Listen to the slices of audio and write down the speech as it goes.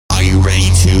you ready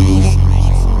to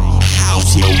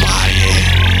house your body?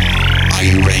 Are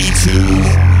you ready to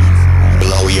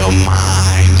blow your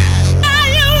mind? Are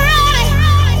you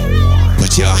ready?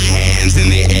 Put your hands in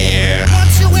the air.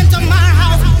 Once you enter my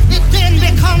house, it then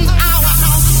becomes our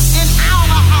house and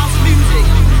our house music.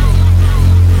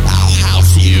 I'll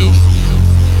house you.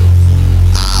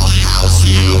 I'll house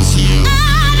you.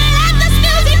 Let this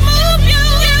music move you.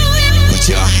 Put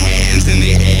your hands in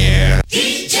the air.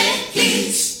 DJ,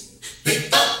 please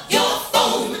pick up your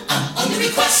phone. I'm on the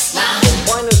request line. The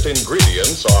finest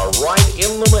ingredients are right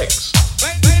in the mix.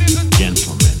 Ladies and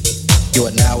gentlemen, you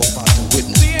are now about to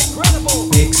witness the incredible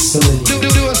excellent.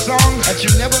 Do a song that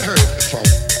you've never heard before.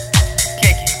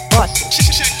 Kick it, bust it.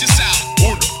 Check this out.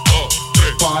 1, 2,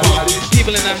 3.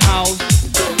 People in the house.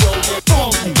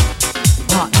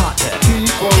 Hot.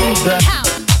 People in the house.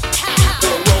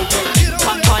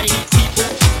 Hot party people.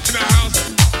 In the house.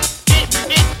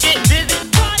 Get busy.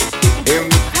 In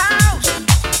the House.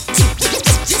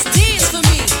 Just dance for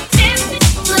me.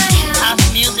 House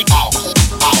music. House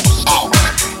House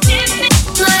music.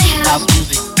 House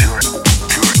music.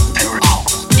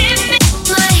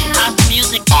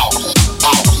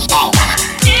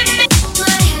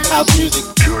 House music.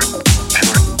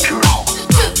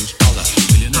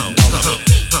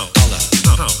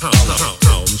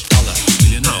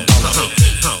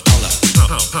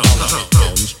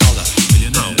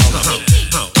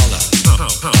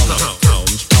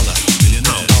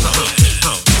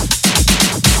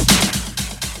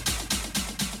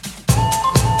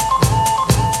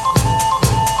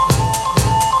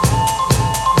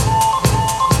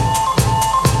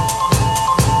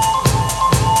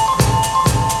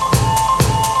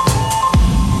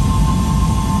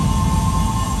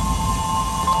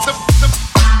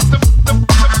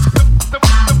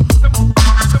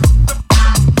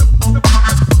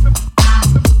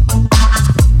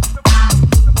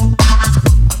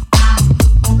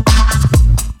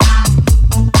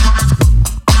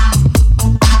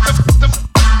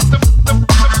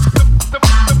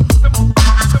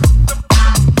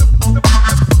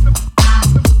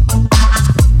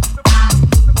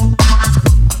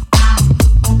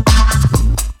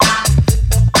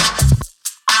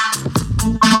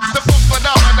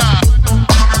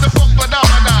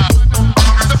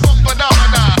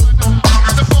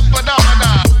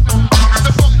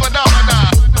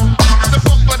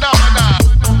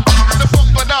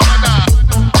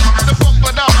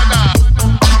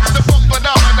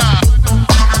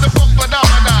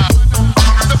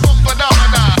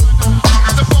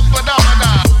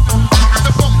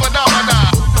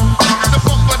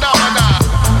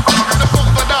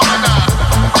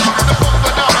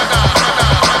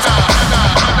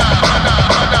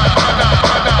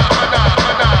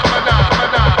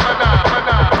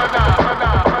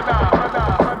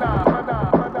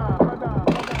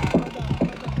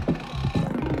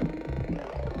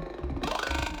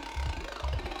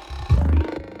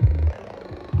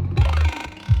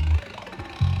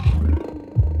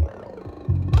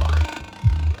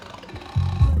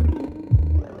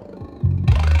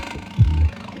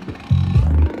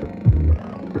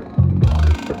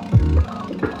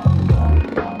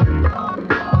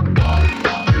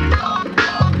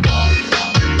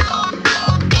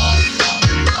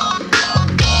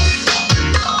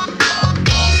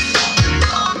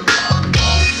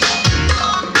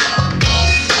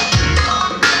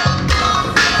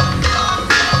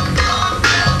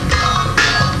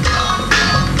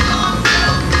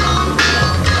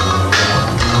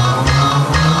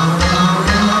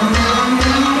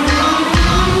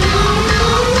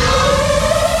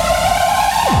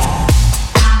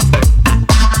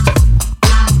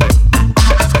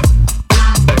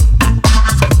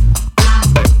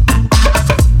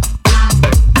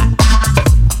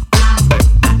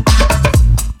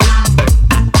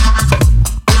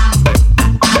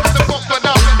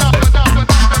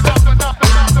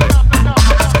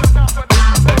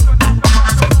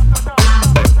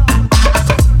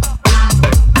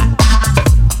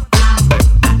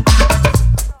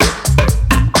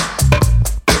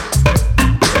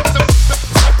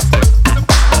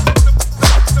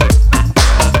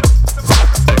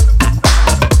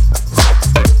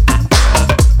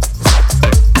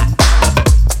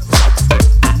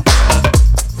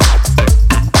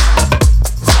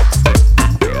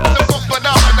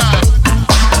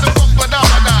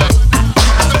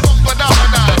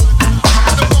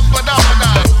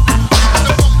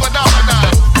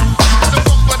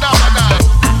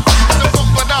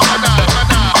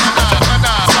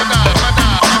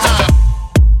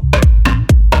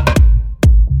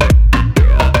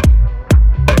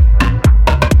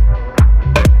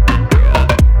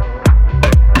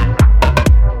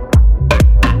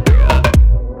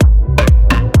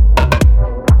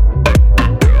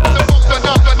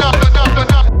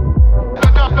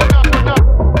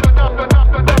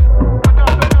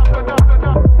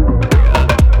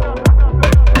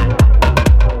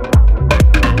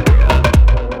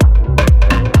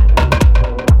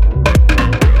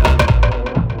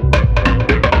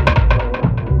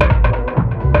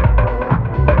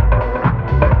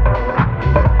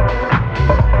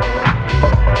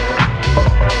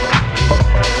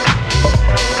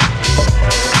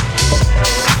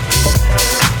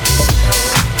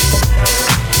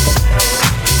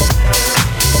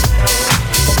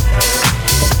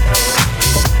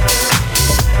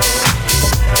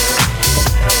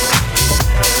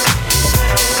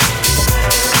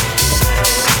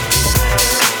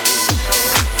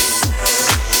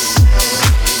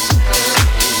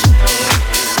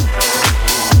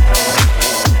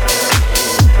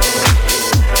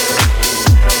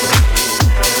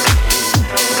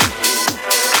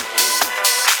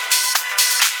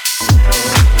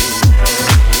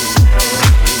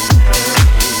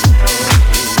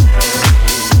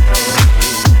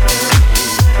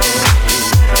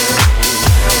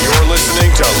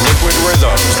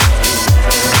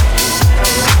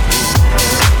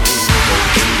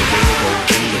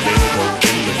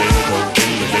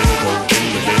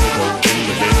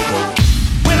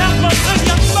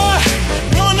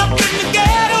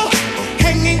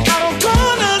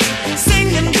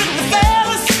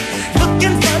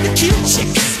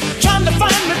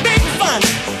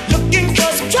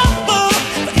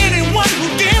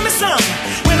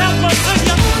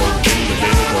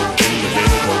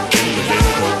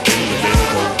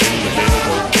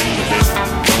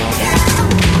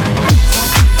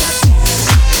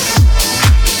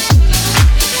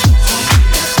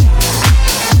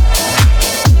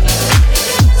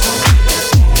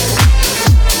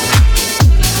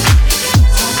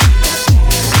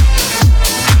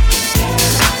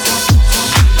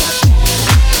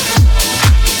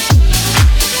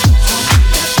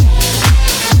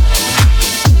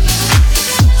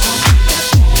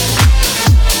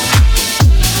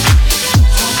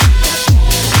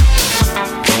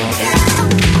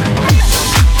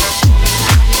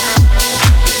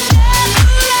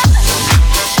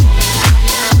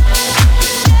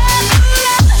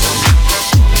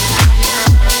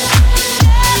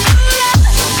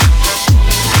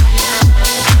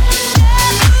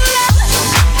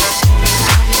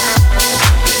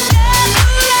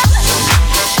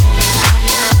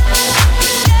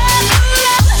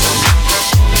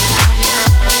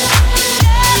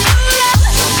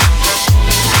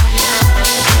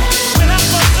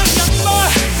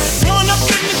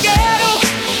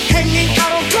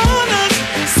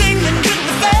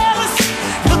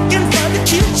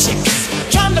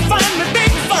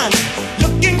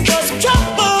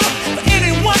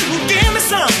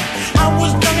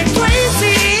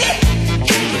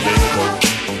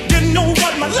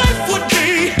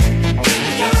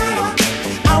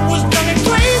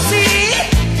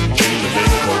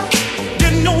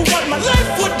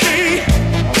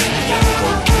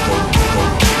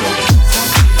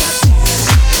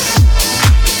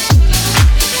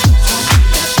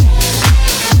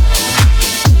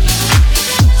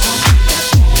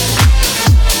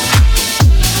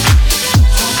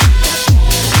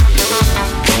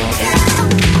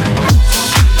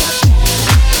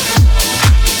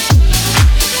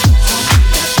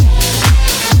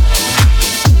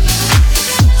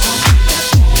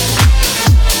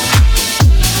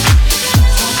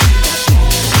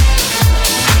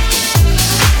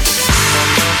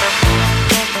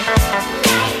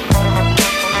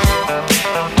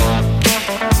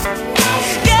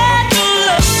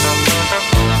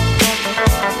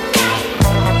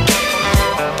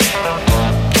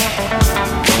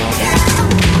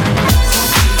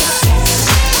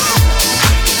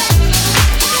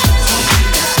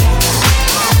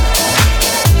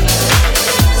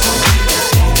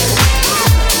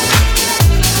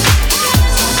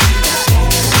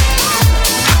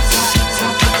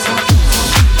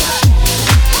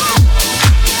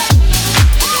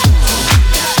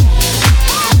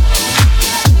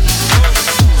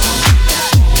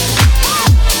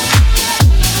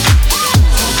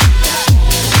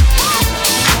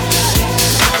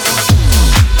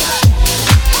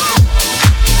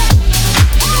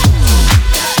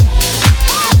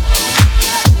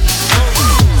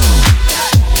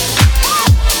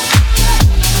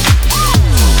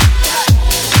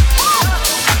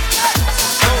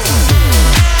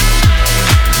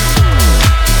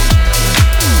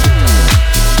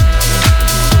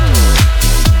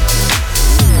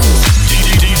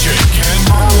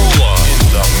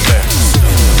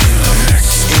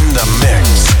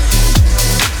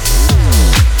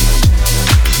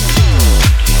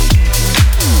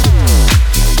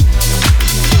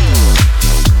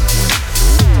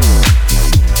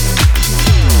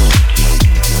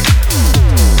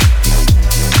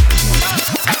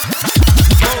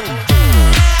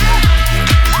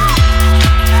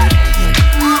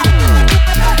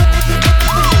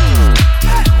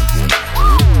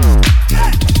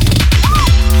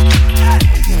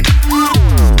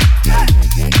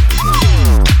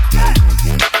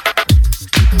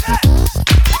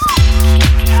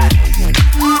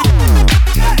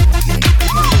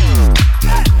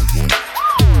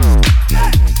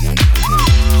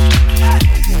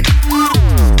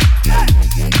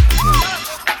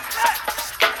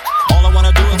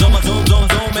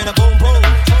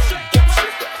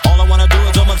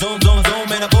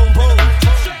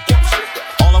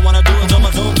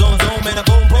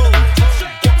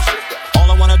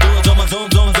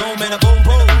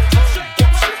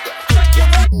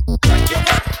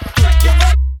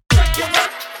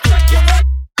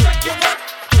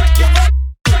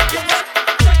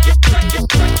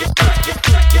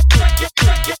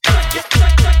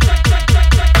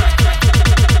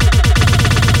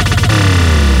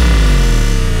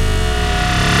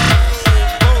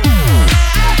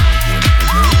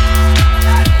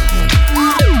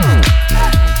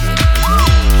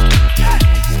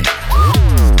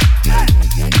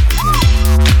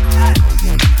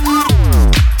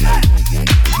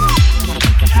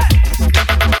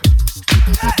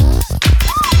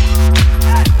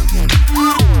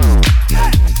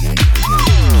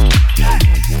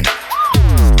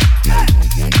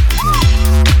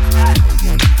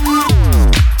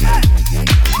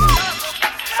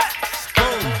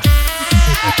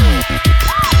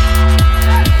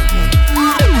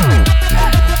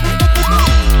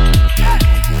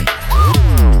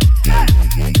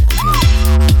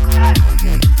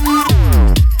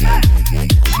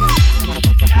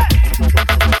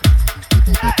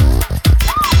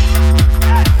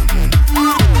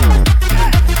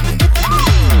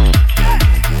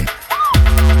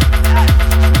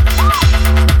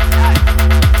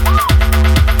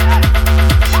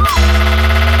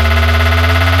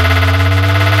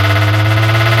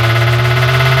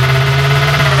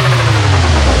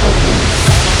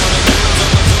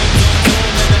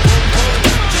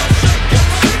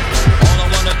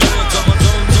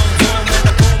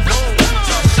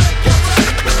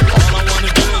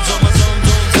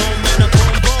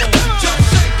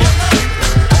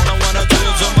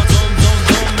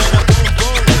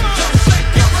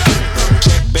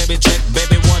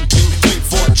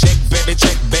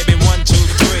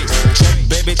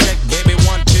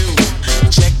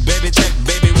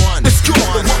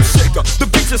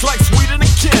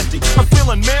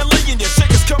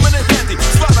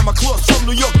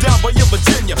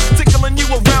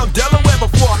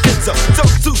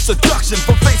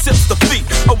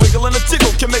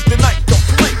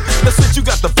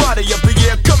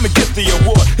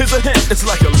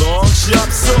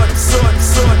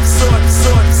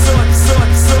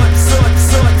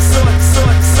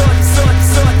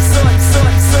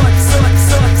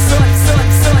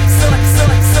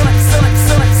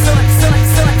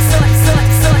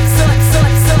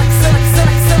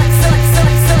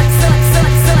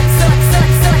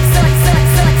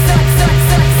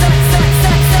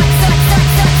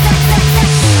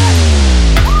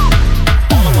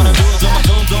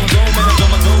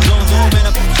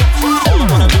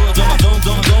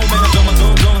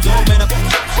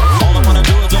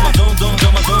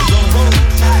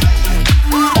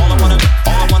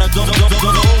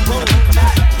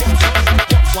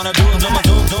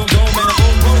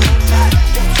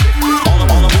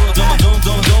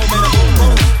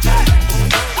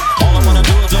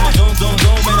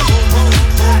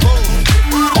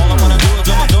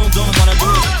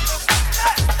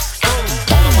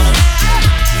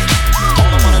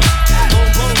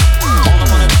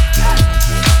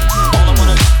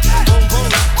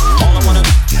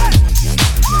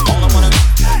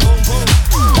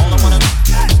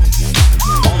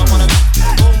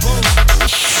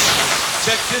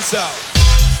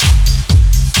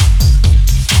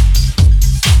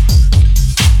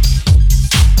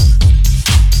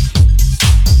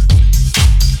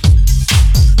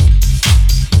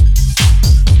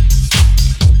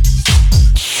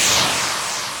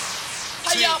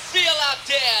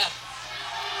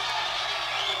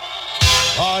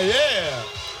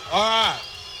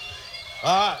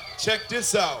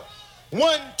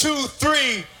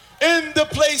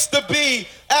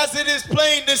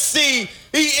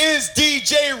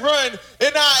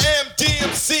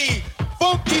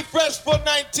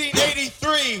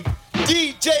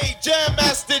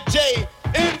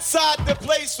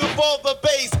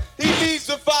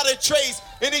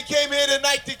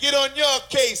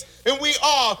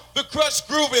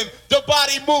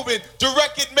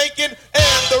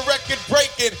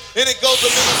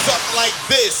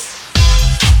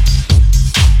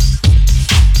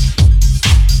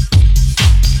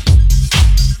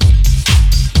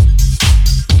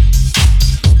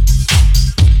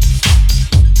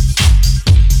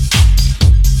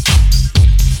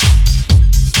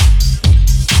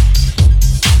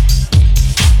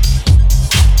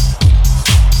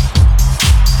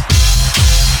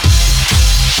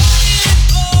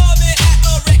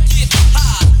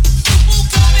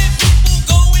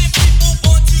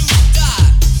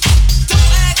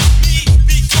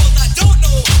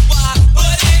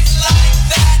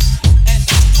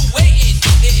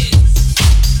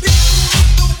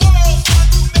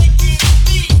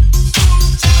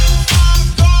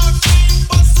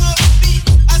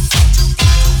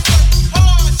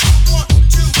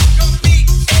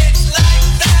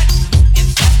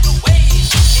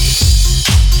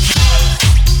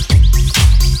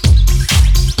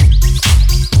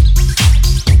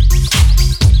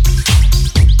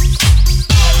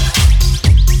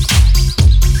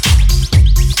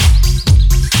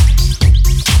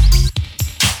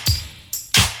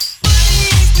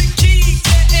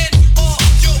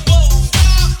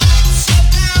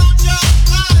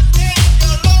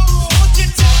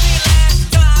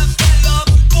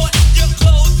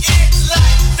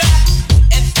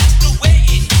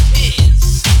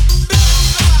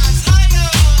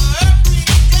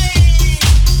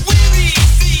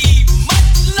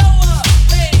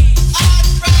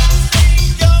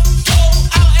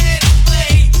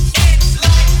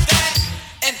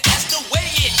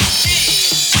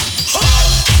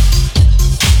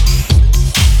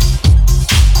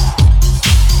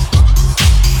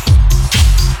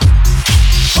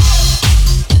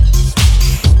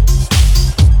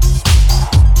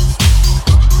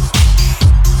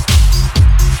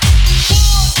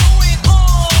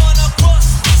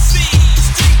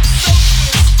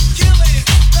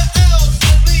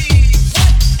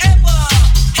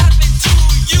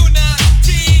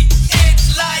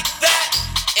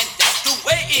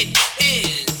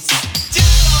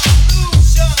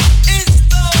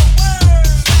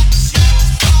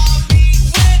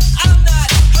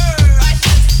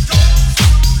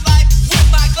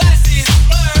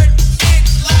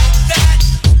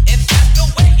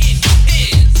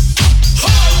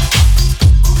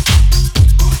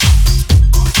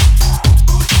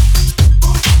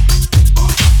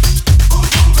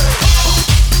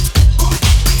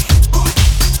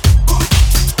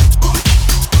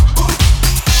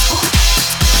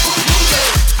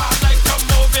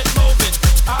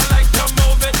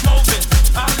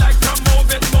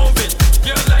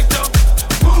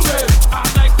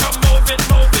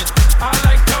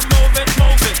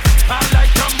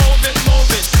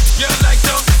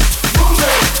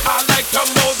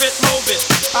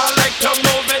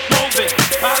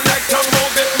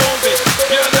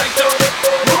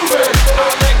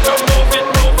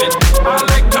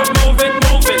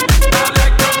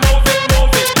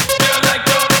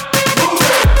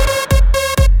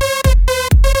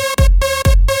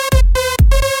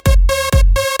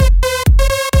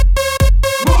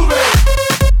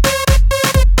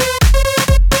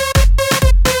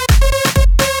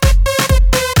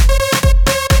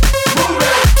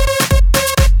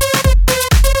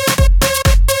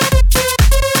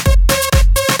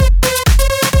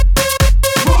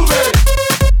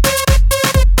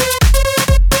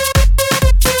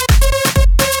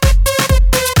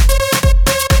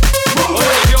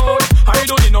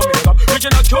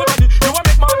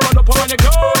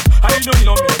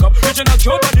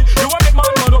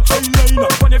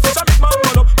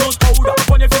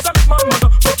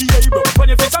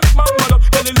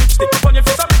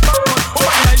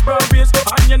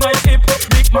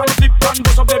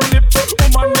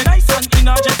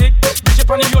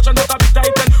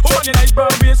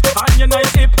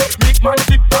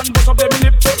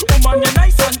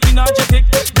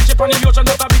 on the ocean,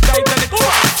 not a big Titanic.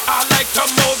 I like to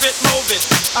move it, move it.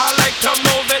 I like to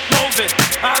move it, move it.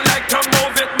 I like to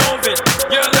move it, move it.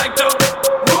 You like to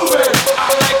move it.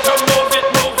 I like to move it,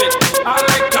 move it. I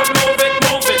like to move it,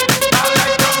 move it. I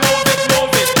like to move it,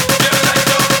 move it. You like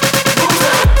to move it. Move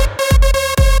it.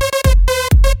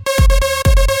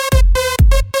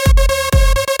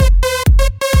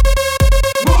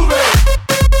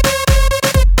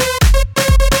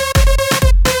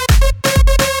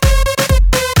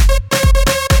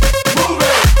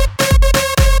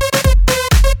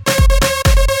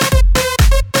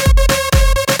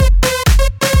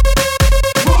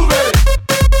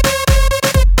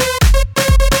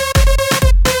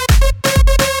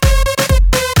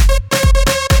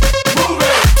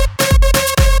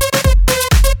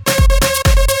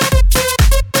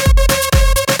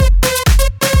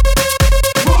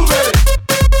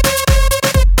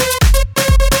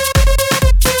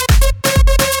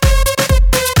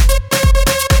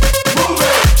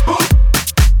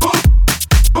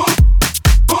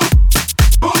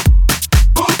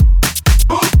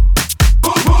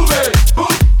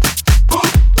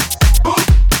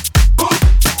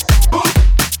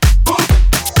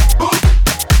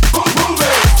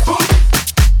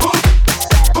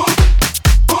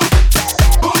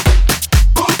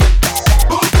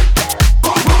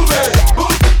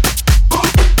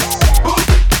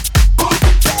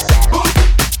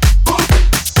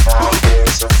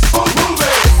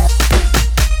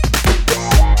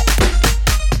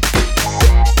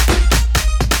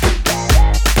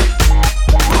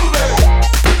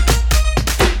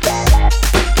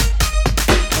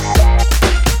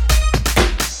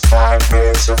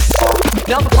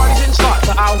 Now the party didn't start,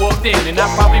 so I walked in, and I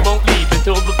probably won't leave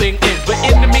until the thing ends. But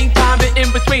in the meantime, and in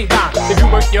between time, if you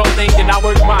work your thing, then I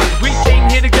work mine. We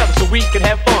came here together so we could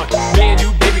have fun. Me and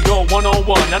you, baby, go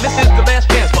one-on-one. Now this is the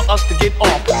last chance for us to get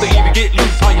off. So either get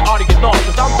loose or you ought to get lost.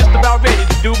 Cause I'm just about ready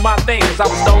to do my thing. Cause I'm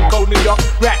a stone cold New York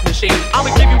rap machine.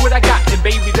 I'ma give you what I got, and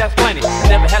baby, that's plenty.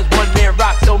 Never has one man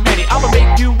rock so many. I'ma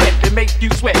make you wet and make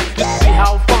you sweat, just to see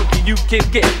how funky you can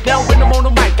get. Now when I'm on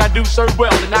the mic, I do serve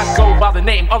well, and I go by the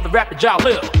name of the rapper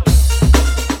Jalil.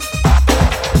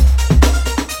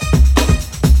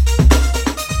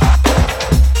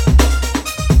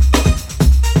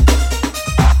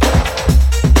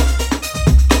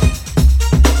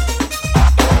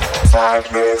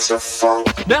 5 minutes of funk.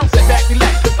 Now sit back,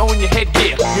 relax, put on your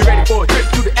headgear. You ready for a trip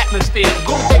through the atmosphere? I'm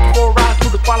gonna take you for a ride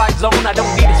through the twilight zone. I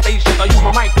don't need a spaceship, I use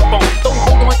my microphone. Don't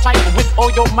hold on tight with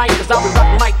all your might, cause I'll be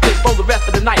rocking like this for the rest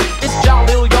of the night. It's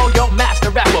Jalil, yo, your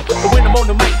master rapper. But when I'm on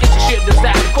the mic, it's a shit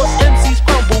disaster. Cause MCs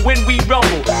crumble when we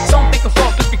rumble. Some think I'm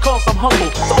soft just because I'm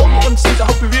humble. So all you MCs, I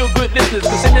hope you're real good listeners.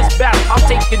 Cause in this battle, I'm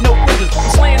taking no prisoners.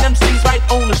 I'm slaying MCs right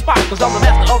on the spot. Cause I'm the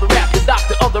master of the rap, the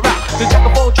doctor of the rock. The jack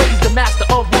of all trades, the master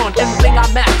of one. And the thing I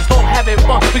master is gonna have it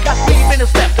fun. We got 3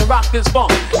 minutes left to rock this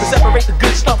funk, to separate the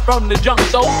good stuff from the junk.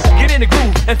 So get in the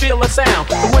groove and feel the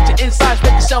sound. And once you're inside,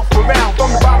 spread yourself around.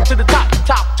 From the bottom to the top,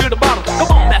 top to the bottom.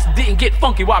 Come on, Master D, and get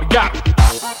funky while we got it.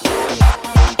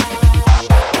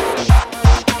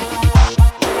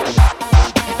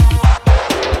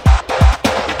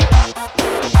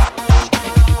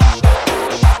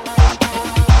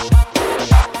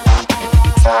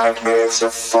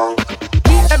 Of funk.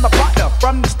 Me and my partner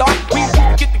from the start, we used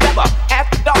to get together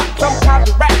after dark.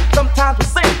 Sometimes we rap, sometimes we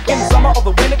sing. In the summer or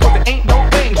the winter, cause it ain't no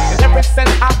thing. And ever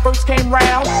since I first came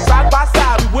round, side by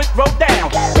side we would roll down.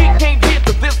 We came here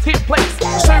to this here place to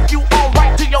serve you all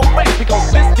right to your face. Because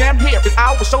this jam here is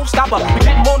our showstopper. We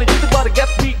didn't want to use it, but I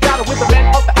guess we got it. With the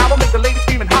man of the hour, make the ladies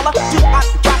scream and holler. Too hot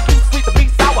to try, too sweet to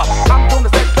be sour. I'm gonna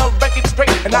set the record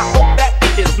straight, and I hope that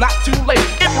it is not too late.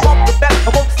 If you want the best,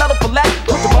 I won't settle for less.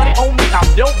 Put the money on me, I'm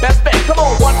your best bet. Come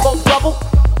on, 1 for the double,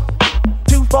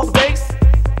 2 for the bass,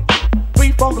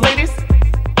 3 for the ladies,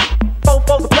 4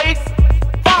 for the place.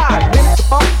 5 minutes of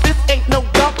funk, this ain't no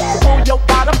dump. So pull your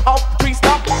bottom off the tree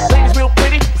stump. Ladies real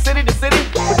pretty, city to city.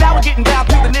 But now we're getting down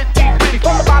to the nitty-gritty.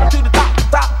 From the bottom to the top,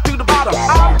 top to the bottom.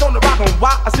 I'm gonna rock on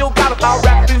why I still got it. I'll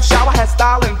rap in shower, has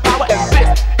style and power. And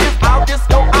this is our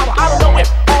disco hour. I don't know if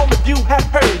all of you have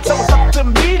heard, so it's up to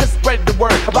me to spread the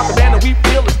word about the man that we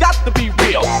feel. It's got to be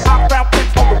real. Our crown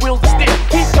prince on the wheels of steel.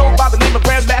 He goes by the name of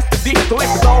Grandmaster D. So if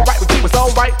it's alright with you, it's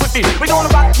alright with me. We're gonna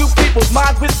rock you people's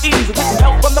minds with ease. With some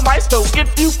help from the maestro,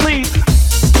 if you please.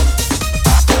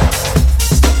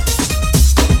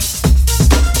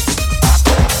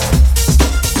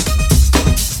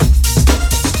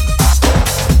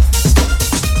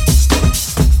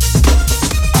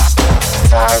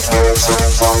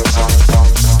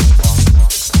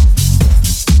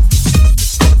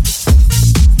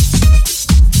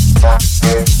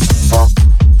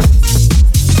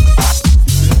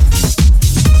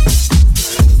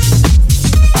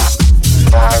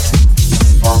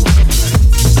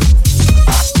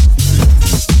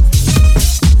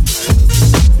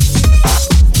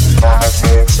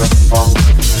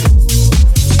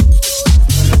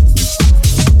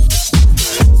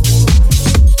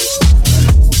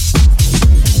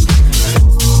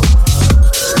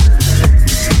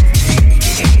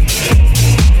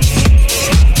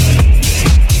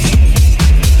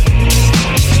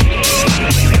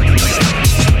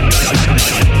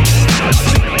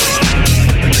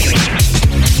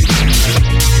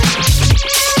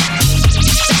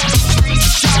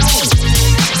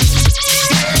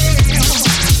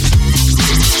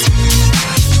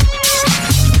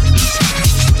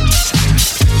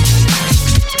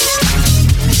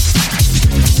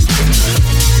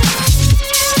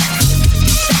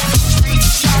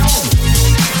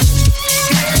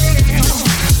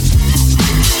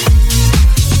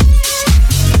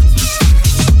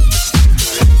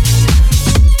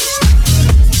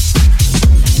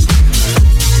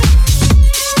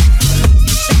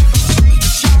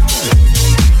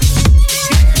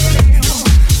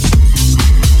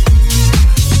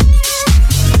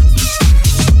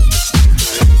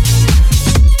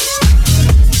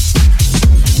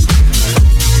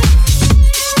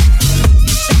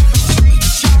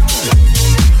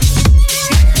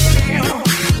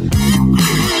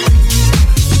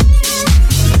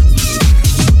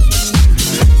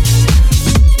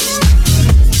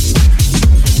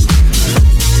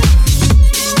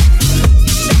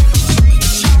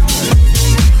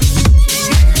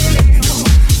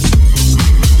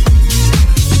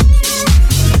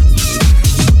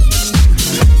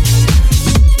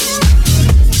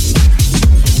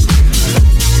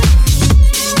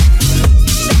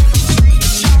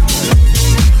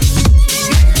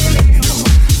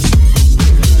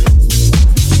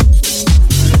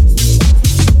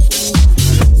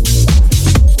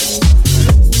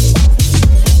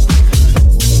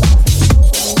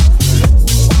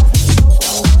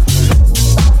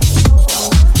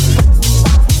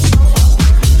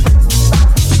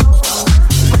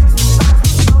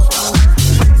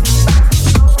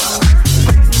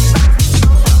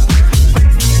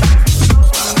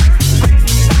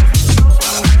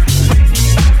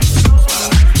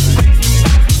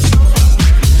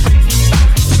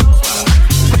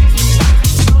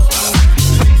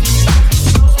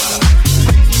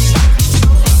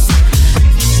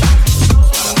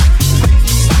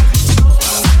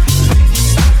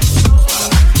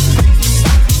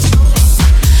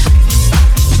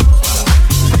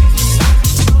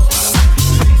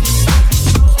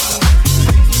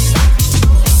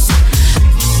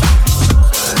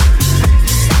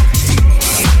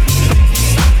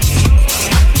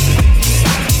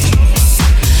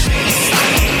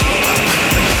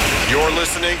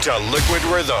 listening to Liquid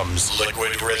Rhythms.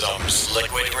 Liquid Rhythms.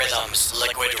 Liquid Rhythms.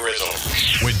 Liquid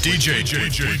Rhythms. With DJ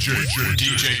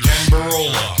Kenn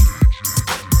Burrola.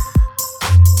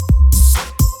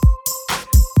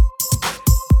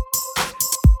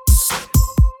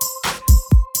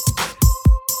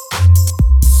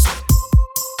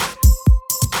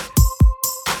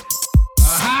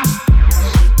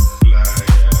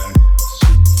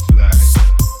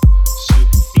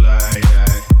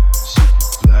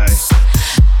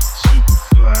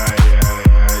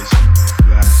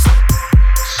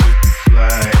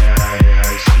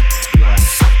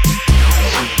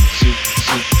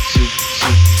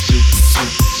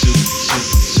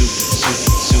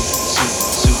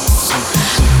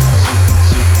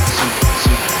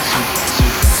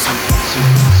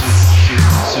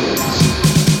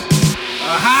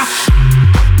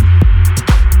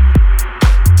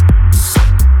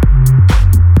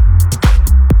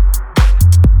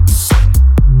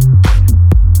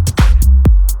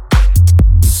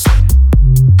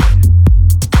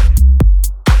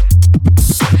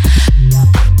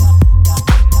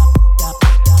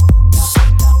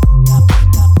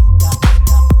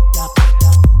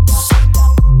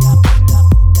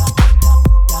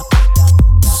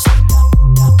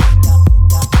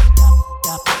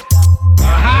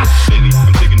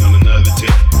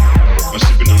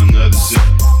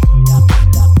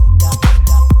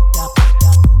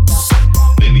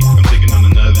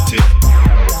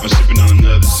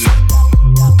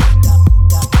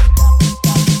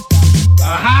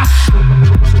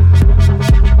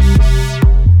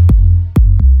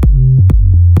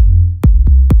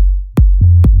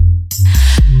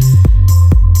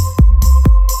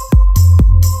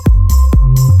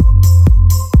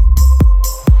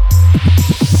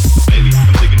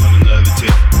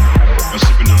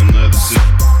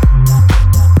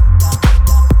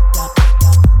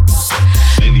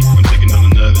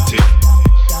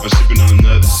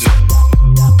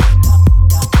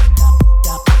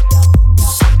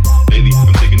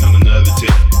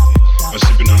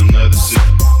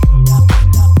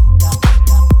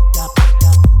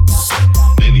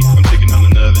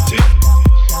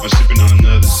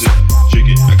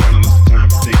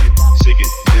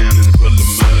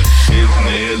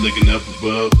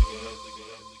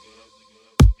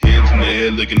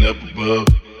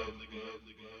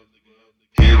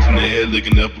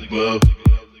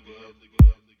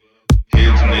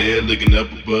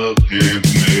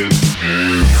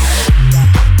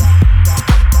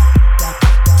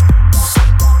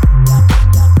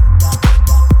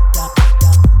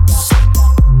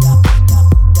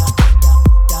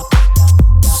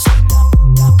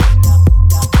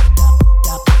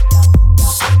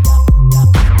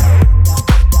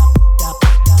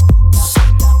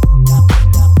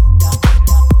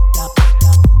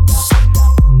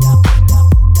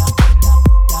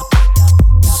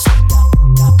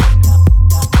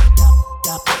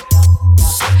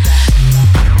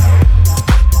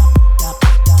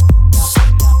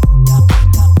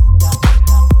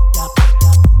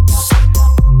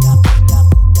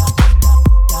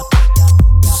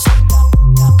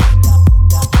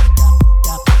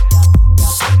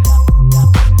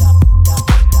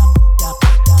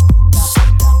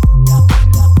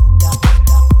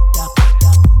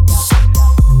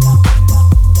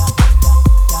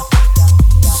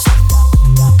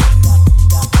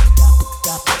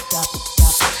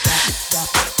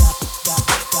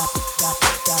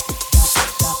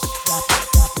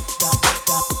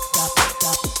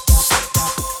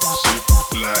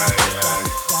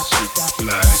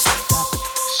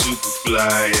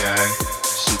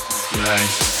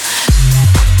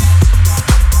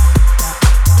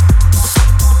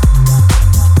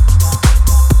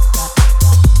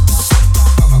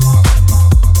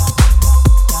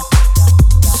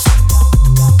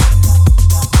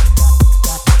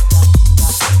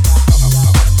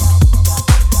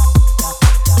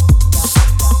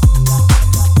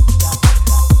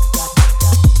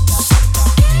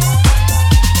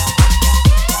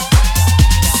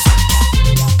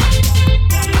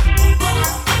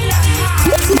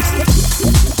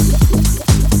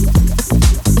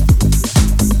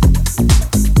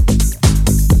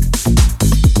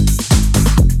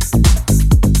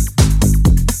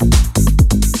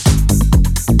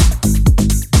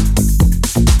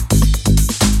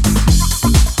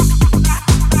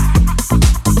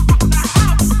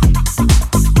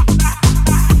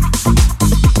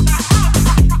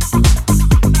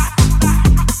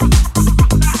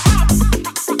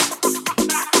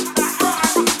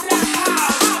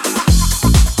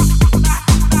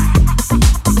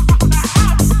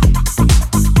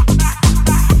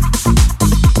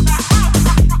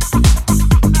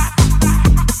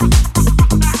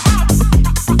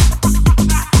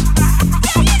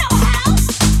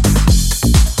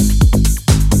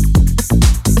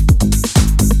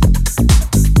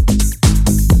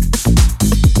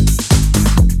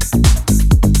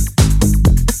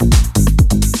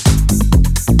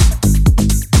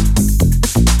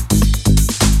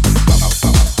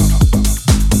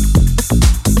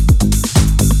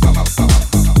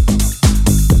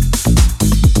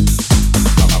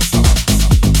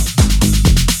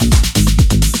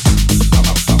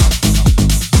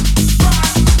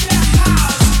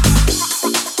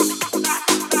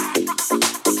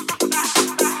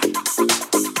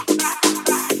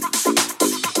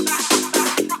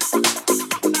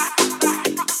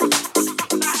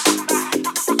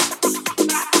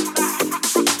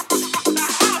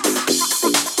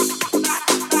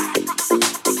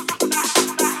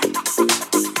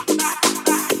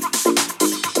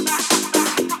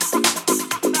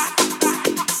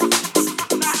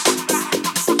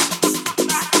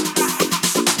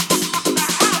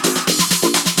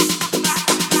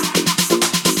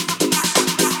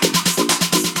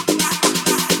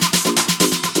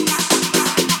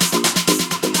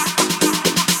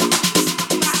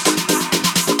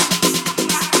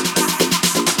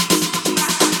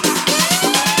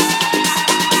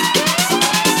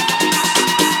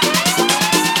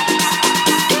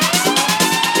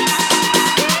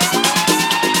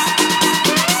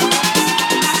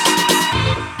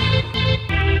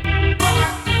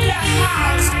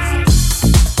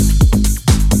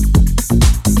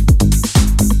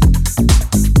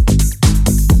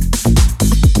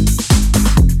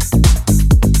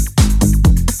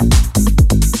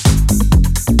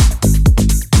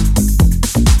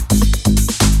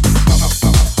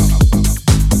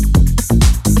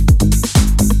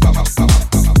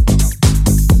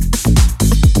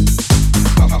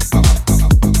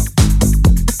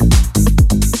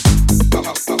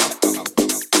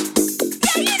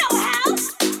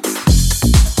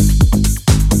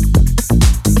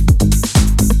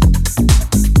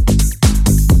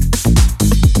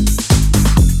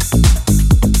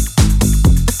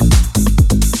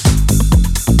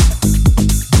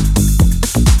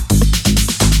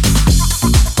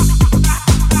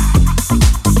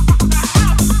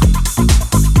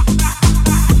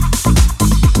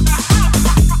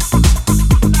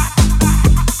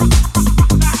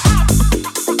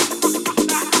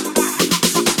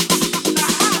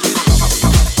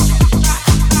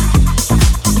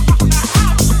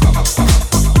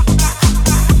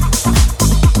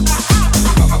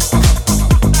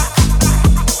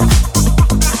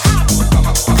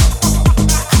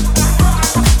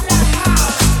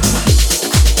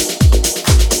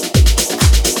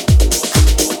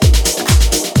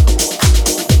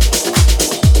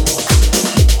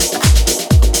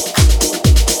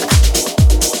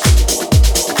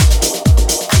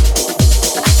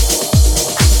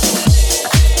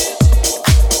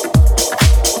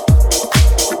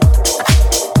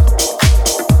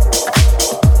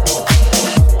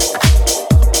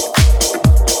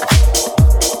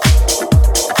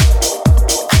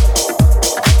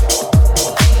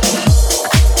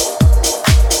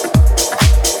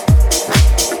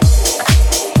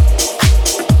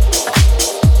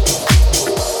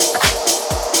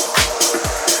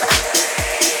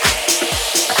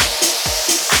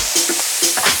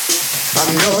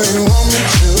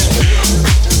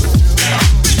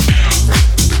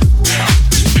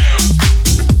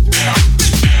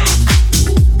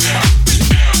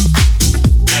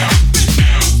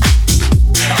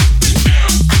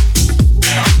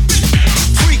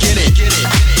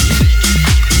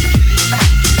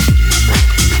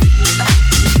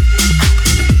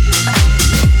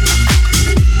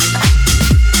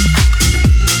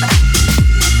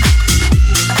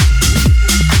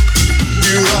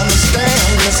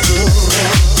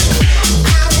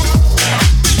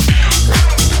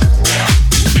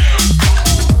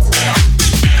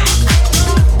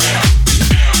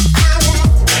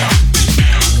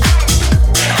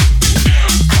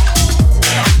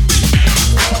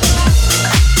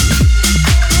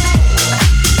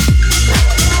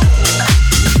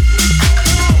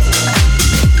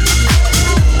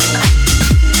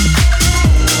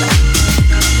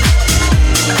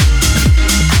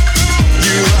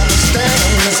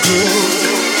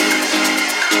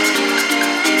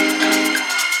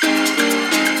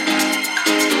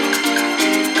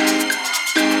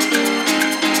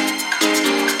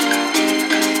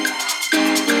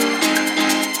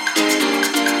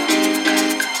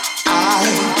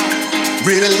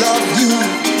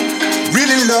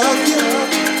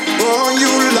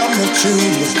 me to.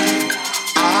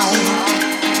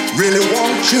 I really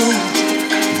want you,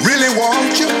 really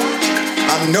want you.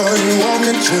 I know you want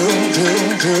me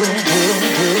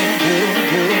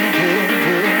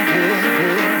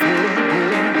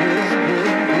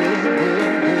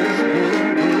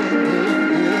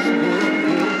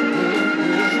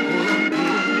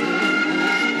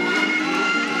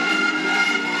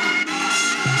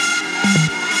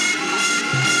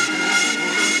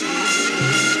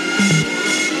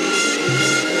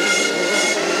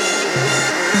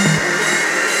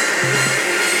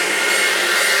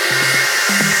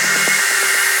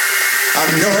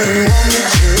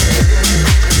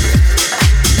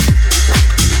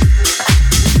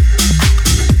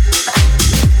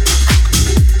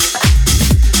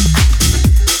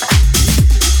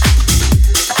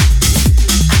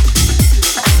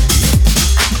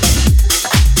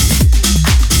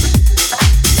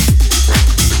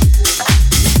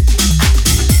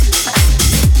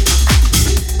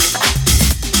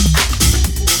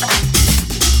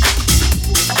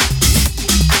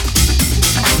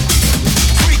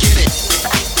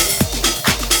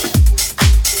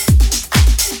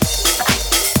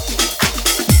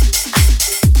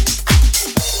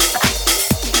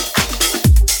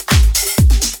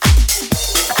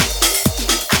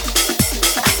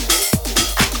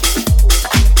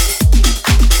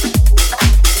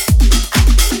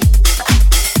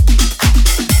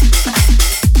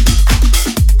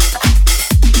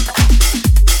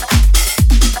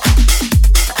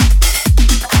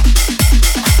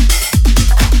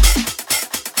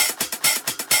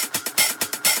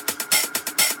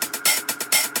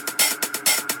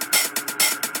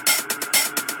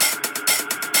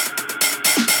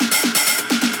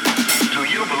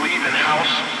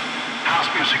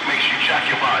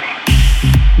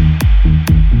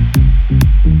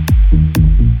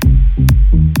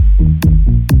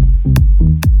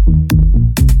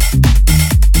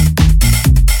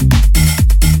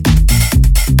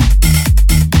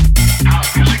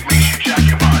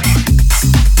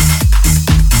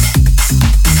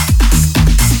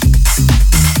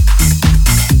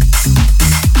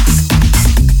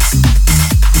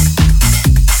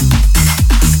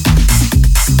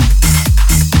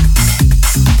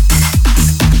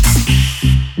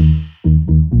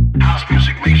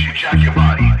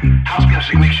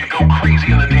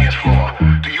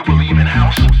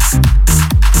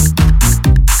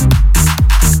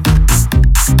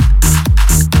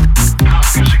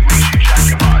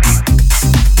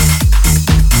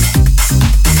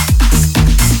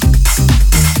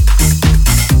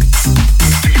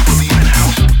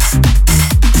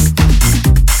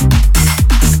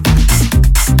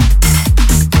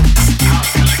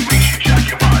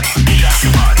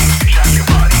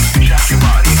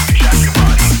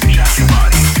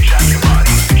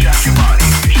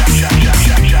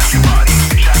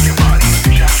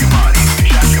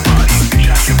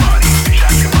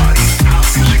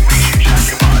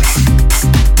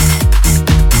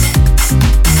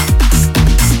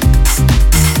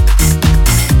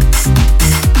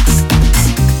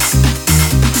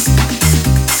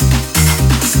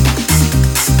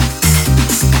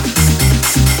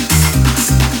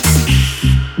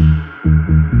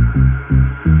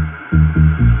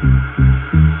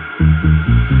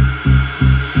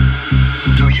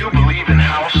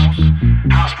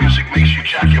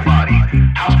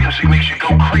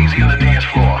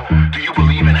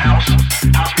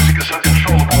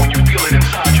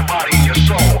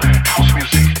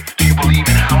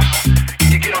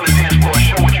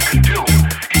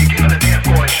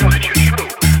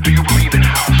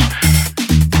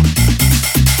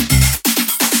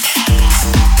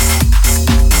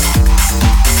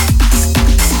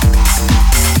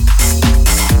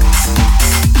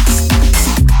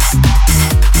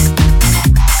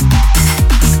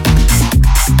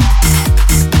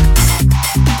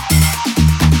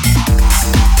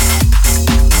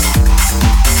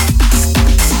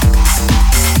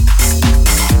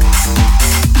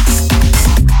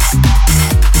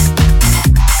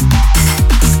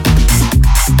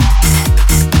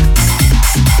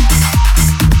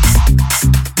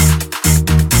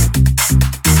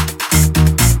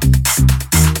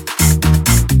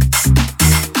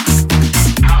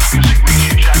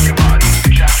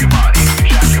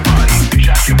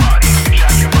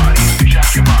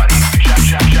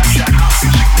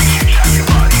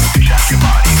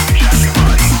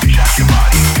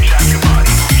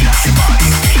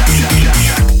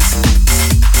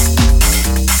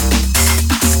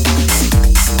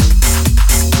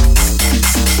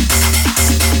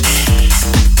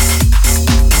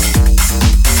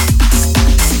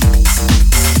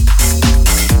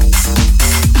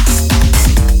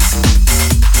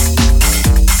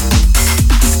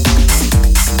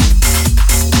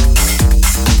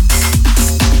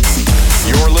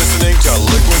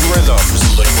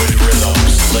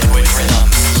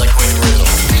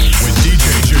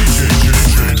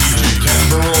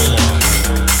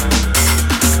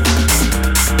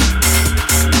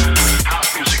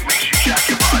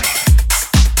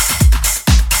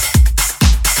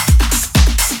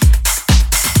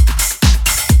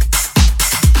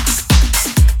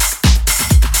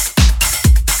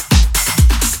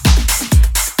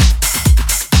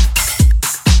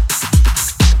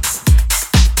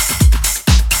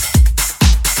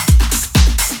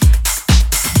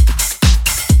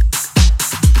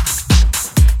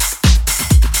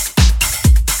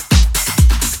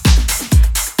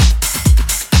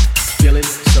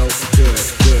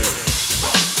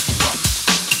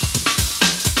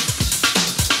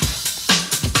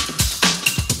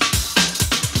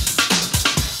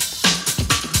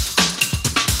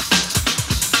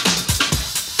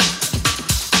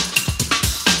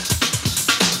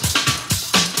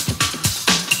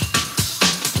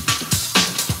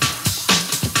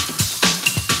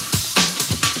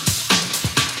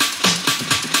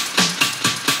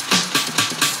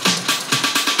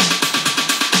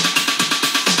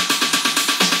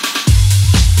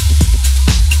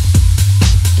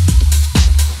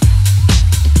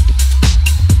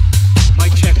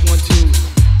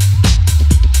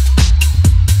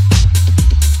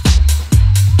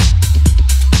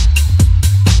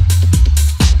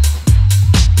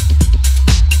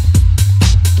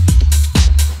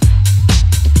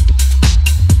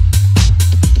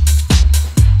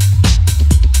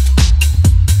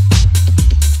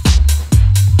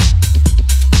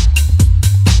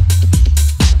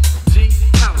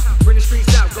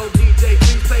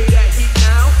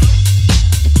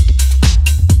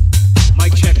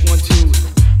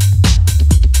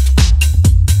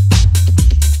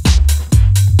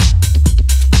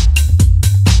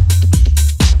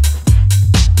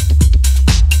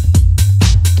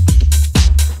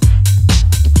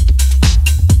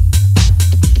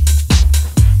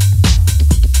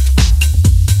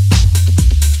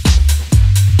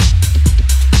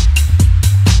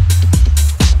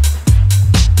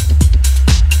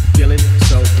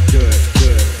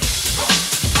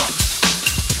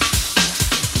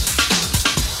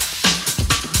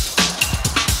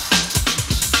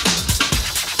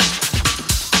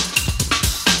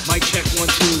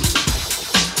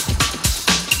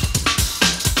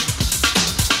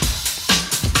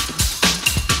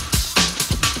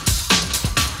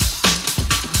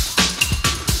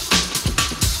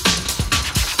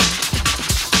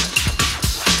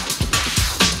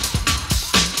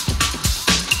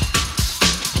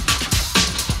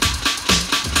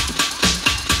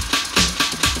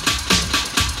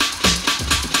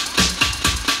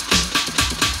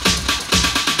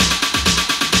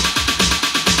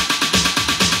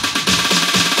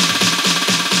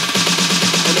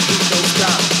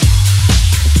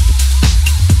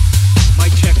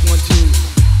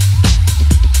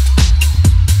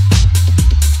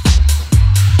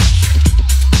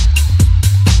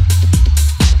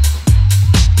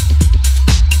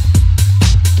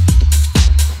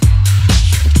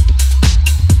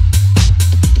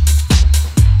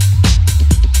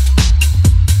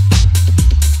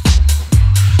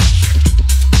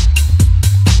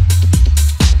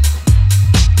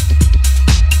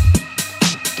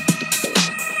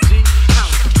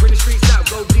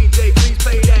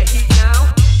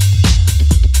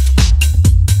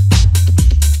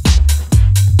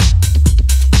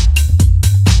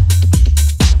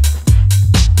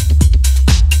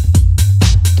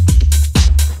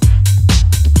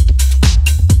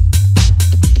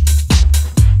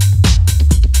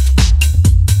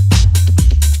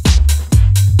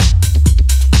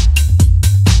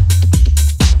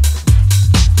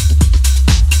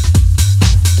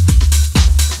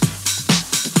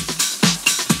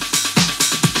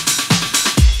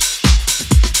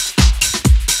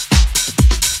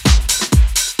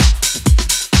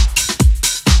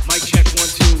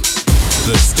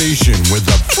station with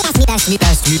the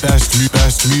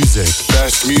best music.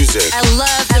 Best music. I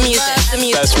love the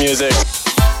music. Best music.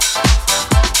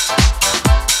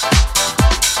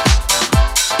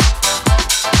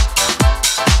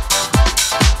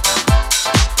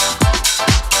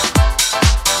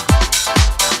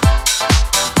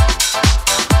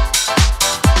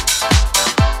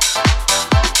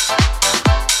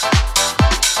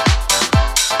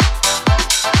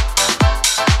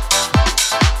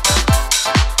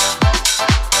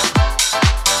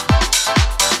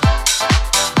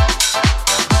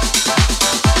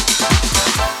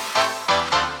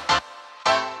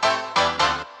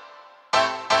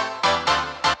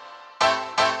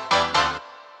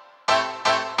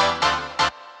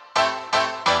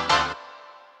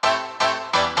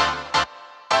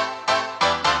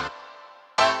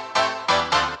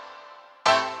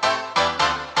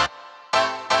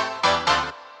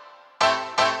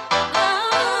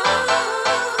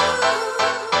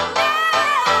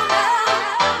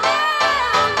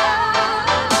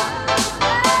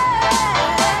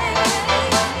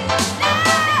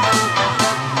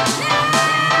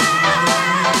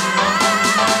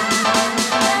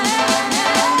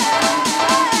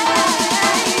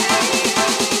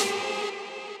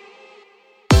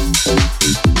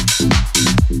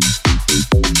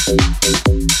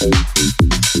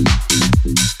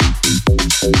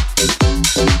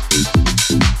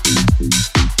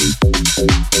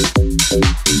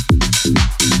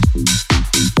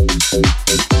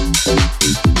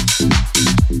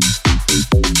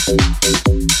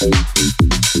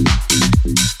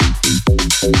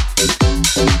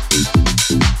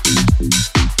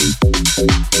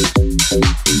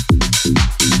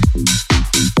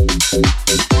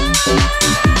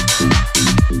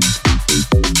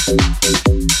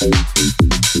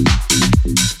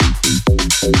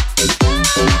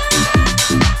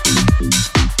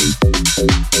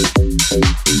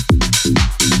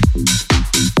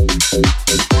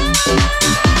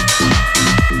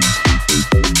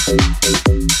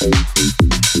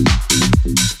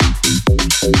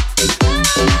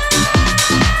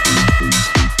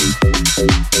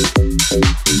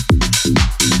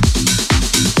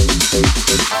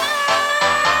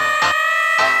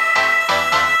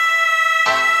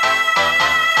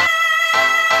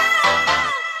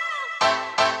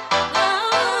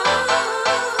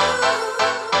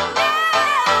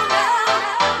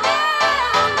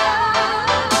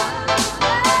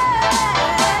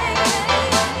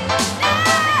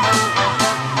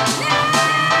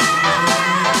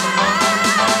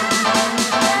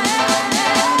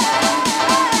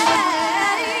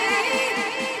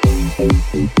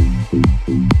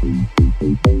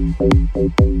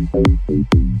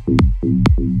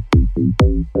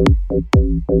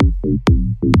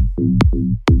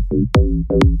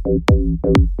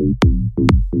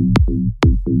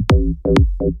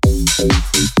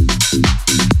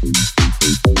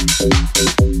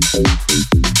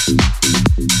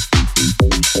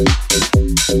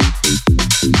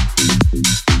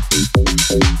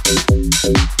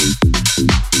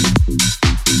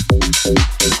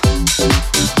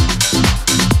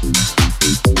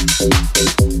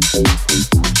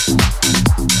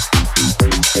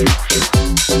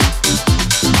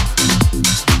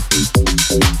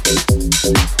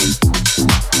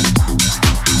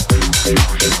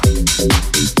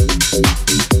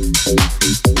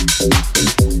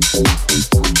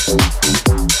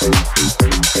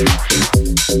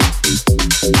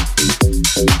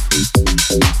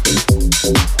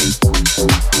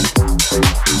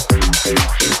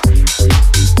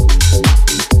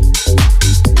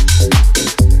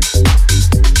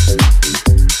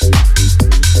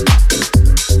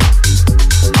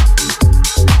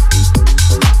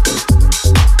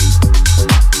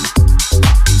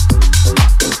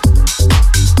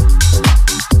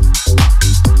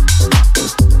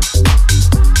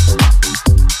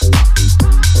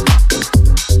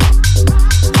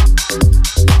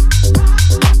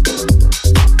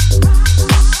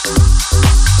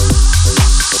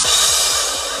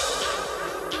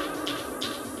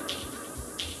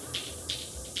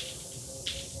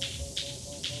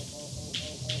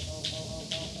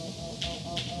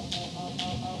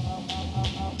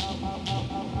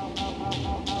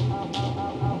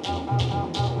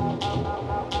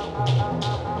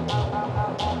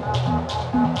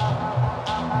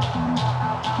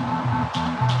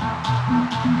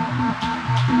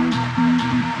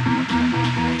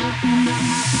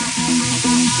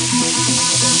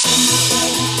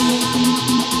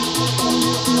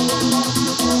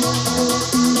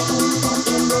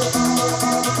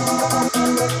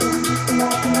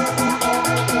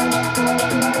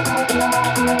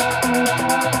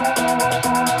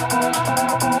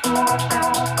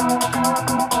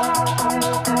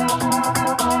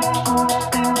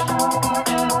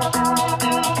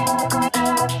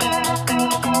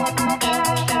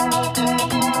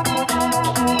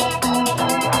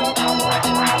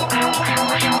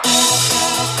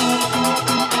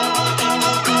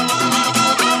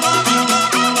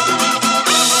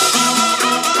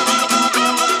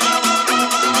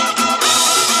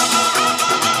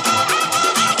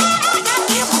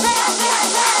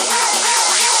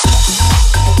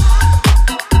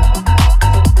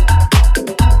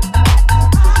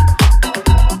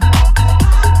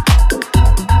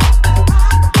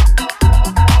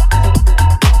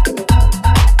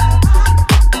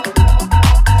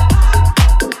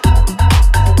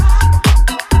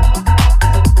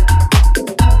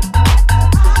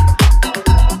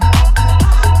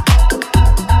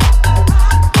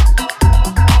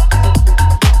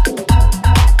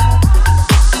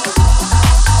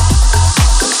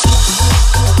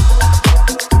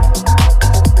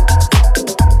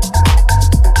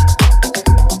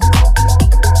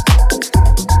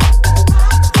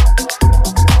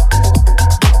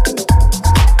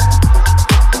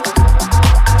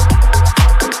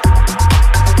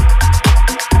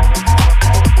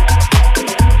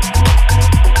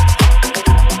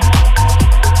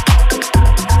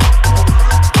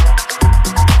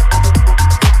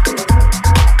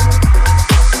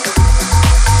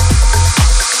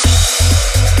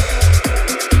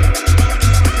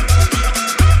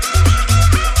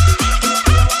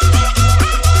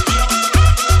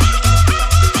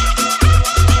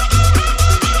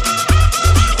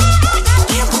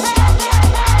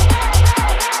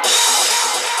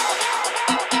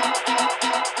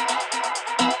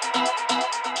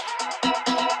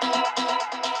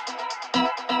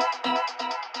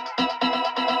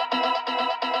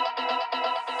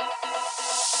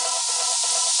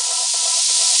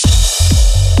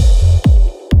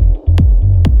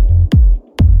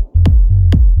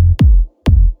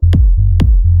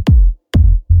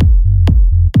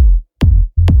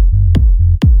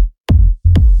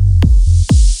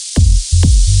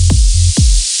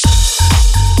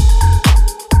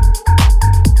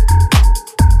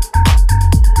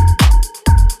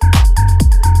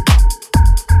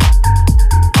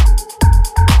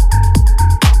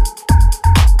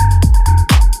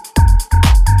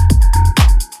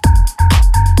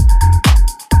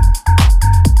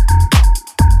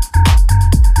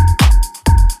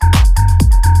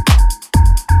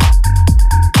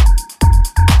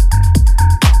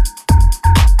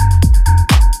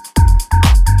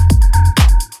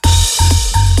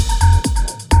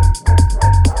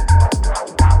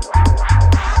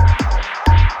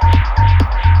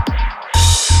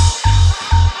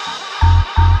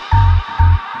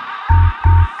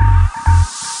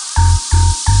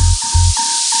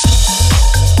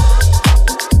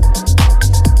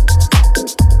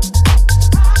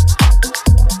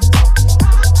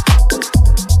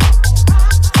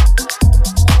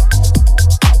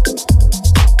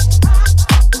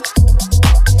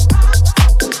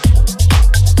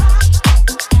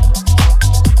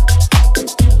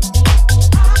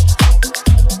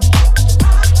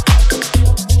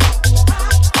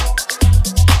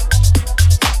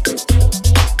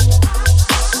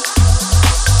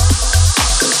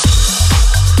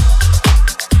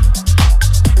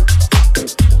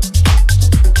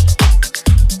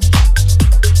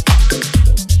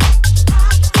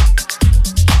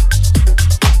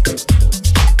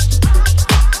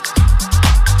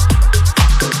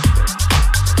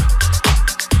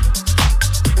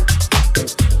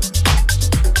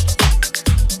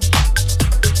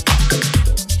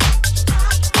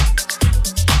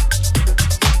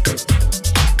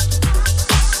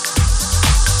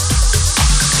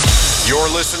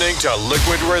 listening to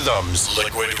Liquid Rhythms.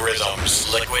 Liquid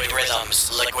Rhythms. Liquid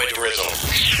Rhythms. Liquid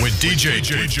Rhythms. With DJ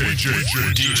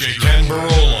Kenn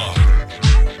Burrola.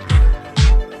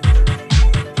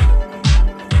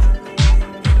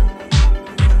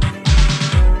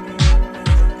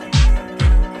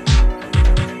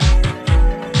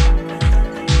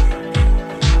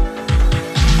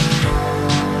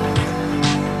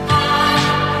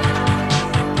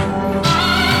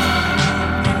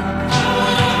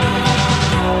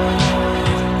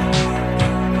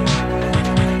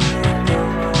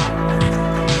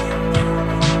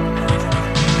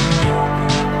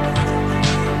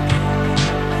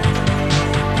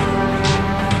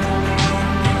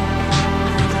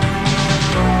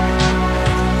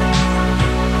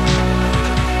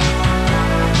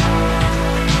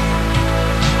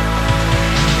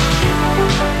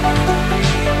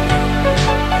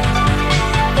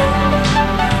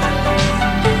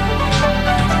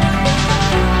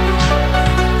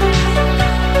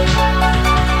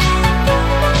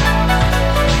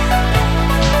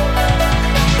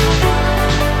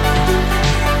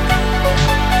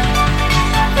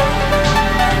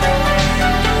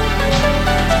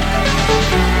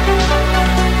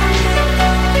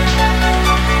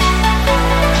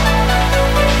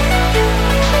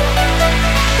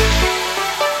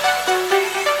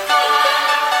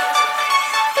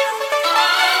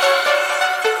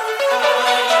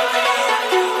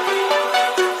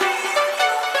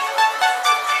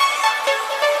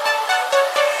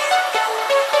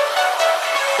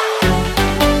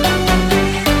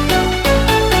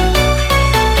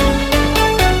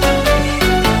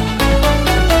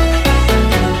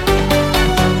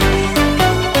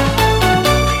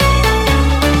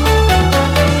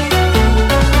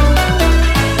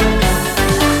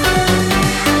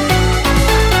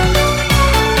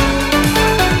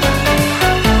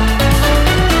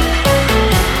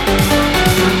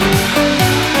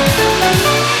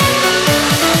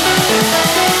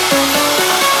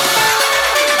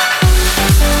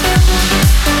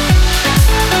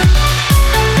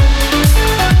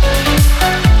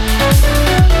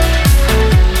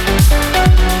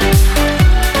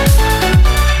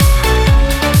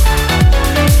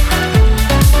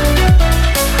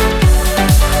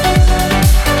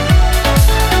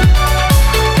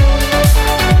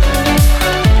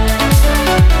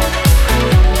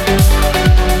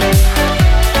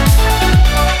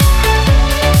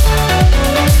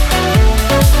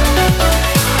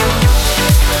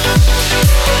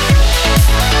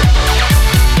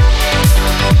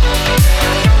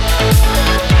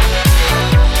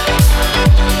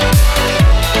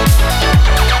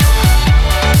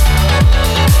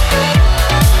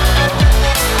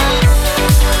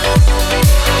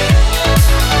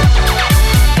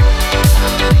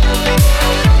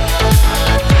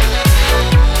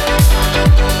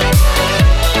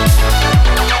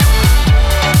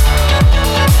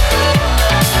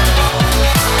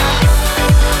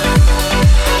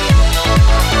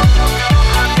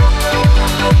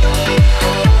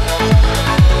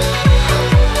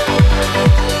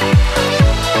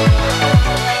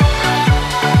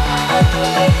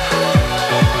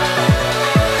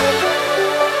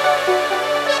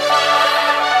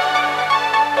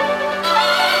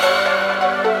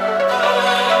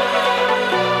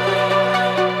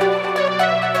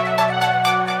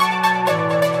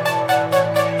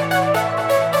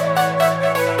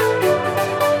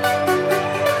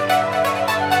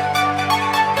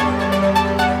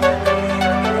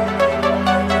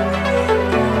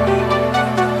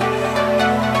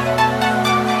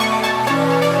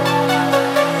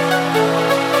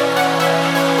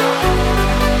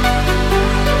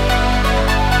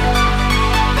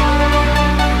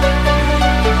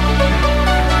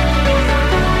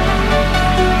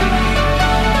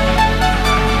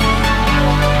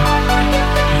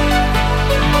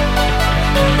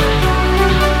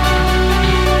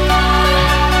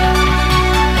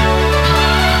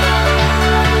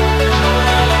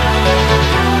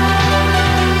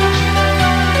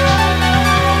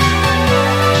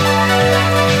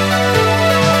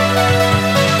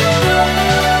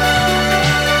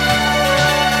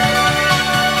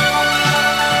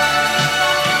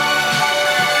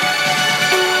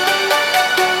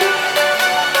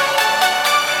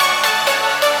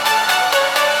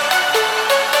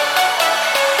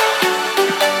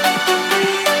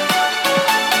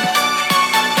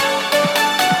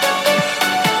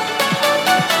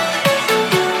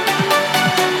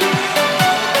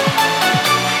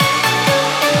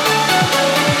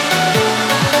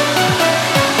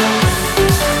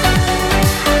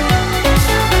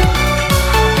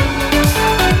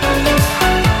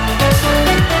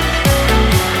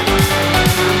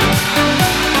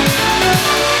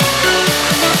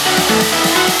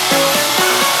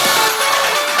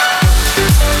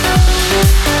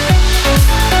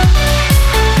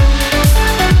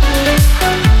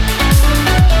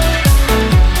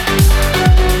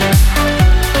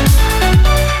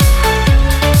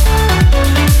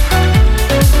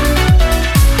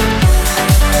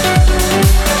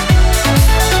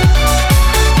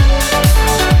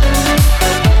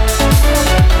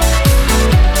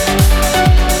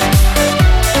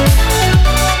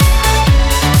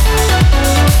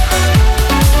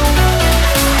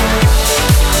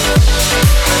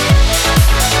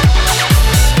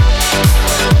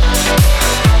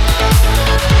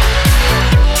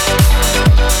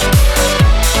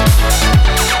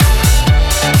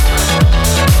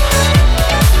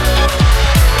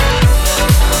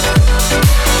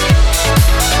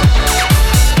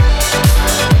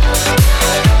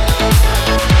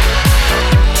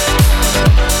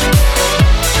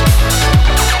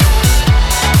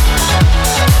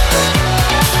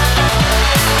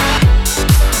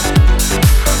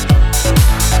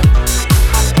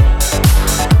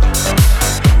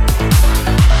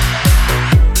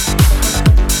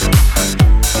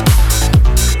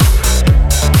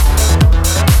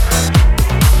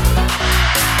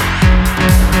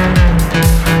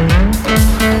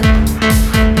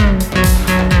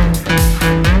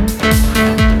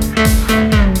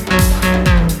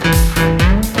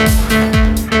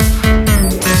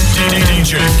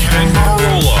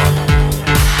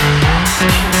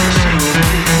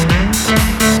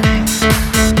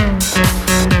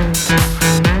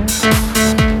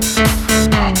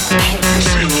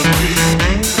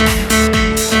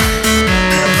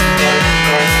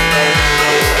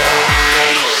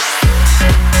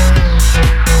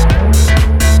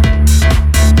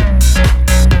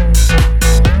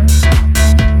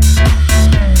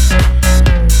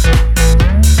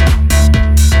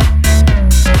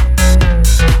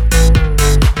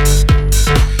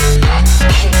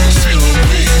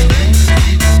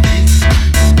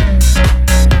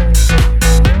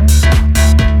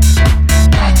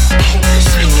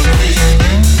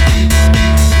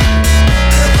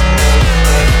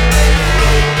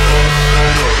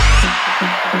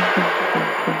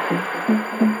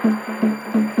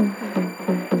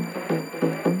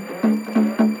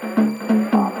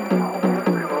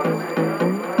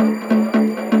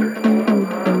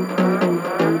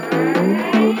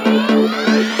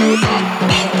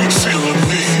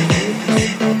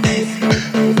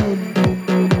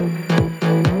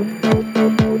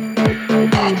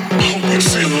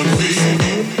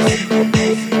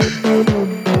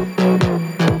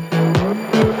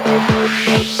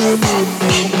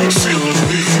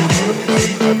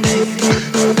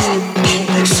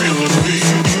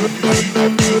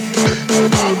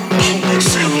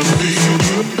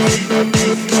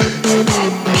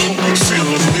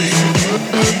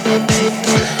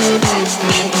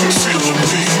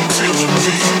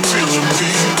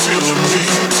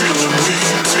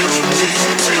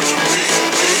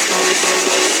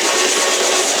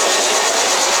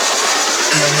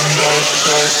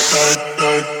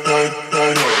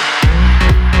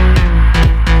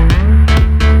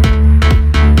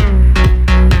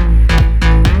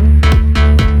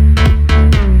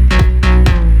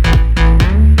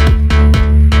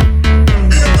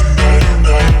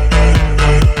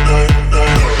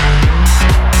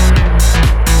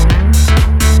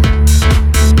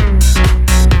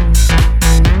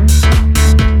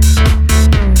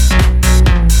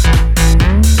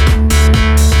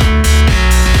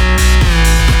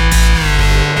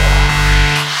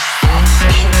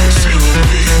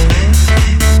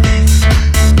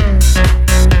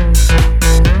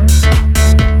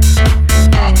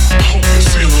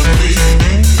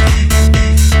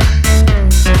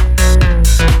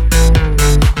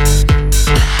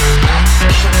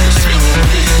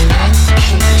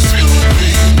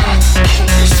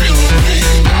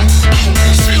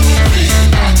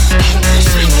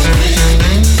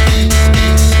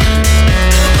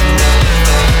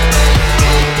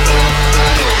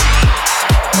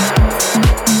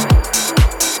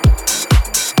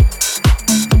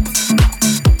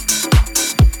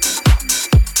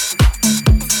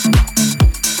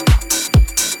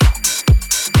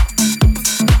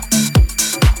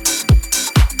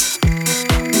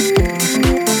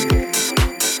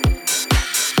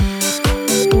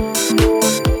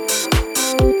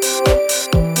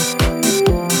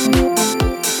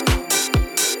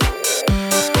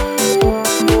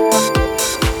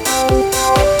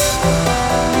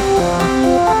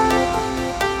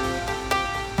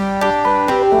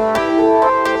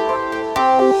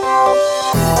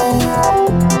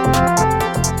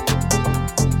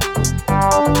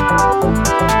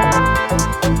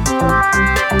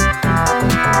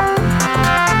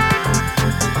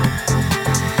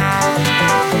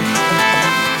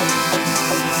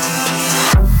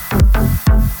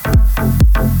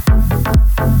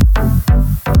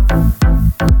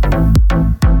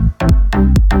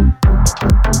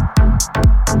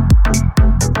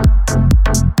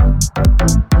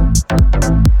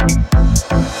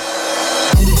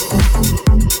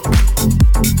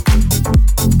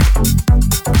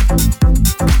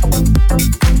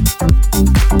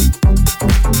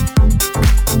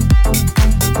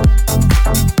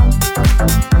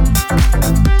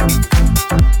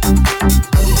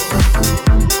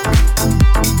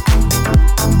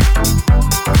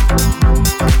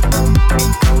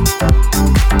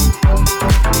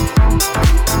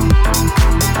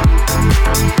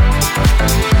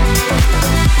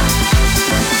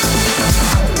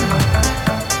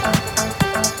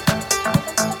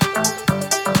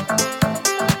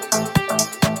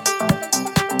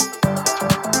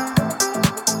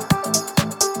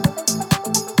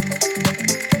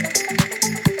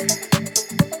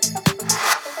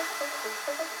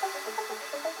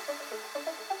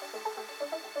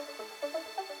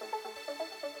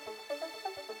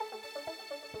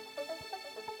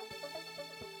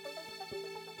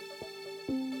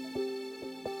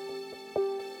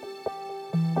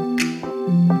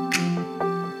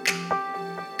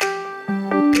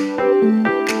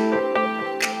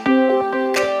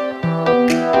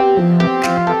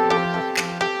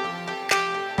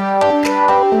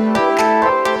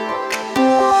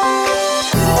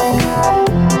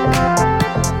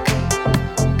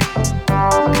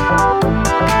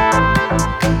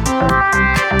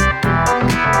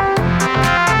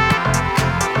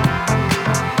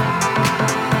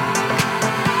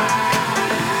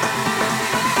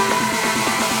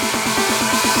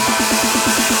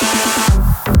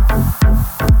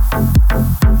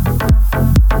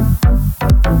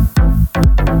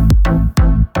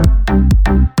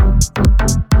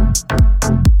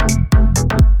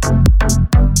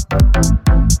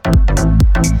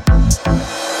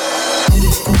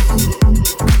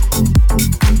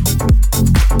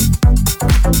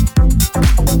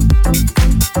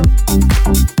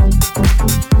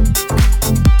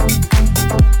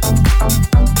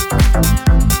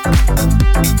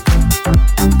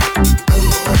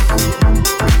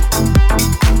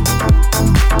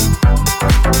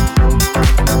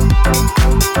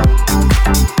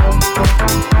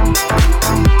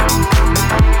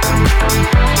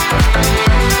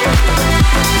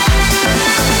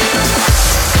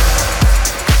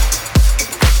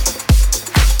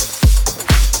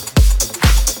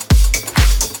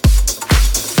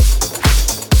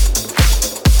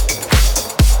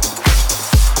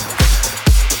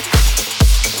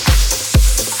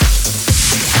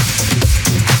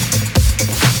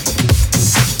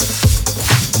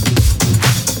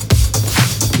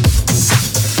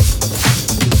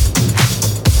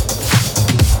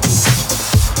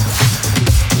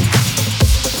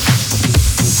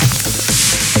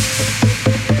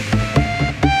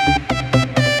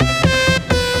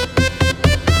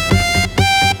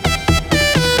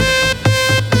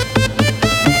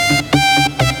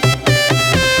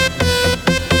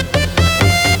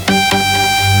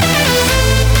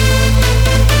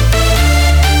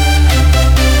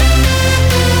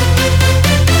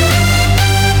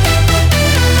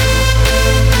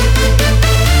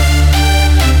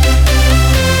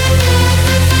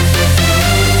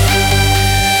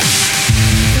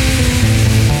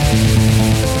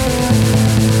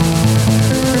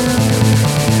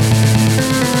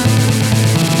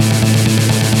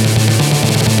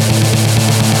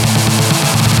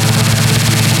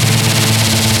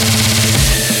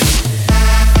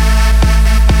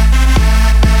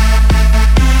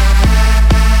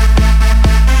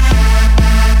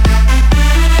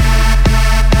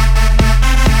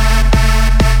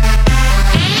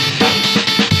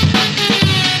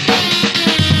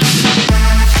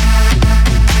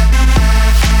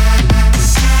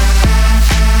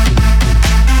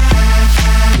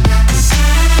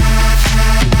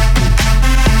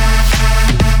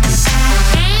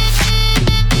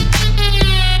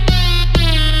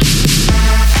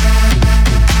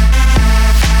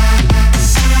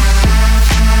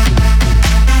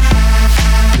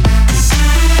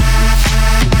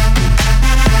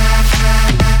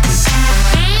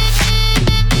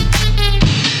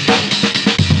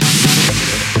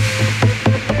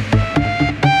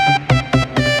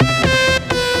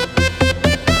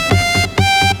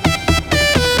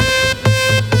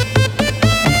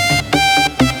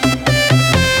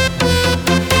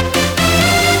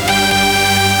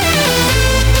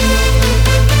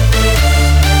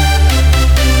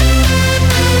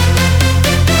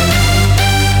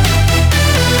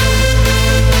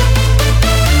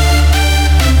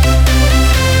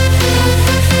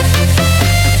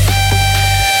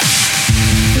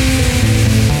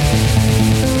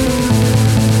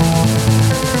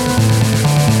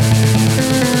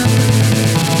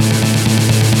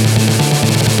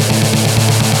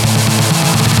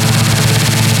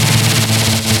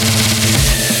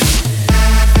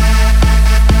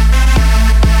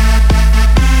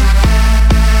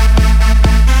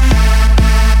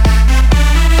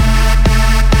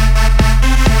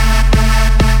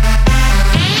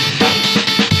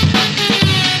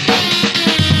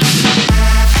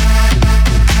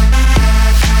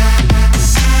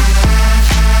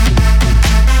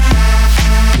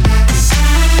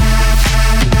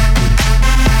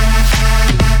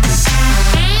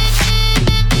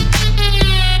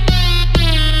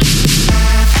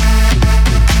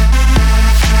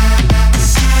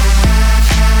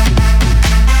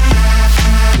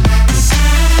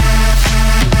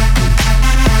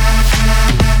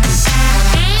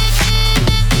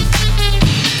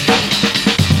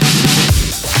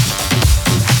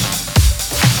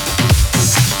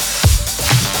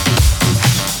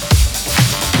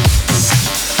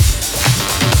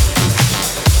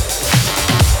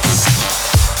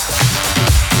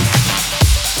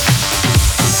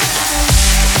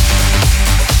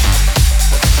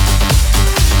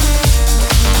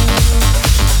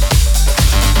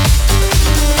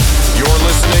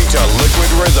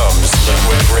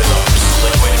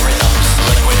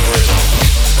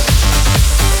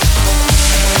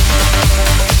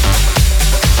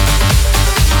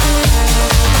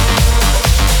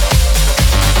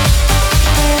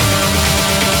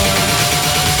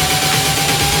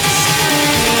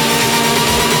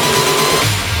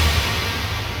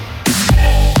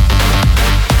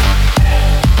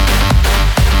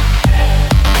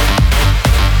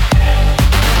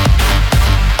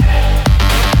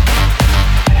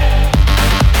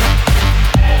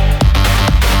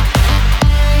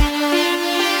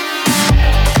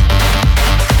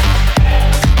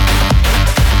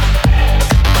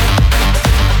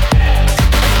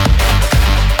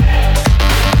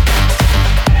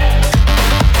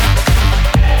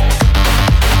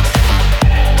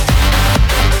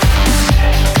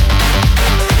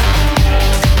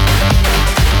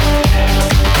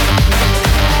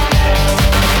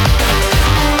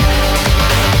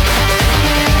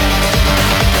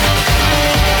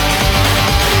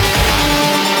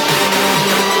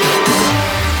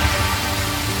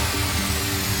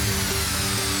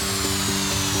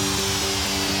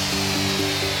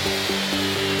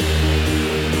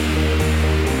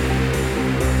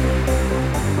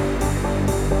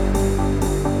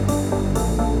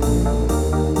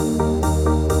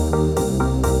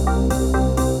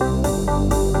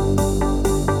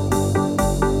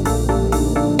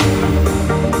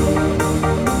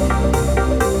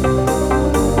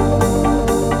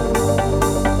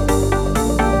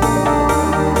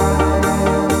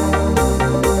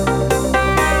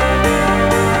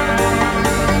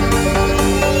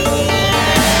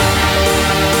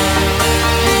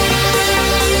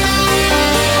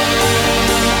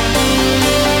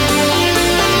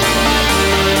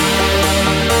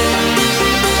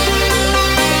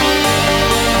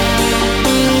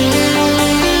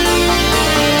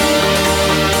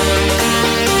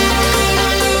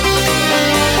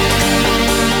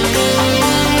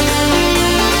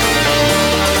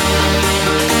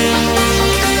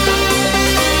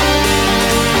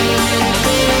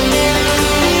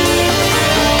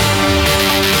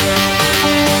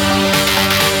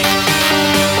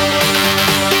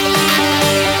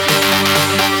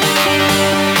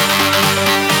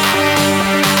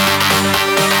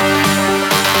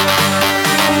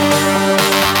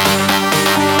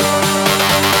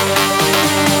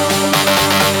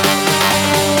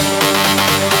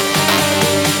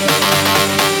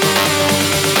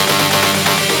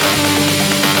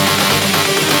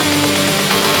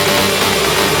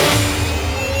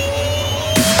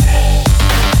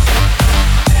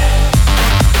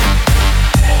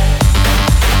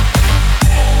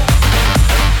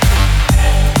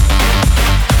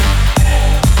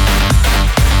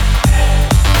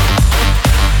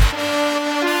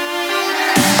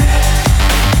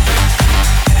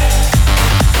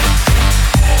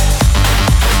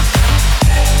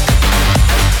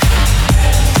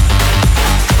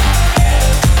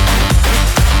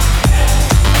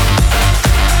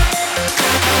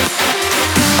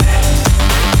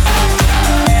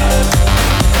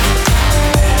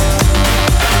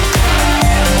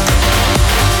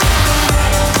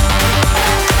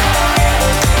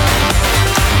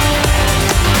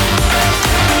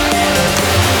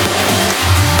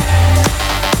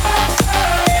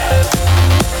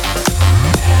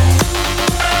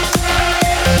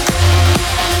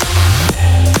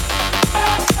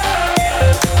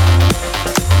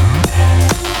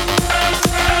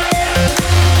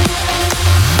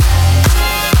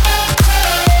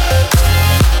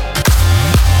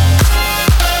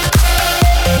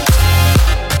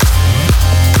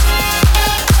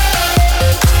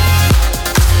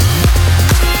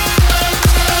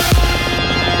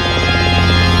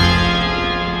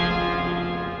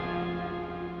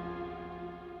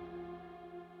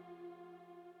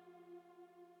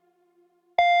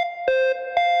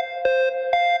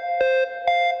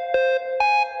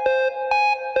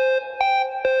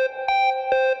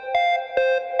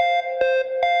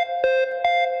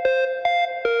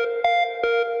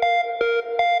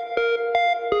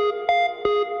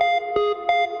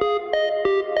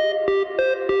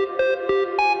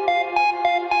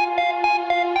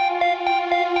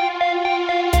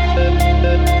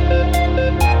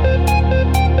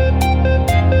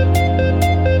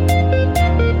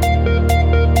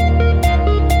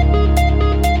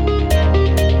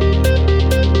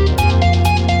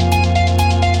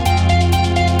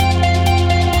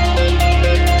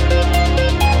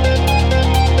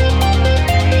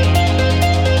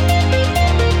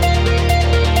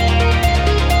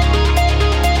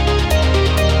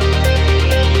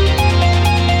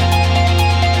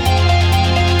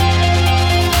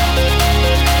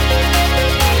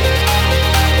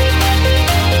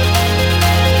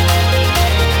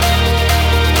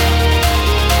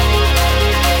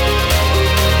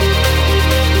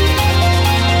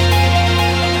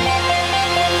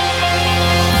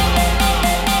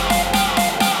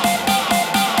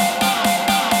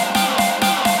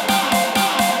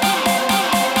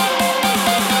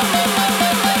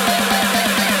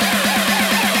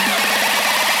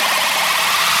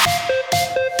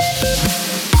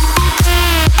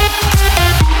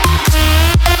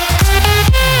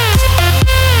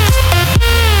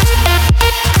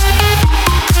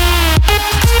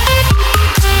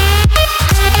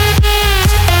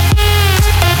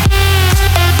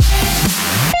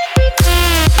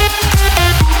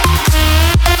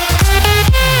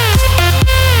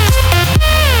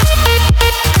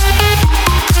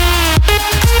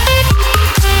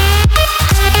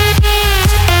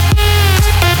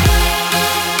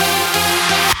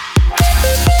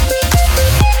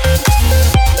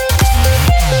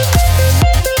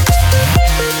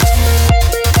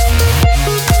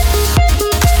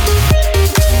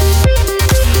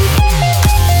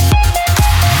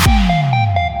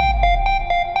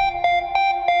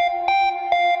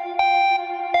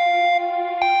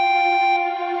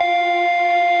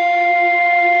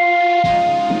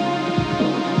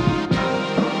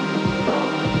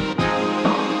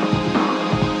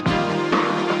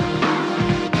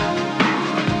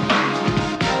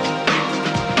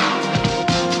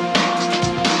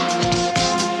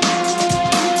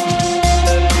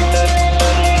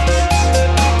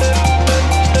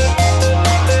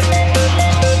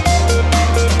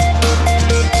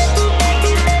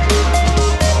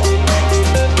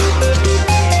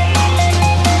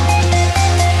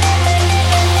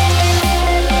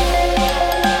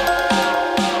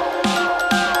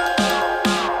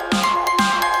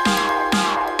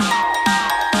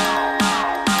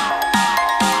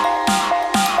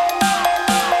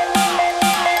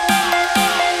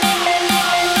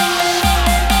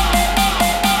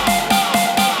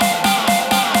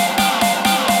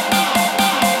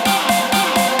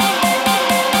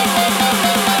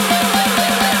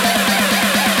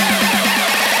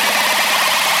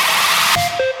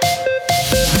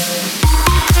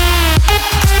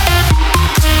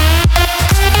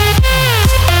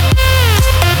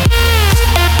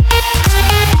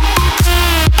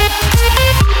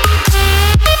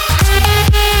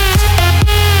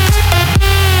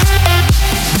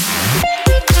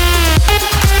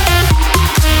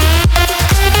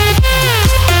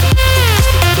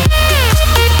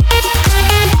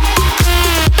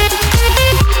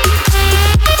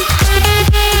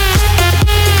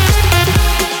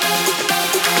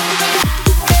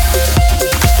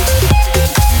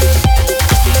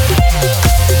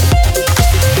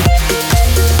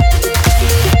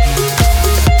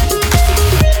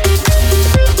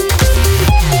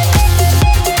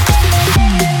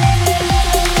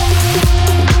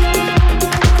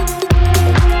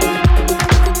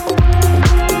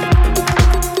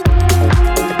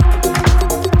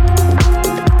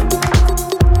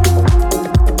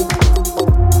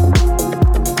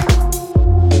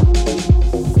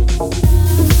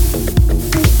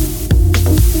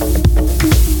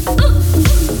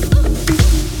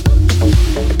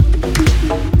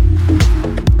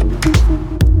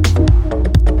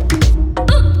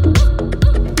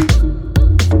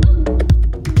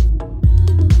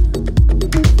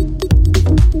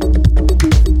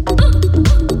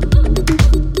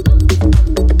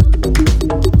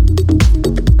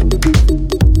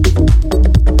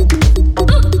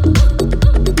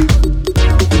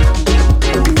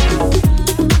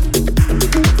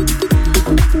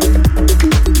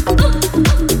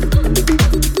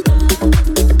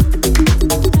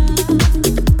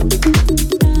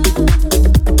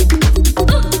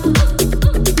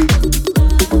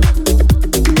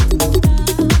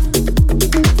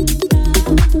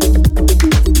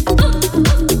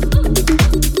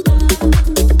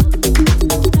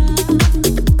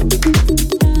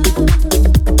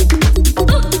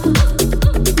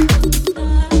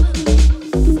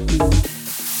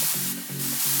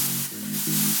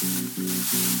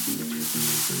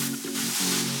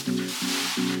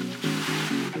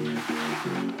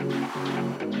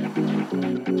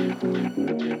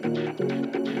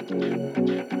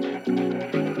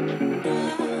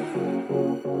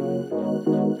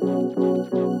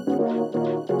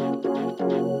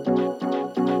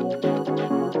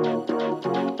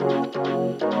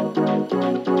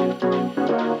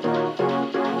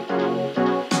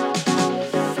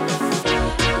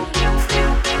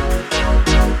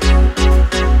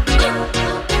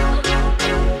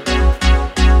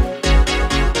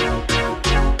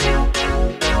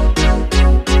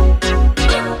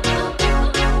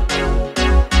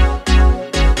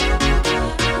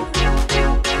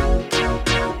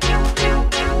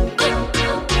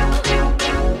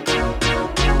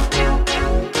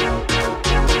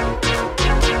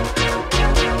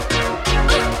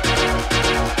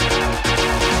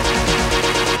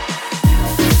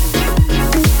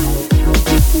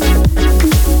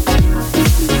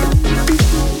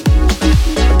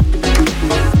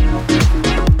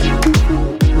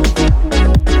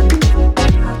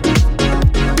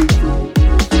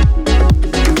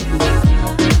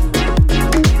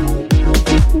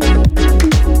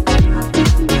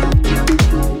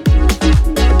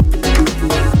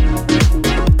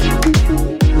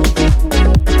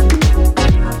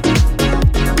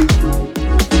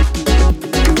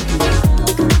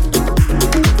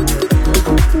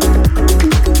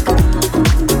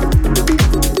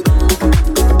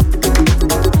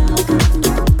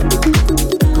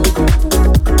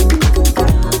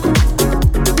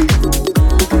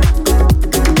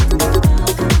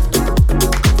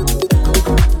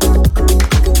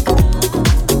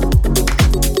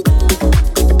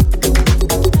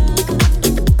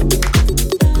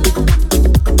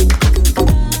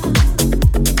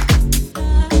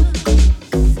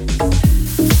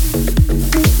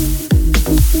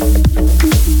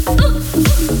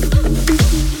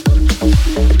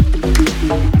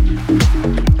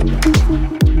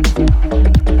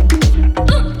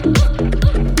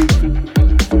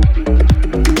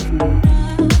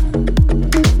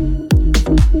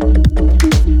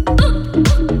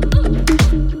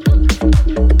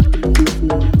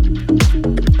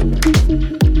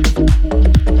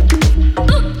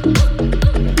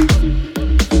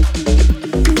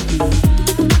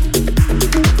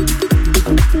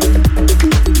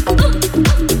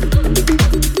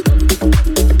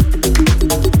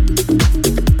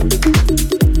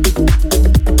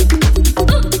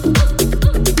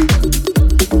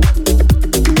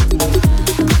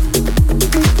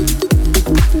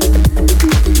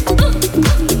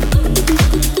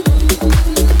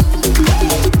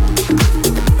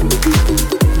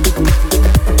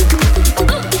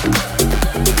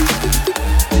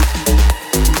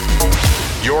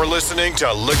 listening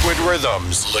to Liquid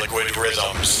Rhythms. Liquid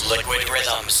Rhythms. Liquid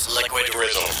Rhythms. Liquid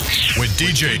Rhythms. With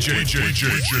DJ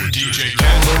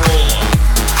Kenn Burrola.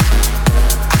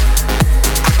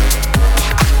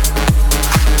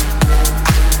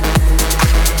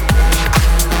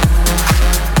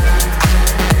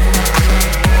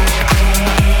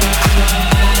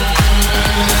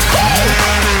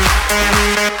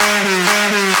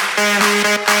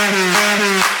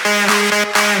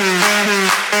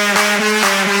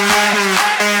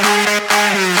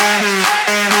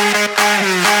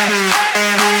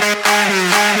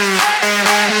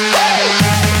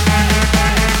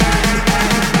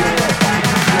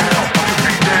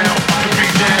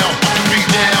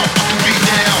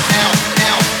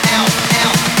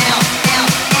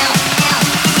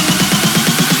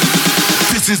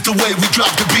 Is the way we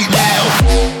drop the beat now.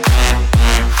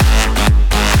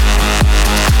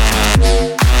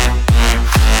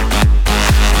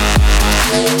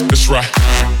 That's right.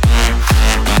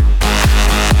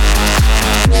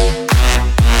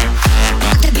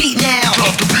 The beat now.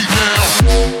 Drop the beat now.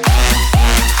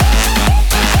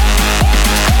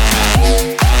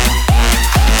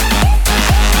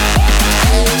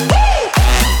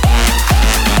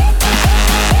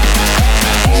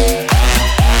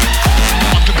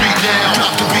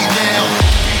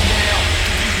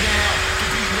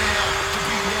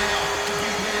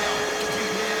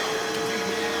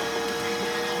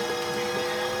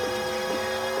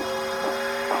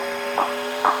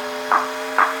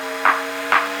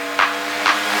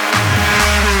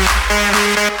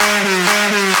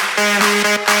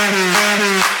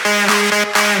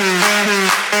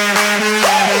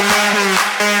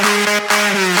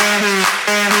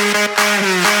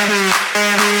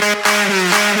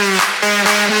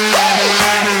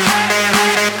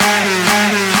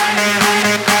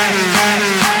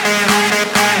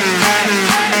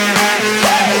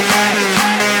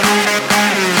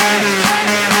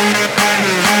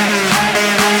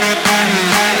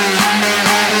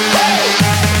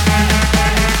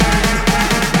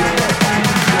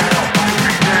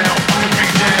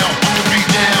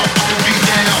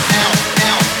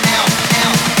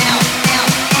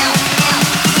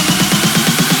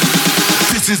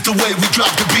 Is the way we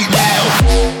drop the beat now.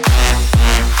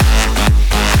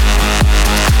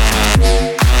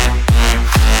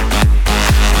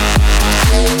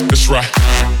 That's right.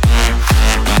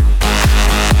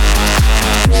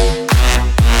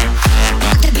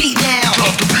 The beat now.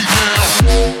 Drop the beat now.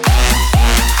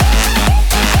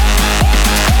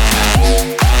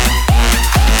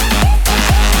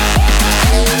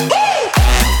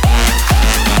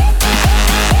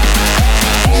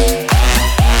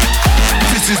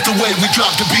 This is the way we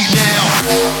drop the beat.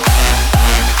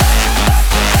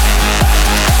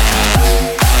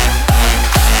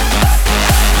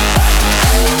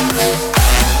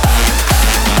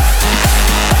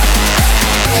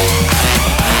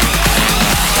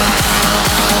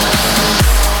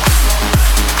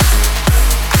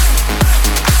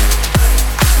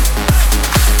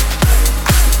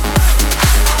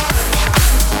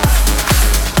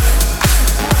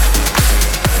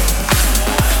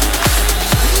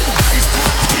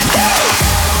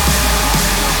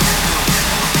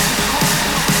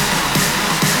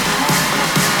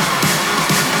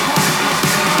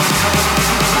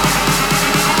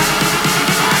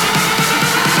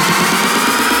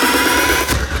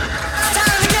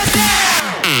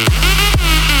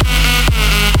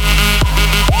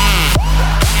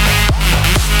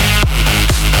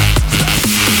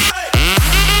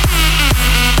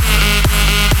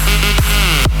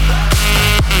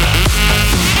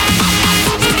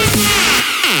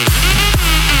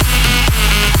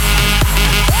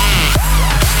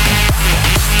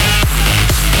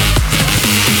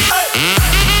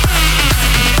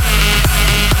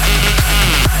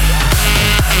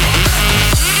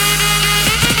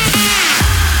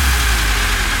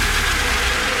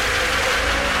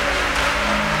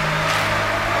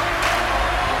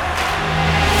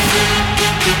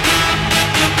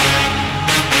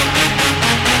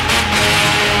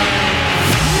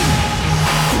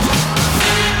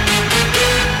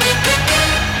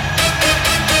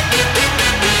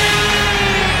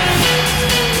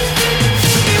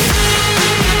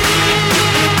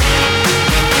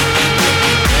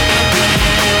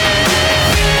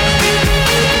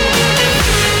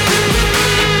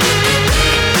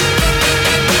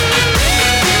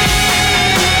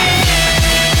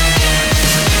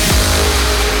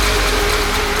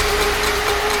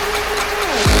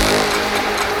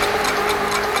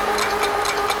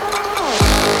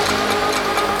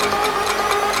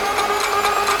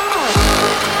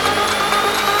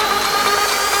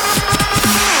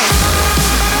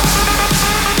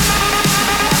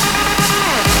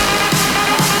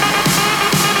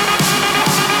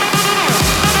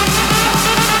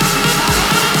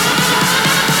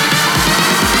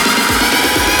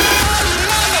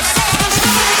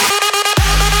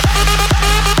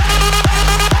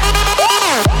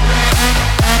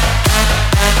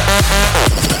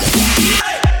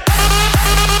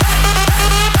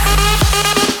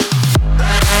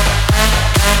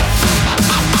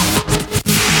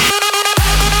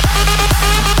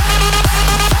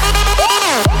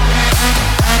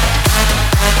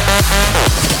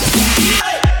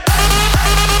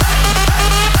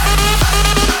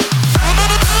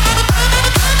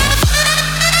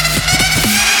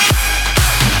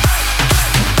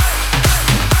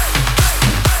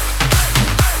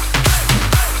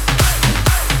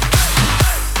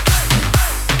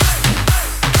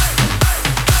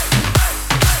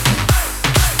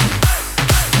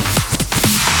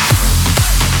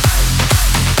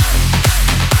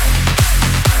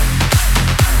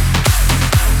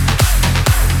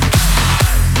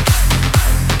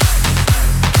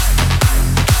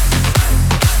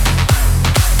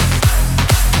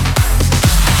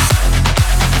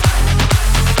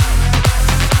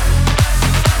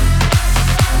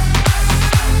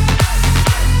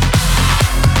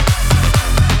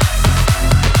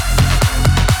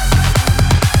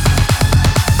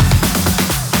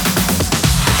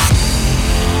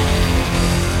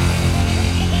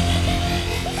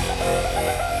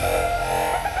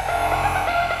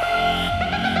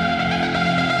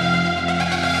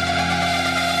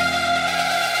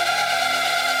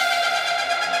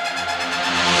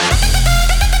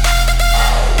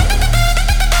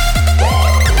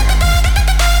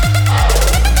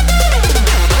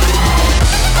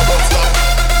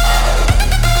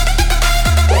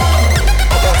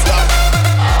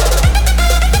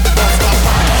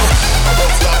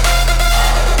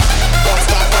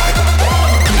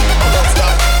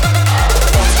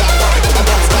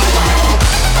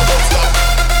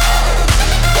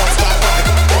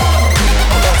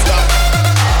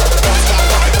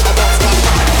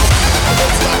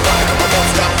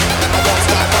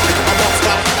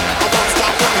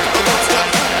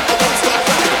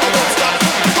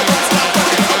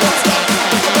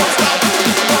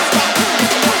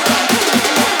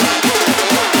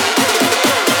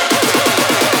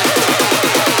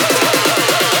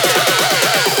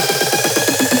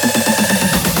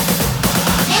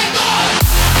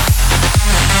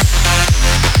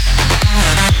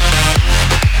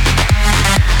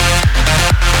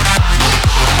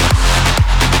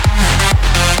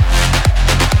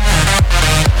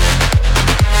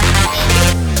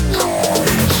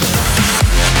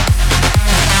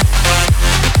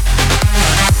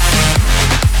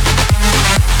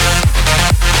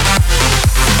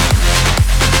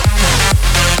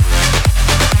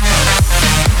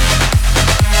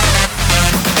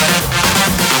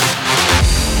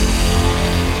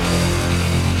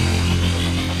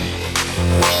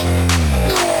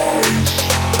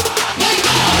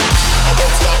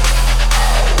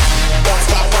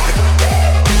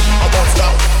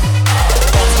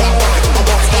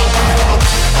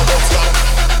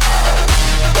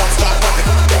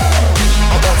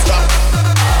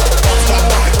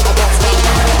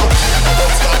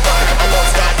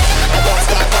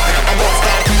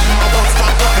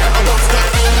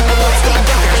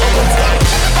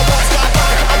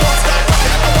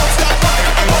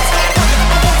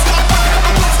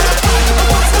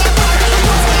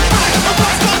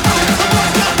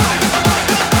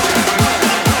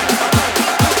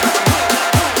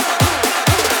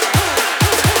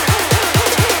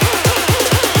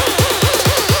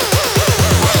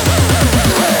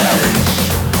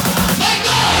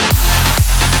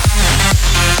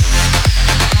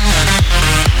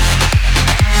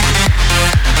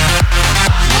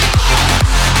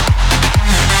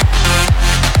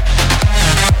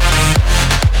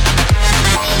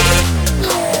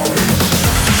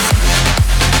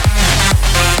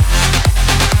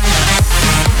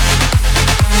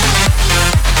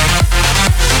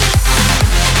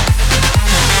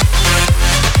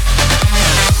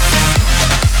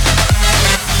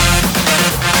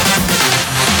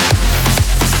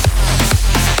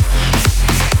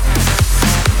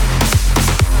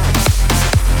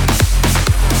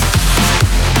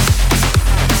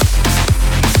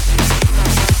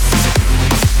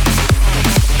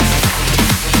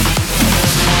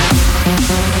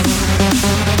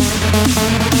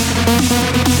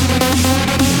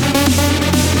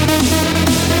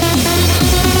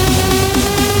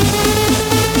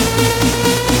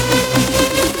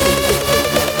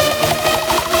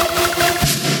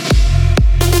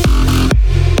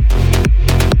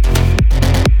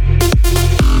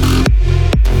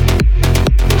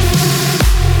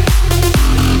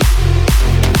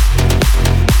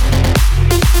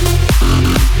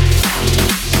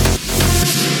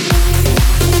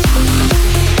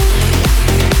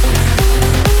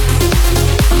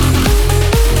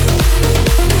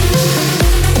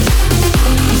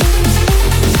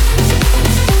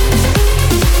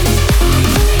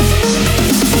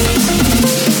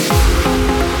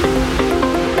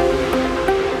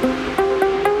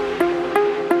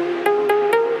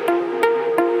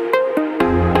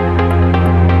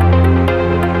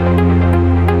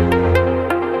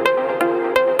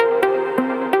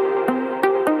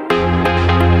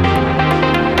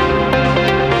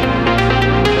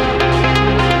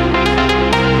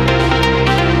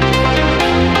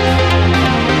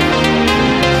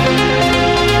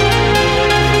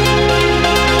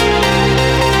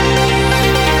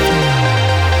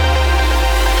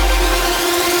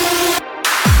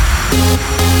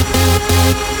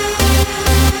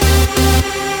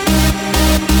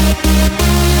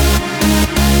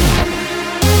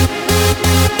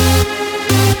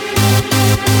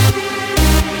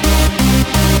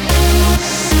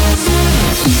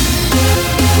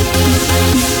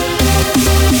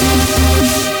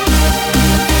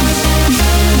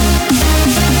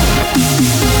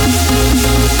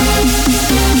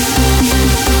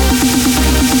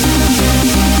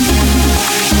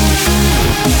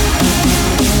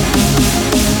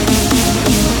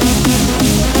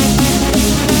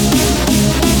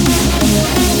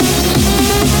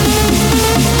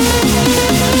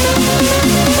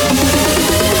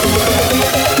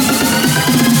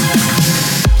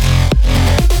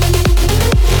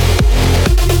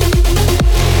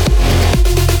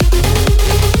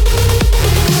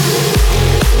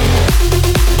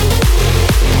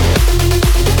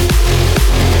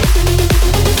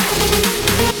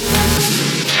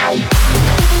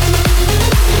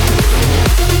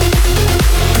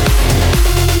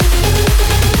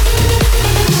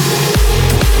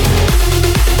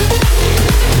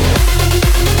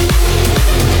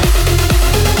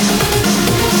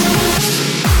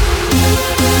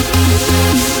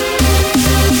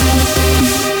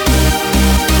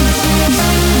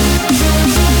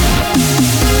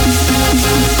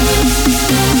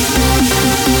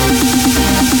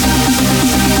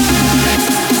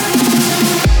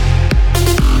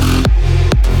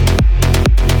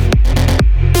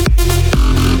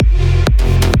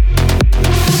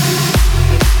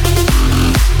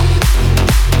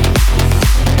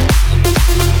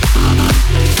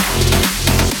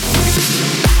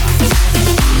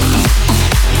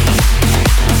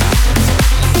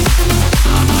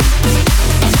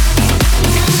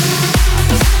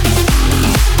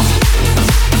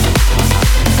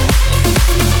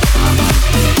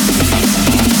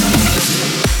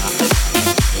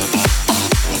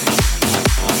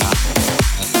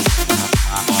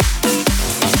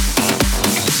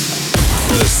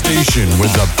 station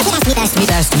with the best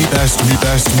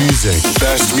music.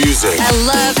 Best music. I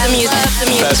love the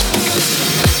music. Best.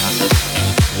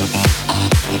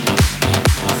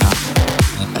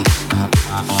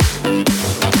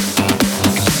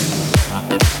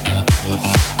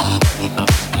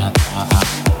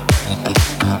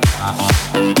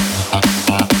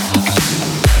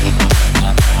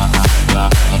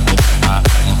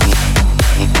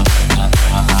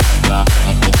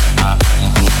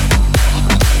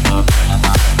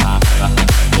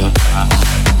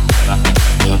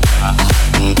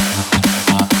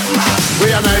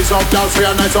 Up dance, we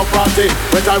are nice up party.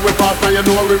 When time we pass, now you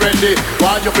know we ready.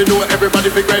 Why you fi know everybody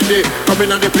fi ready? Come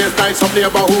in on the place, nice up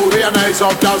neighborhood. We are nice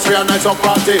up dance, we are nice up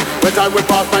party. When time we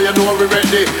pass, now you know we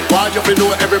ready. Why you fi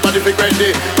know everybody fi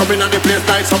ready? Come in on the place,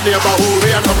 nice up neighborhood.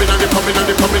 We are coming on the coming on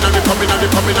the coming on the coming on the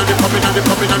coming on the coming on the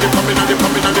coming on the coming on the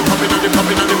coming on the coming on the coming on the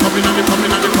coming on the coming on the coming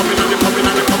on the coming on the coming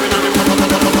on the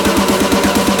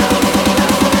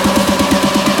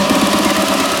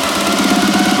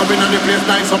coming on the place,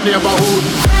 nice up neighborhood.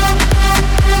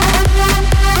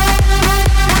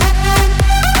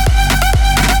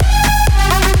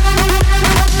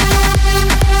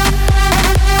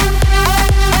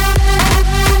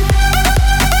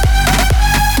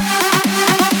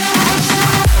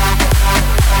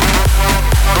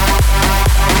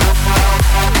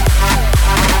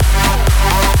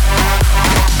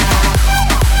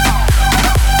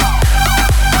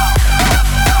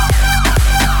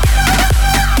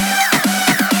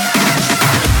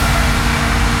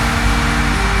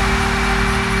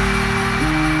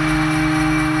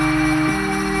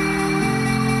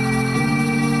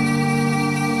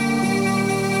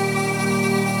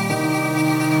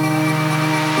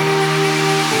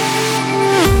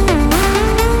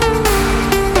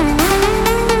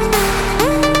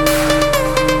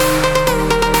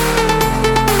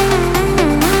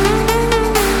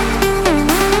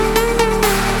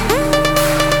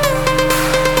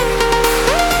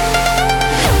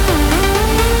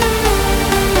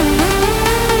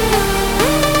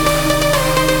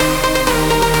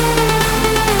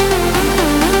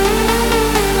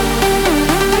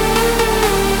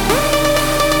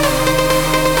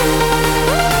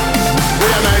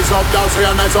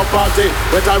 Up party,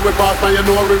 when time we pass, man, you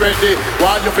know we ready.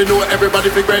 Why you fi know everybody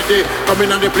fi ready? Come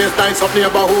in on the place, nice up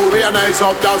neighborhood. We are nice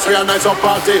up dance, we are nice up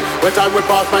party. When time we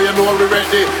pass, man, you know we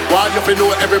ready. Why you fi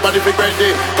know everybody fi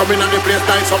ready? Come in on the place,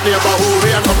 nice up neighborhood.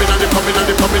 We are coming on the coming on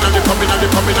the coming on the coming on the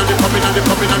coming on the coming on the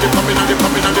coming on the coming on the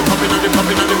coming on the coming on the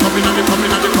coming on the coming on the coming on the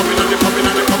coming on the coming on the coming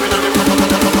on the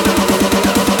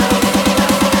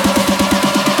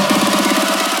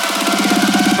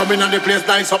coming on the place,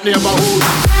 nice up neighborhood.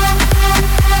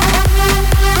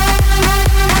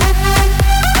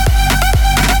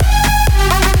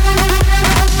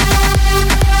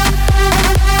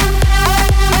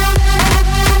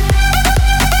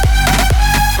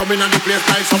 Coming on the place,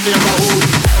 nice up neighborhood.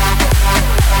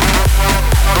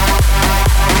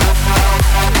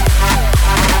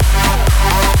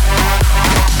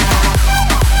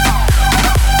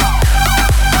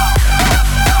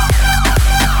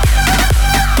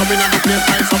 Coming on the place,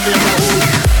 nice up neighborhood.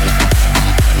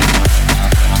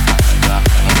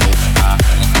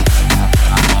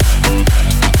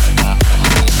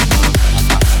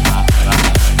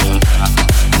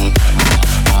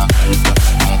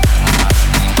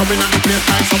 Coming on the place,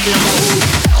 nice up neighborhood.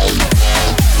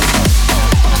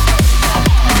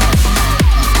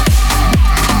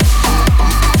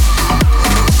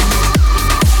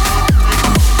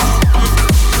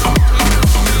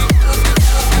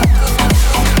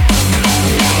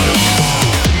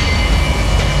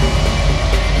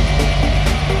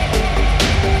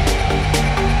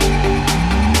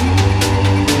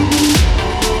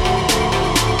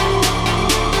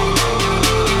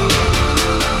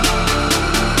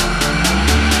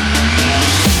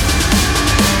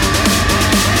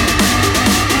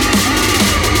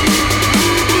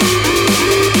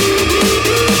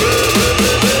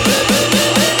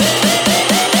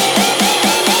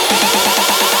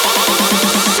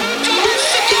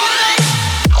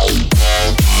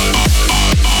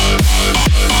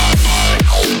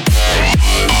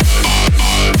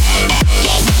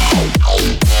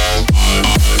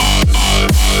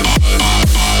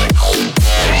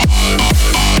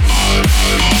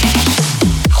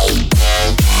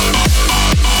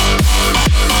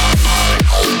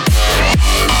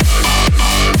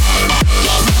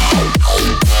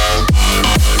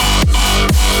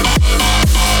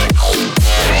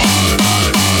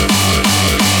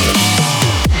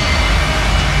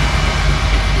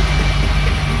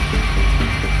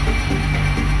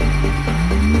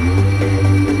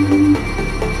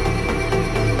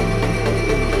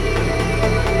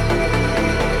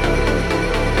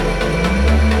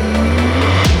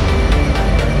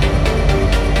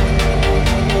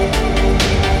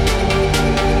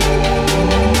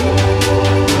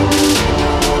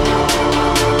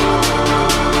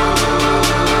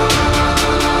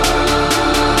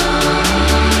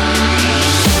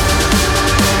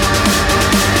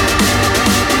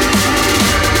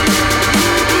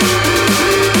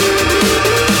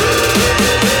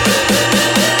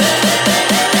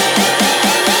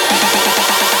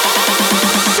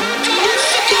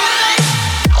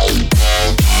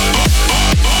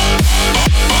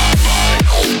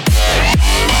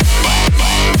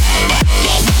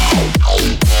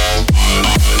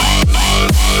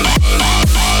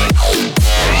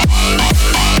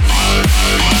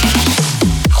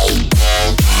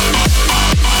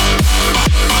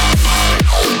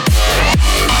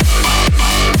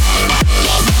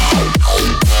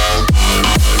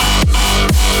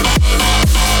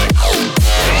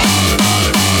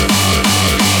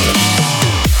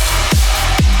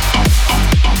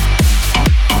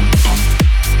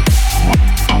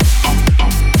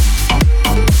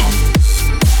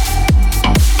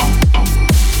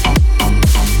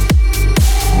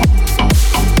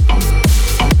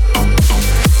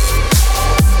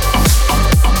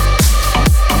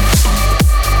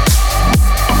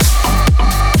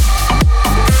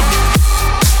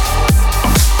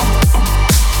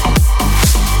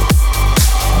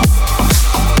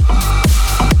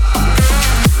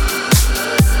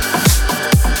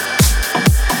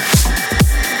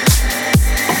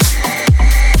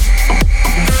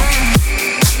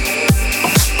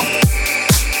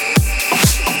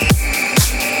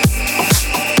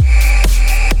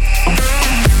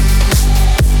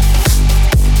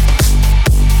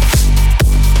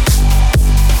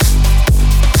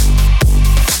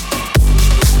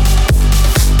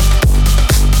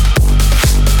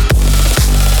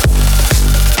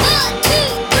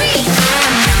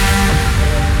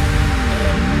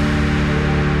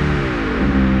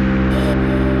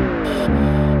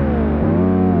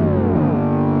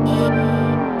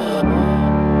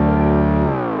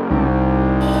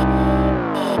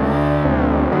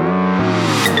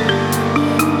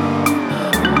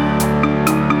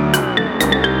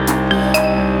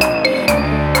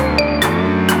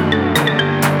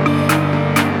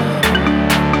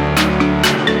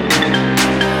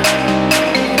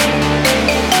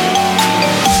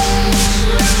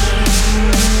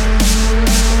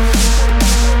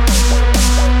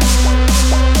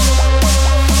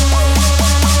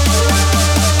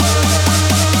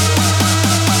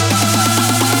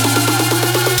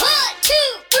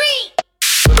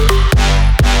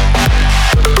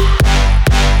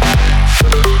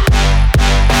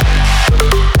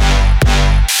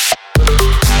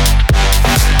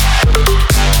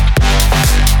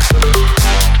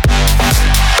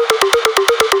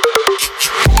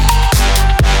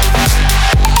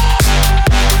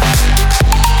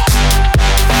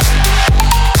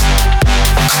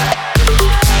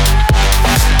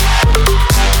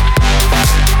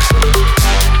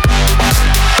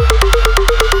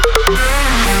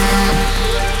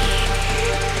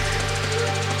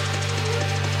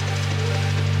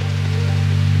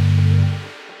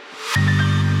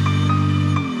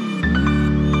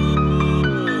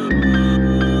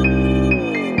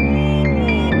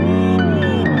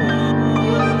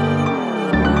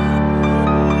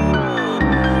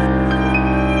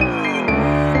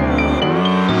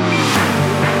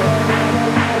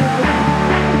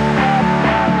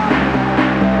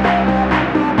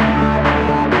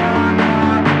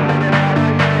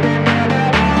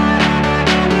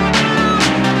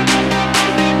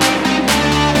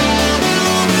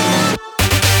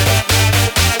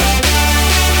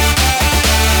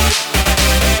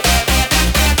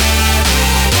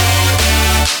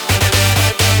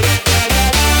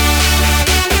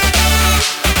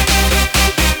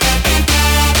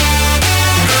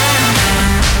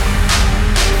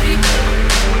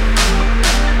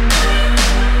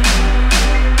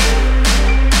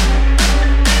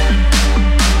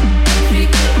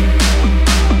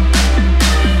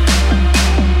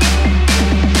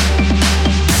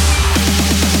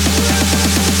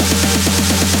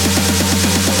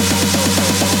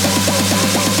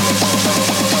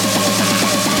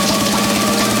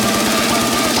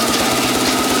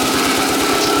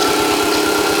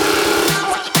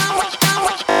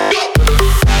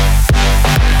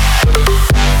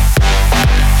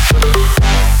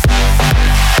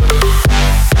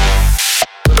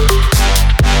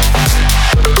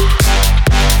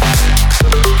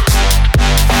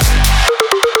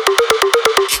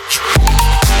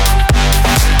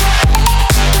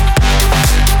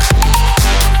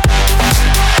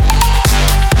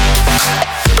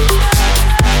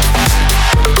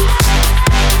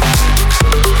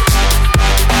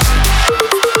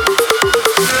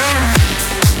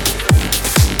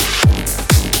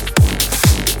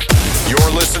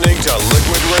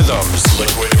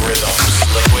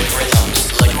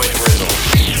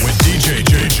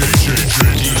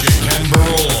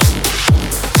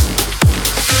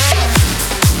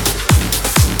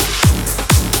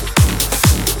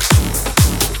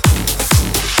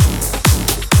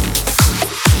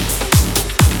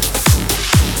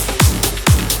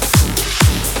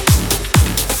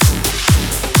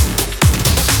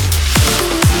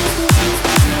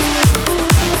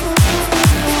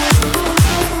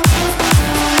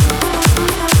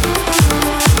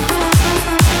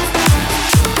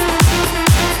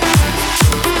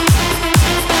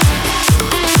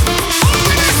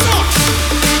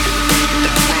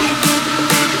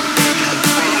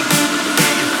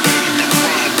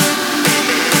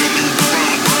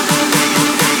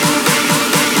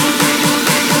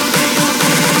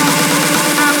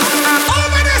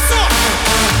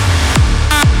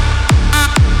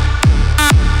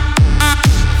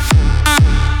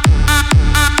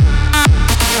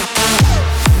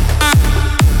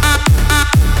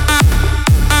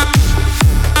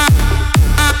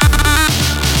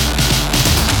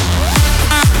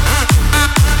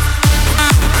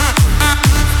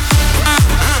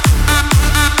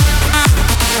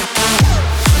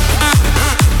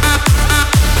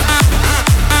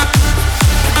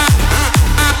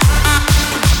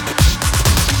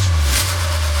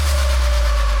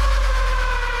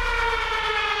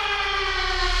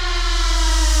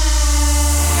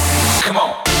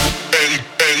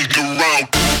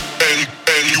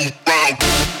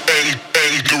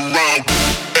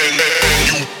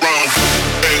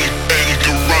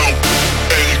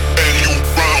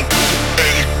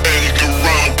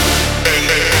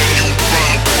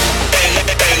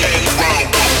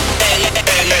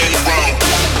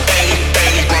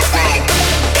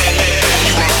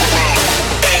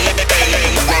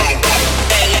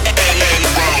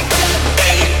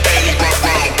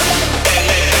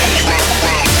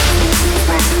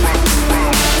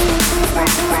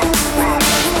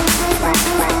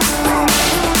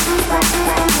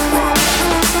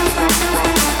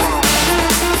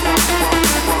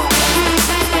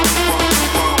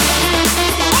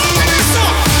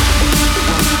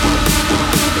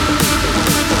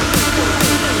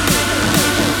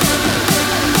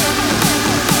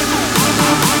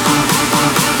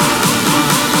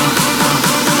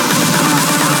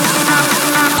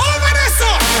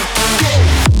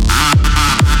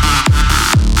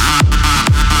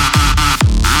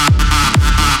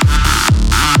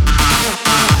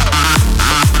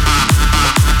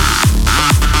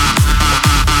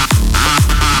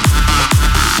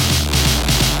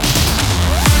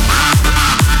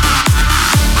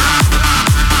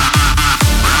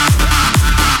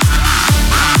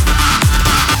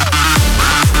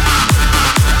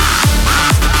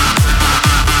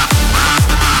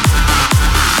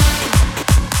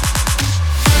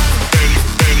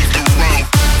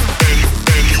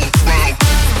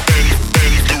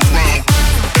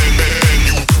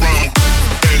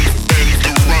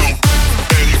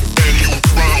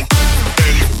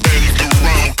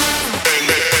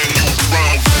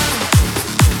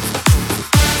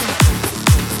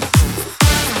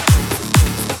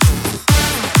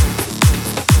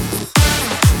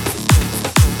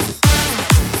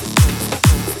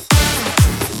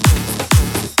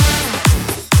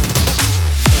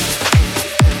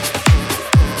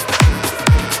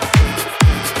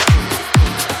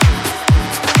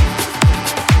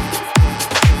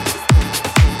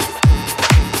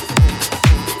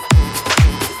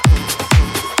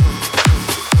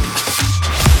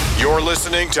 You're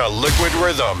listening to Liquid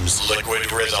Rhythms.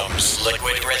 Liquid Rhythms.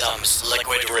 Liquid Rhythms.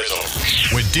 Liquid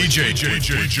Rhythms. With DJ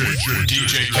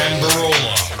Kenn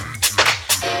Burrola.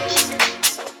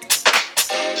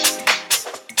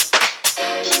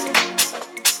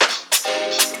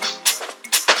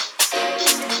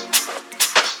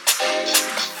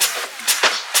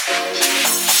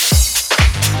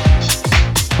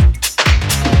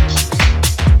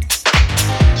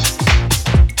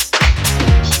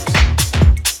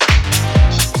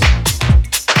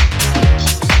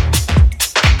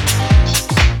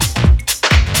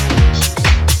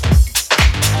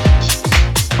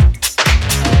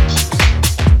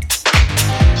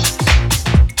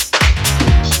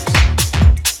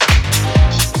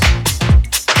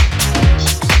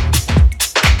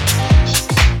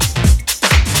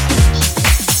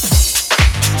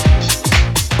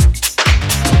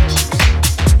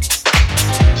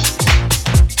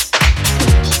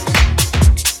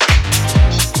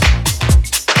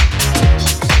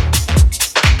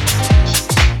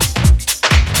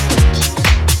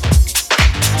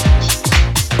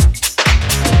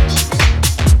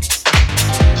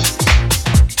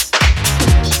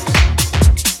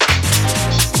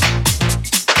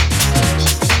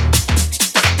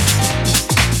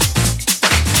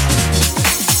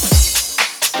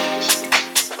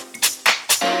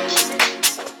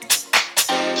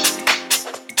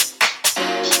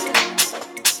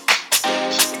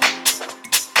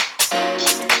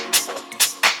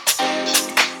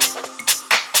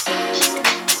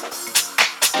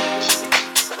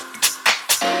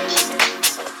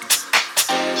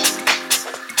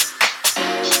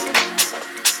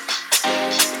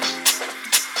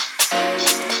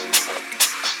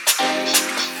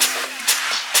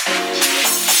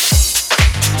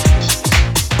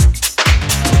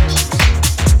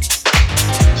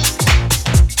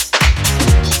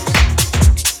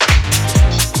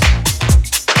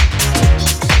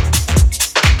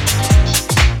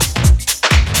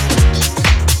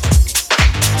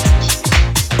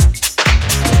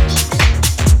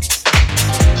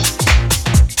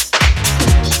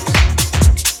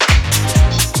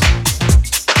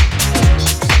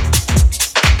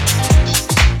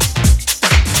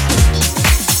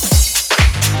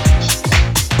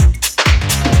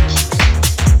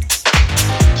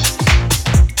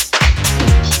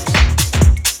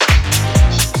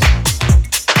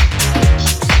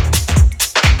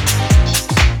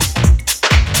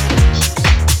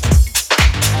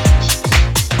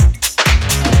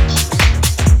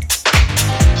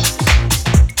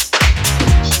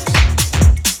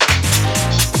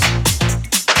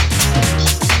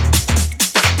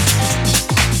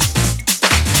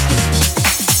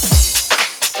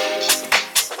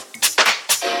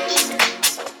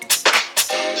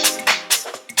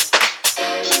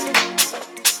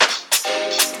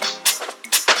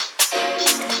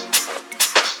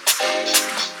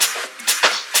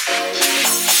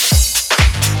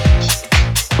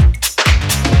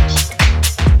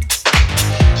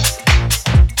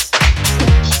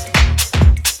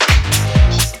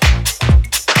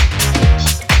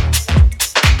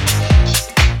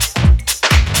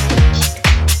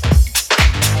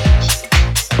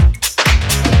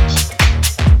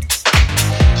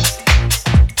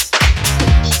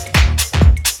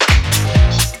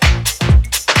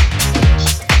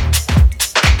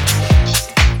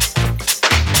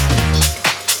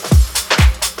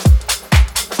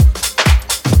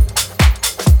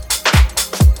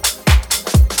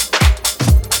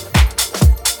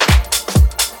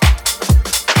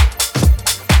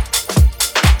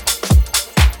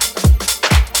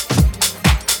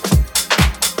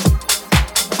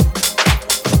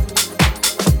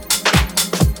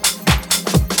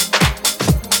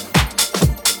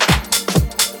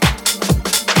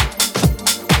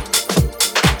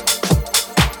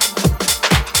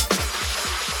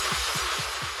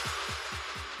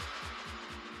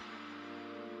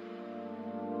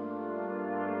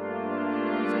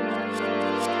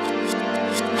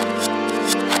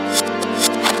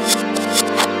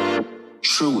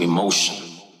 true emotion.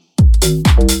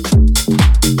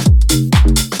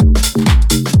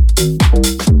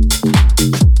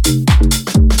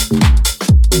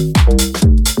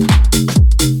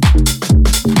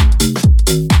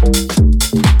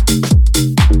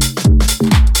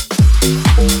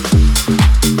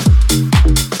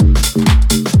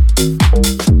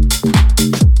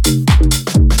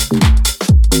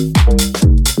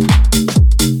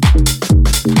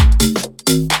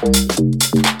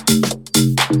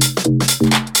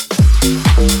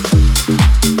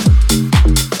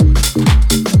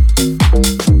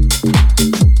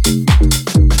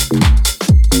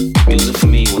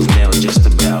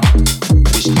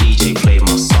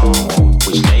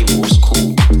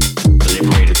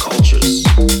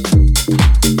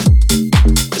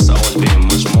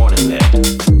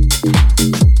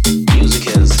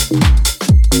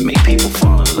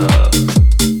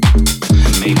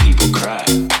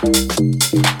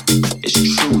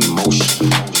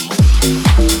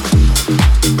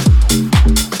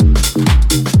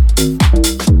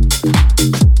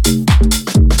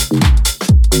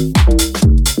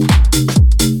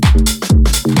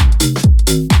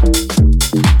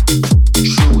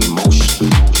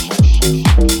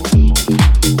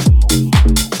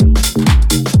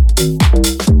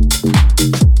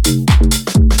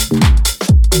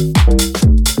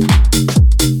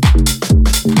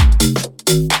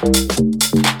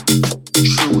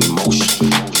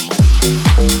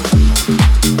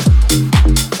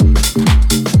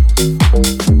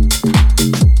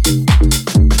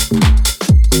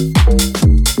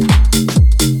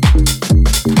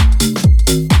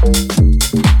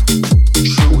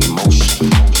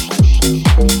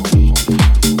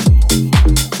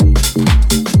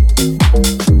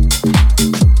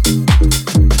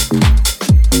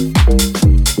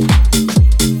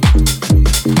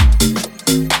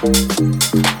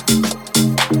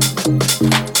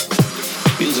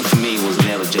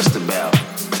 just about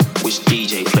which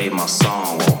DJ played my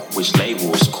song or which label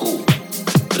was cool.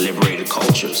 Liberated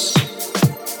cultures.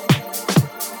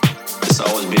 It's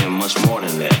always been much more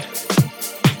than that.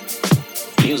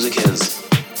 Music has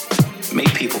made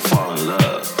people fall in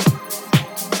love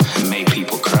and made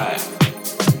people cry.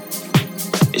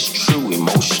 It's true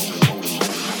emotion.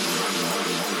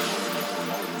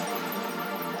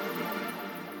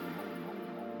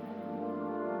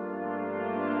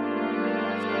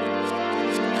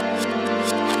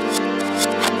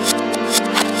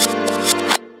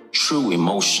 True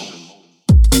emotion.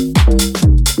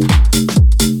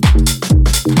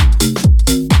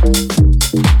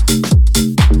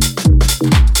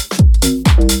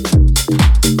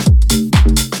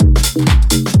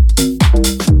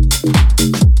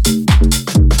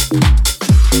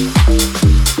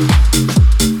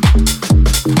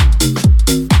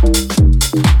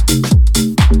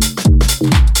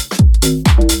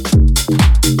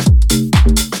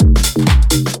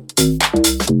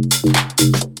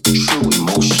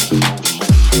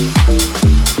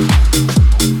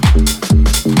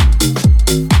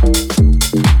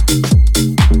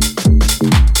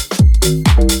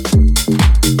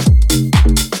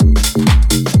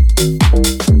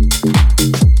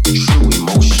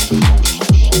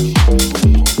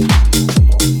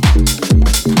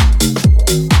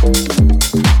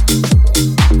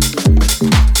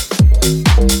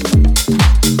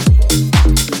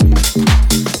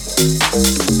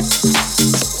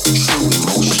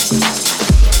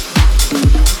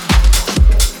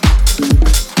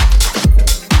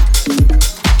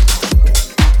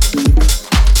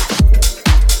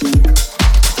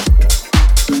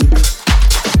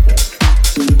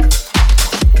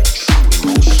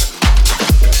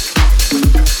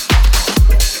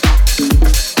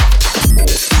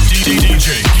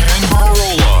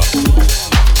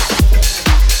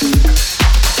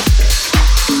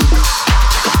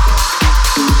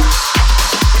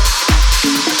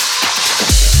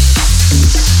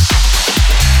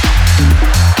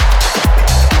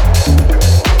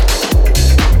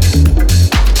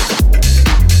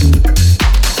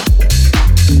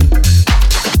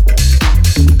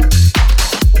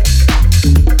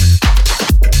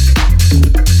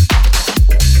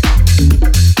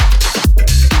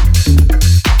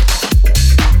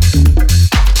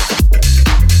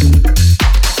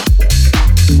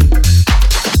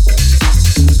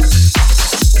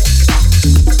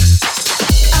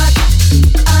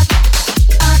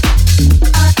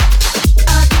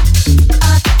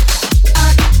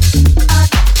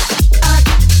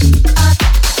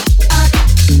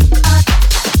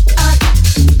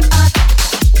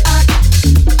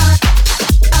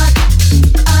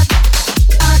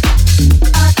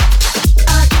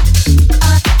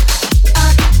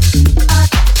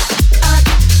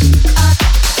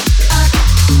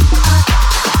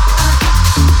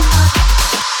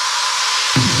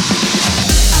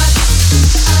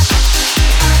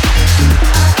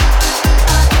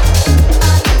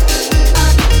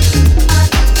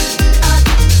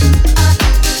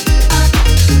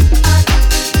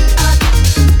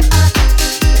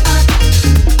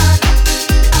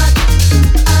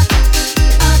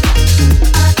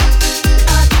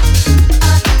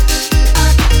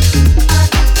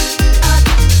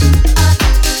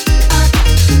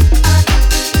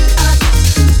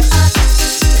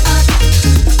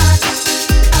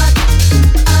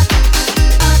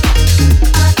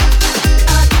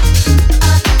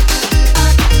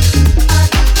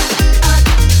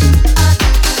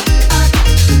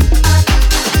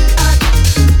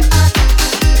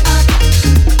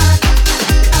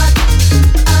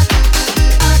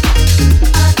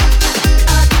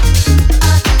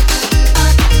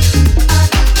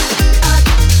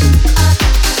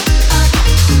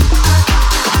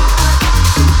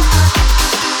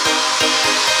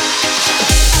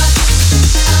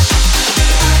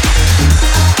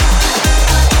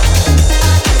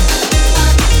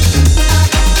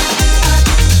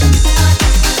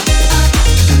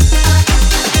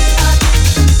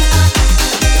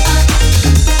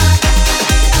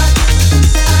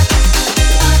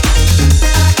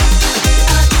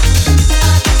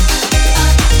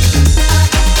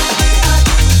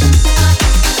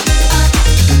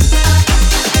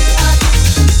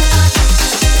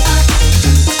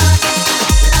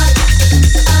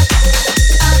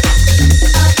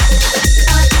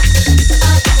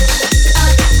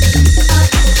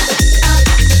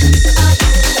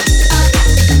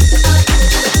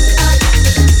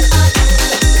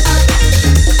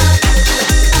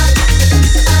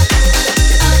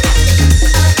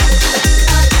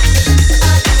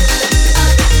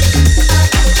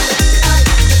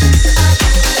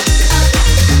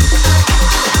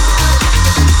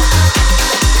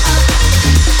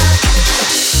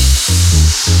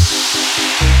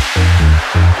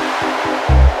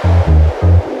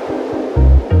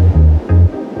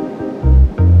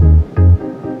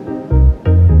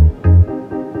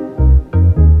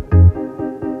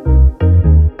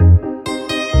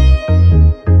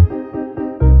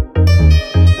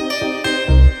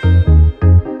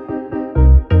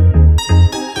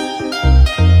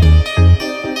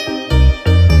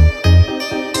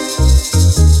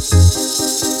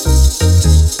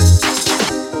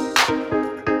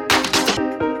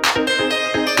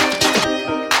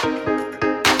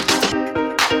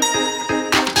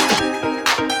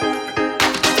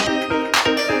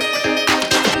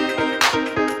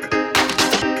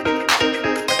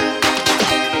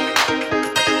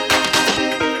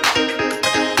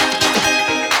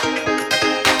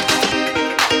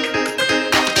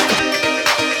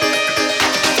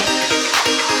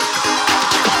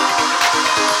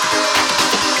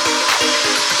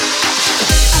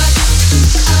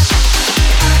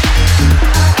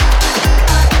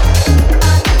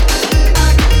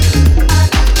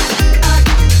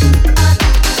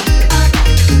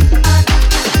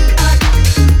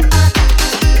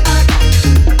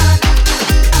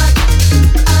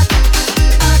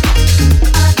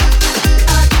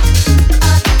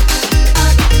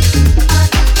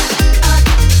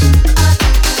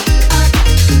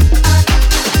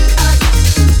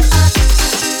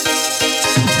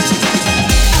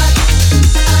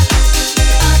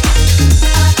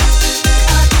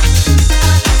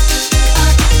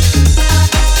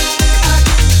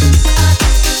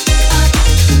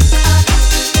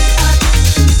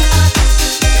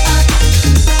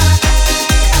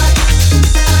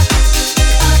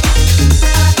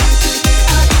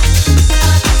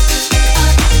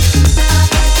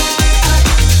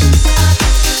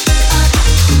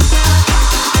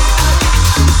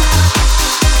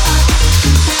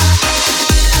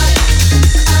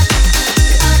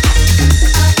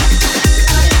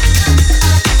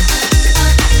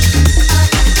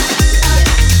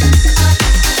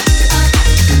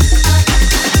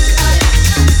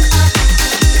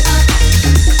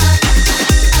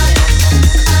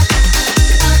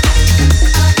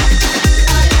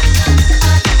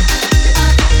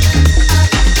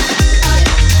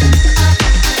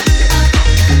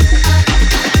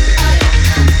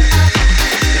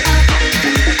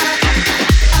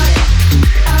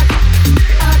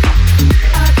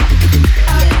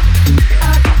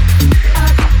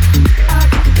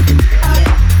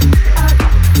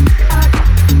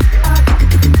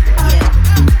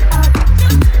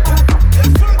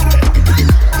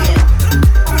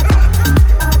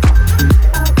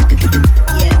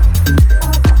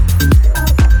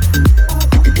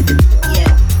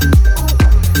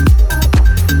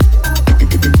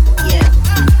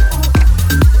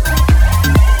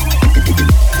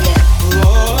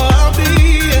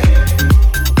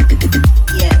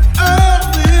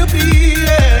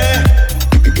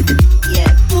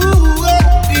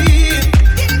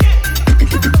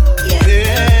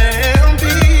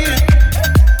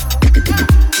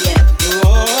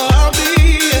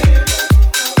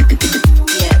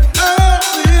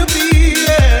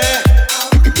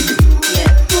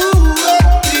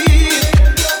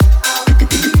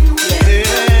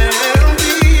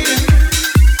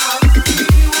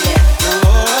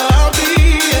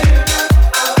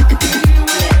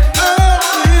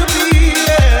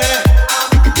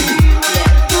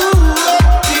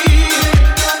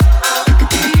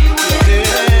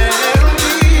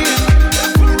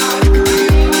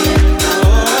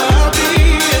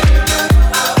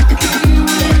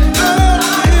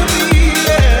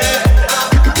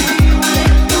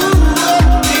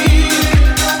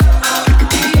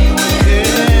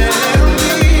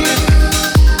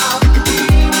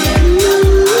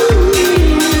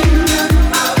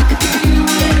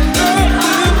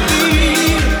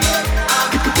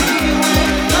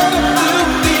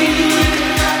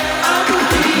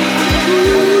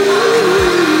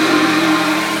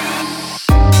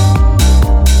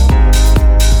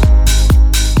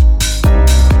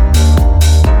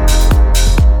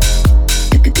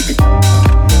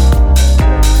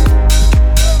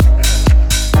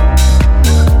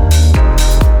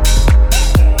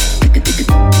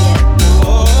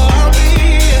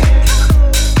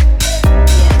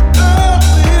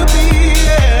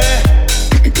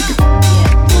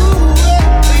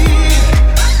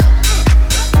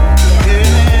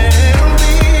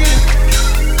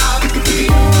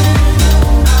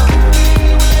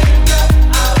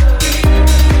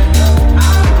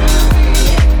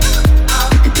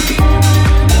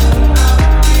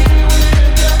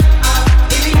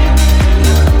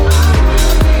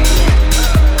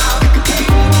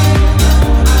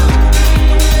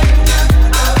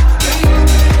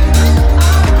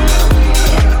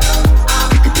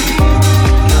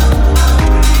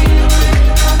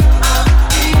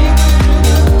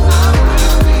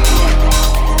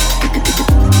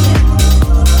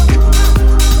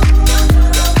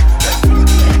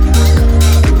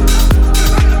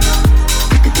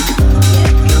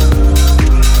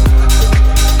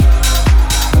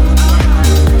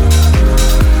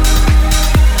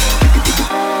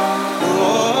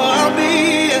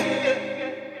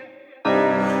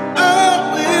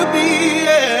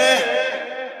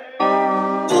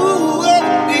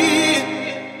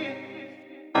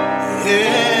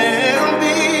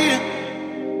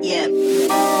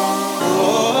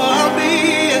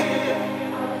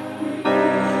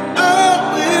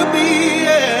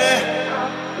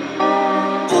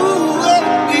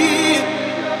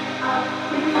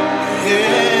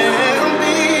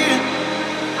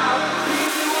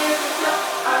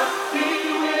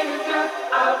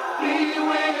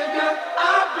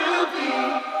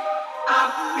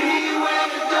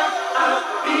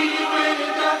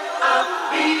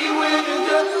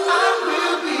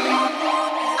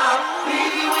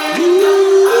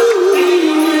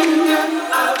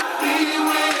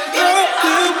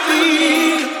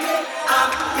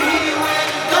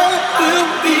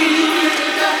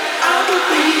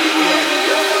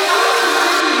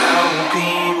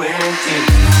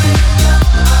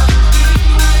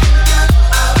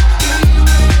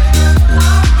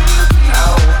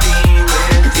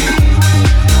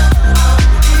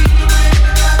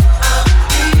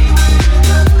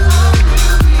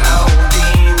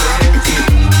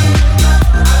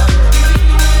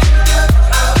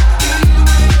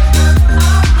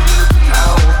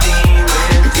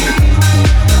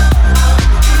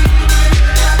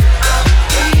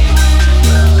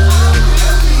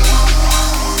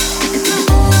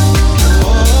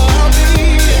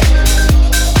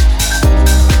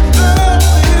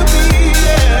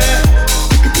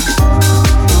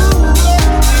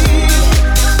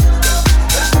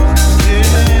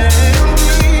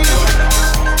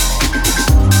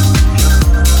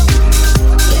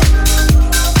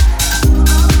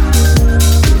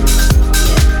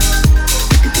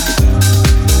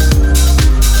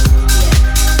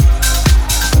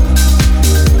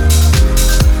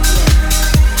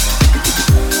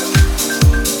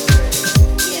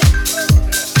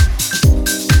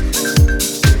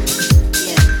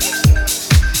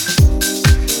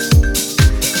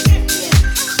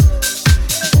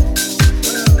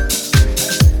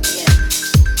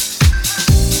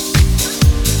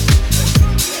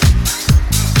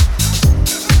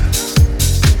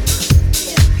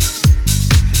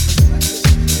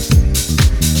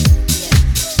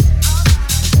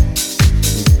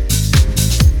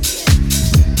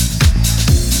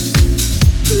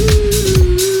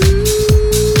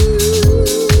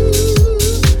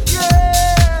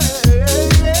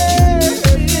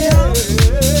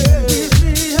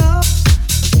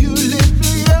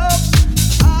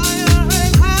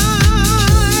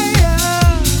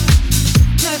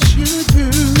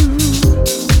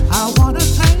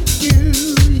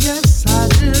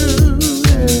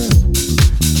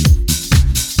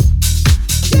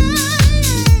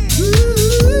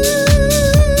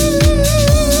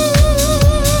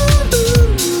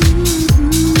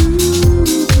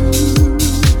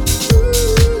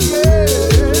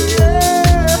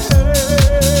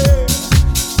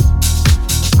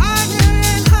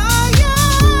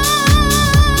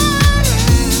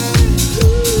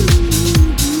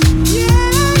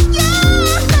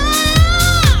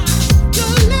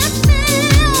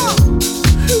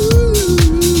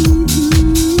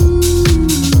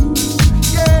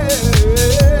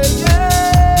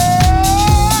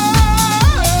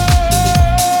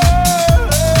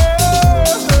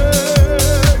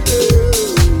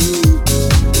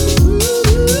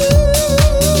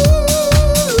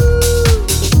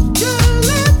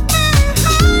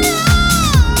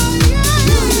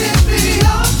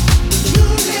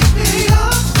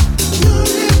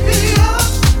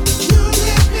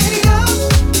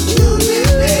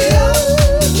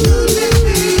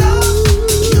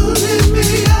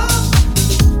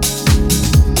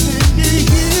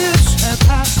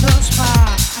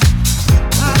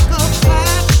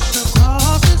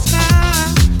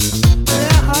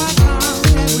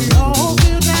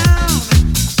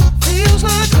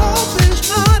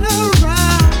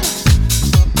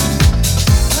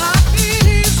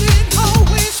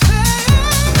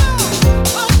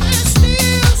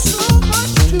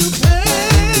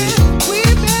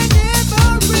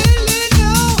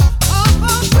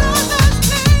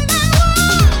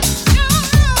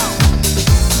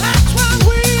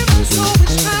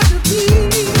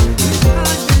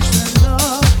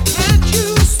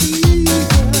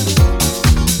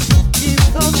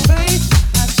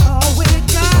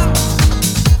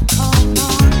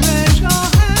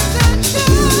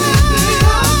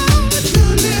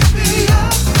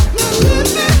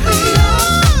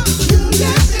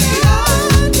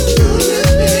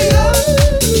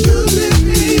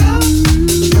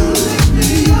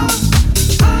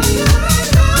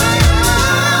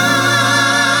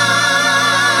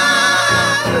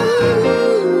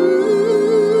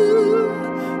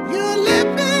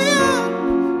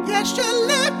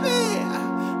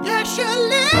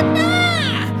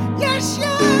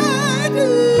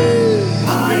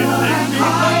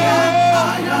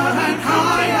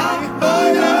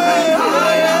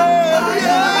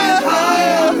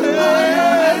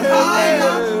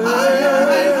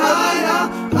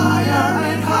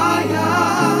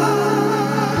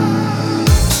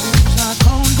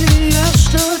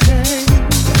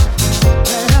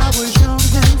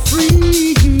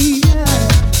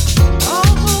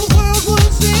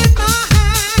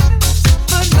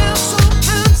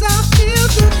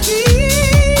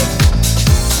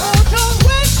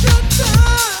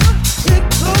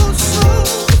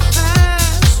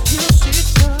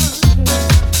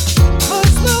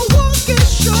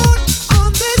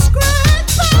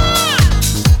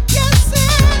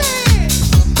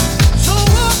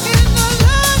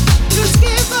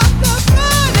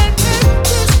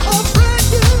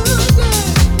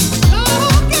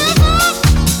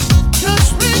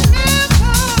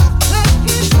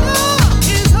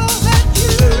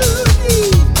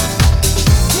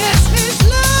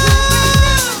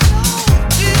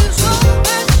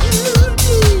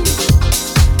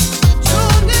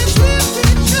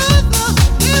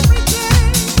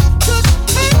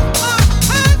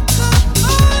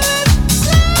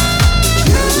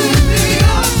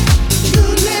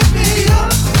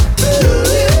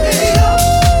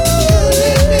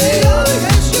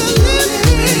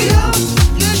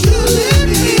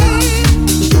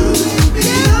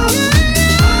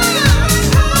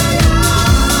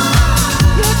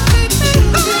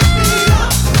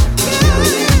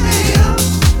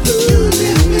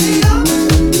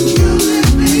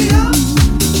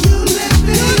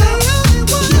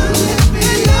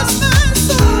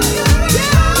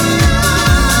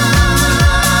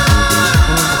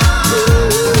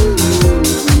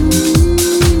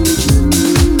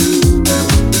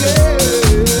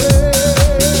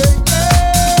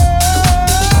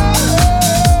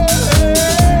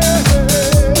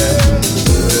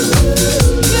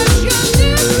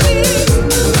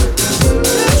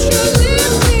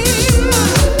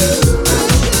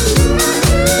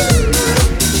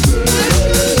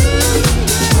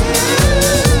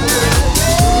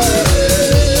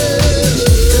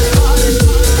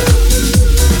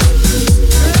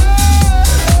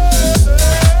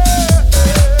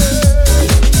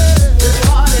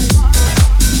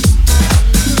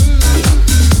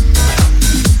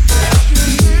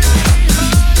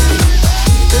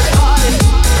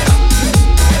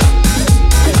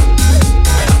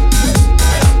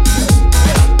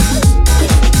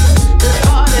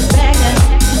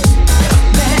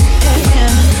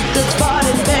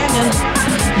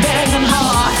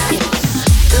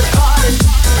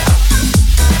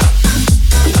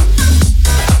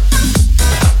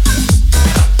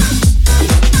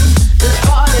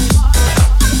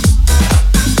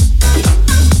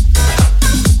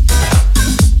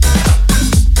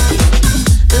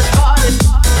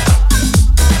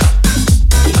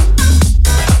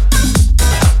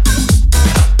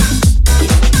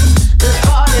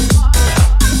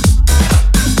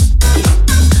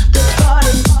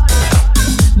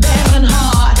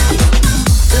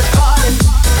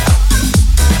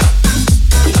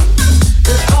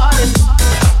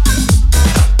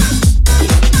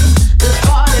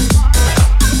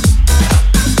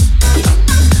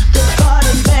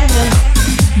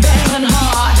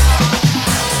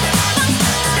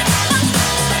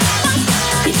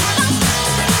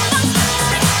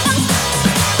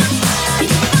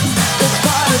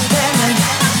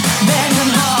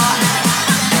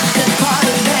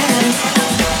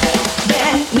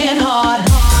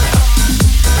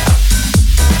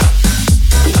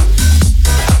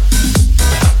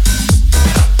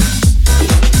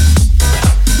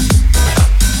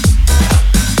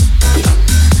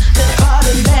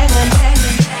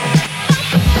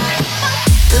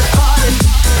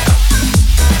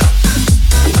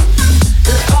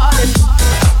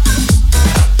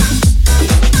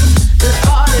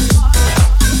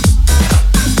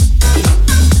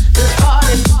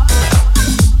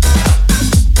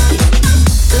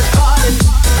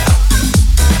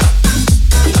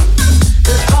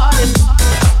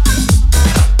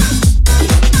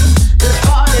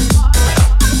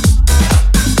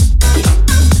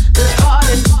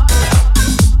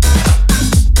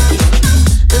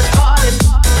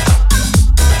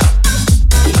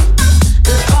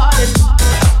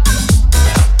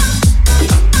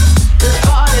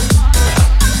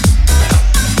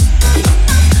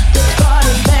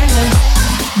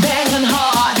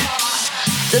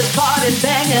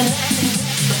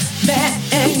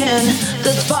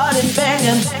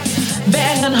 banging,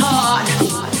 banging hard.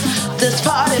 This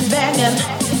party banging,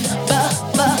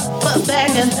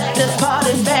 banging. This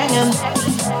party banging,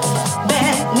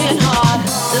 banging hard.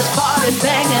 This party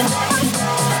banging,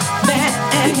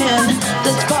 banging.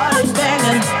 This party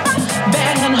banging,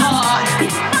 banging hard.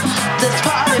 This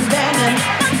party banging,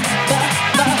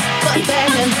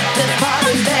 banging. This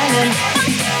party banging,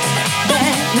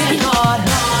 banging hard.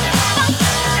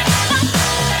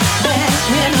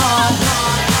 Banging hard.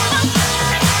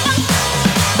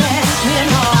 Banging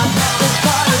hard. This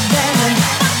party banging,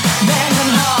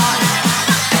 banging hard.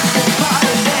 This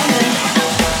party banging,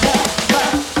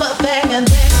 banging.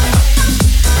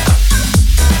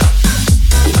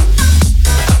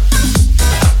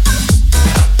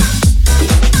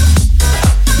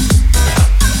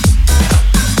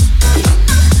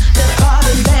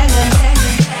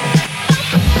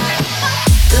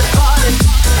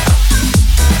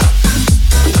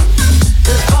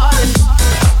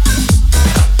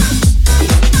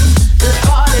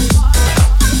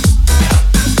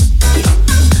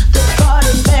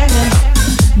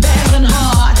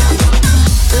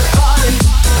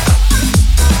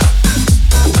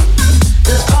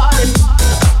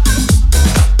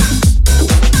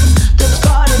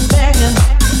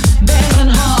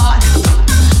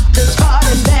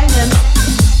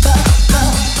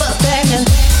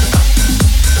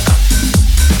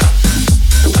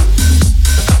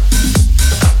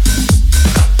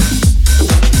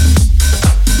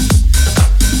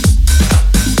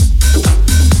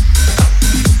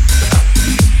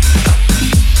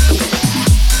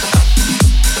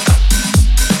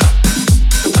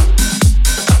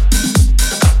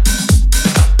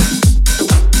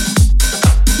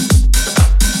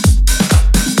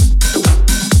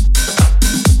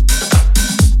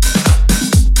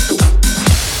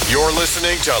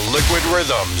 To Liquid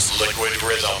Rhythms. Liquid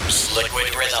Rhythms.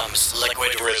 Liquid Rhythms.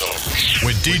 Liquid Rhythms.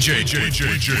 With DJ Kenn.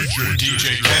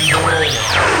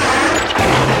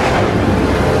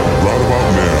 Right about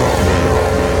now,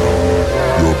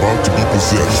 you're about to be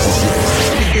possessed.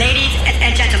 Ladies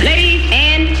and gentlemen. Ladies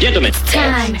and gentlemen.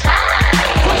 Time. Put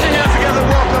your hands together,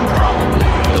 welcome.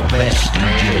 The best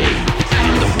DJ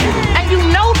in the world. And you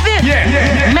know this.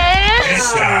 Yeah. Man.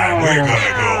 This time we're gonna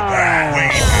go back.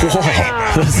 Whoa,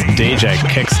 this DJ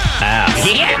kicks ass.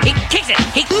 Yeah, he kicks it.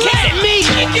 He kicks it. Me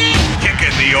kick it.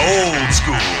 Kicking the old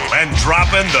school and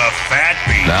dropping the fat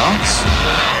beat. Now,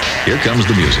 here comes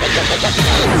the music.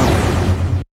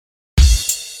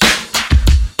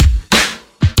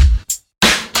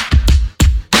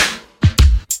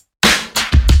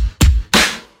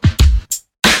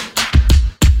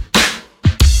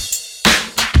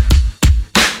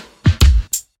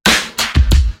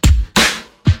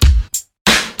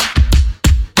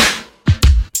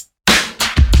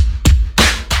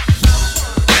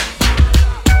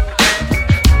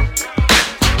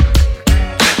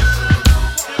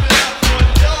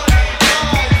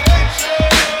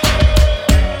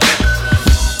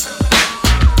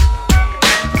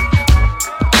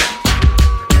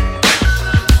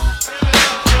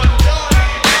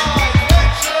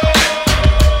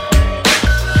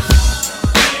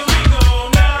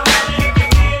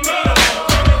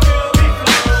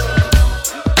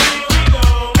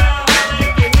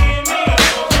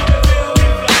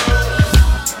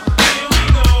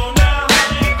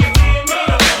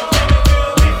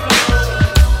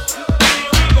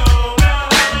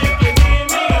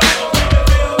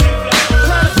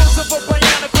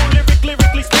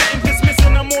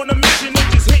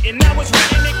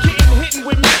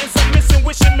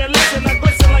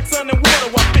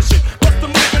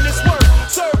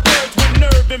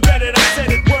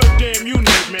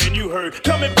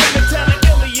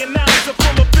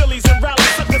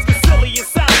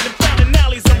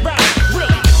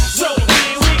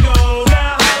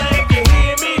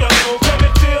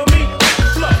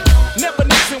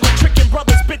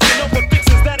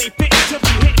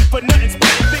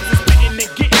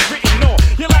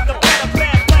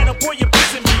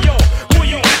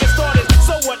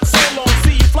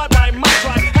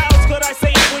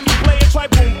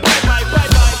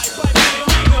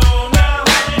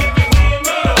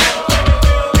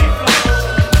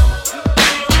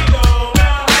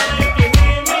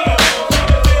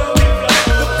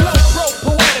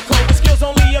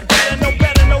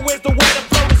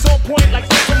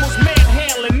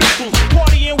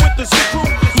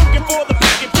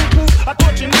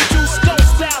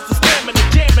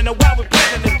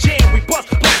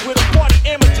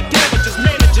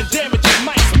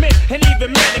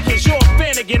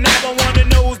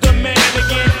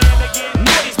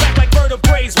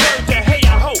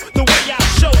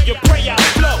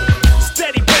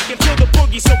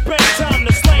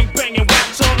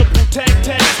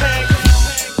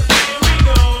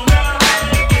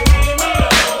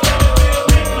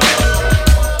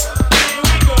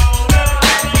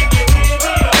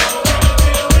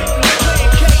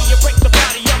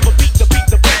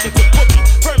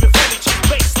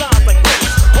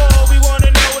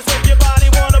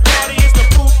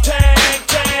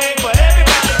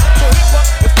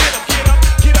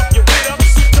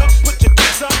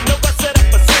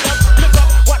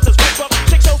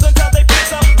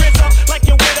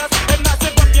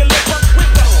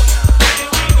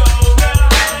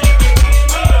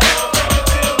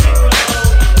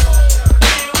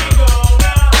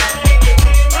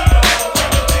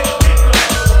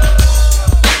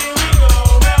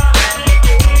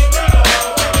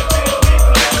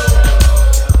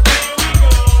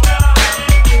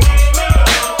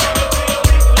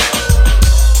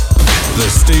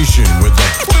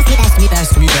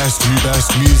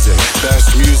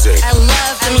 music. I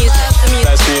love the music.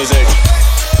 Best music.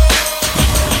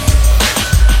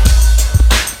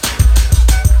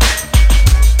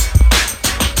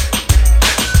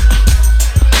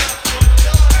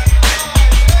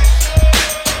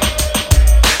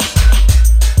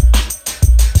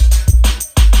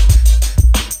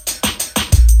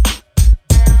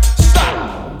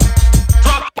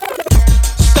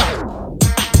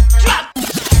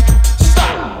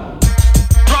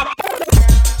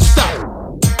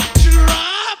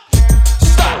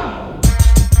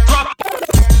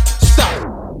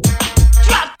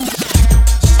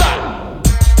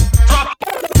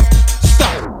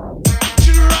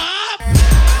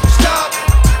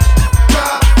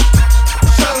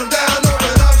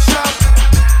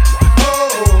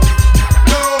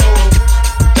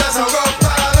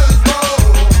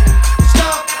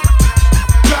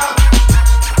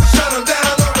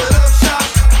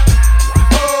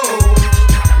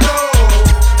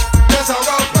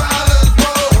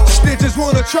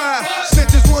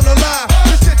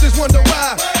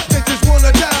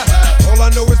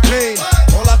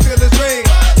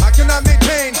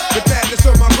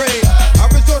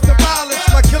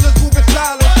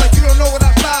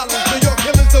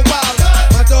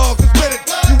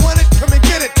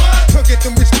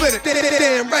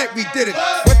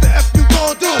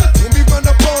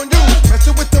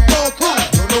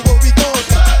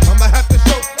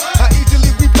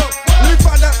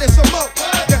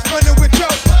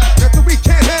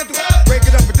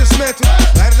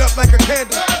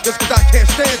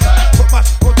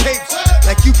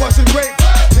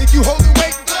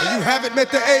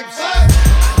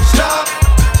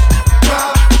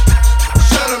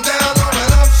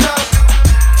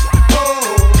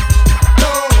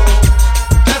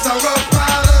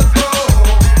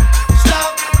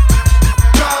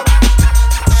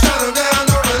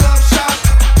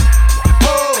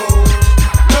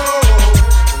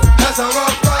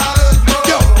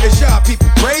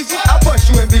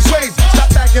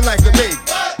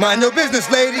 Mind your business,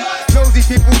 lady. Nosy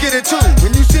people get it too.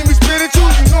 When you see me spit at you,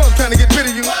 you know I'm trying to get rid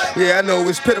of you. Yeah, I know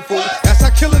it's pitiful. That's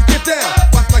how killers get down.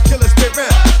 Watch my killers spit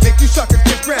round. Make you suckers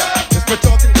get round. Just for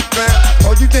talking round.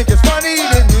 Oh, you think it's funny?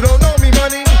 Then you don't know me,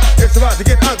 money. It's about to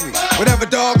get ugly. Whatever,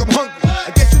 dog, I'm hungry.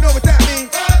 I guess you know what that means.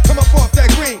 Come up off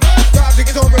that green. Drive to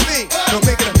get on ravine. Don't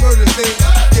make it a murder scene.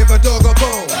 Give a dog a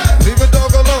bone. Leave a dog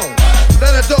alone.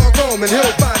 Let a dog roam and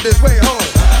he'll find his way home.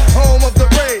 Home of the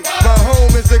brave. My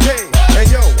home is the cave. And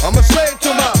yo, I'm a slave to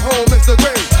my home, it's the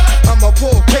grave. I'm a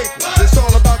pull papers, it's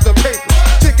all about the papers.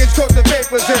 Chickens caught the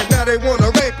papers and now they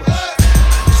wanna rape us.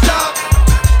 Stop,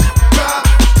 drop,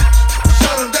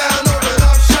 shut them down, open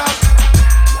up shop.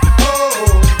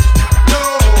 Oh, no,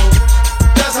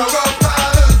 that's how rough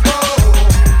riders roll.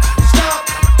 Stop,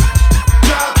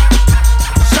 drop,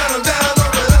 shut them down,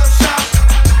 open up shop.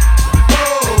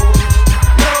 Oh,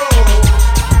 no,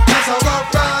 that's how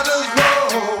rough riders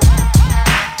roll.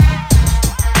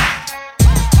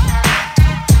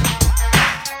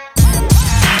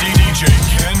 DJ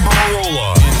Kenn Burrola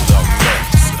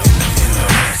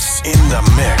in the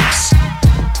mix.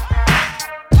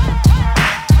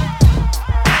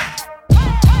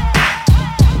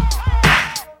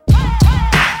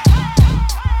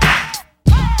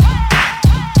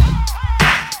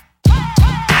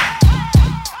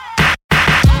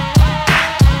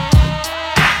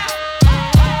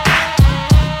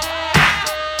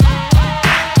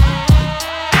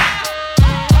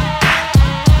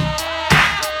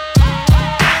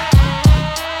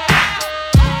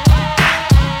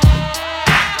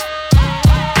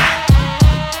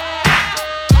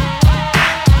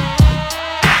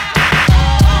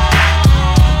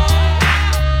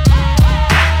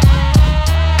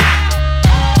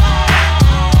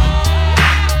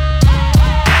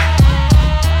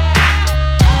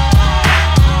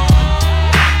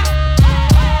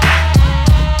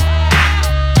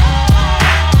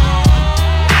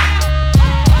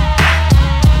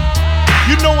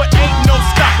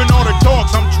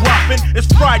 It's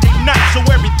Friday night, so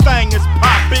everything is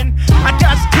poppin'. I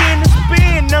got skin to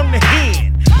spin on the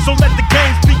hand, so let the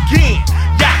games begin.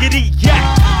 Yakety yak,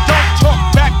 don't talk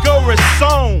back or it's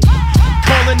on.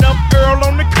 Calling up Earl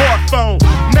on the court phone.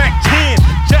 Mac 10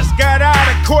 just got out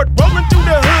of court, rolling through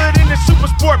the hood in the super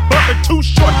sport, bumping too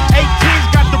short. 18's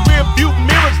got the rear view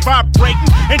mirrors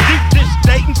vibrating and deep dish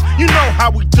datings. You know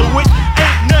how we do it.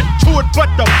 Ain't nothing to it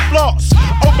but the floss.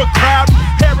 Overcrowding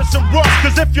Harrison Ross,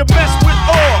 cause if you mess with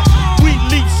ours, we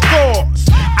leave scores.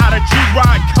 Out of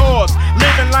G-Ride cars,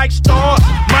 living like stars.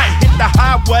 Might hit the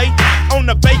highway on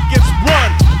the Vegas run.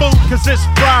 Food cause it's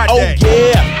Friday. Oh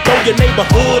yeah, throw your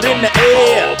neighborhood in the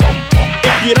air.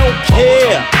 If you don't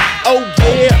care, Oh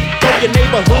yeah, throw your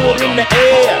neighborhood in the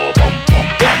air.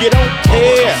 If you don't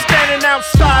care. Standing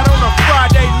outside on a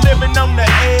Friday, living on the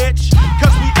edge.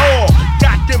 Cause we all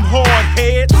got them hard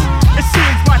heads. It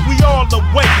seems like we all are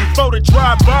waiting for the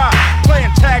drive-by.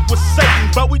 Playing tag with Satan,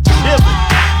 but we chillin'.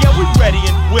 Yeah, we ready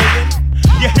and willing.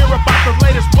 You hear about the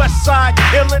latest West Side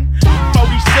killin'? 40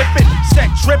 sippin', set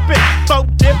trippin', folk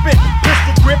dippin',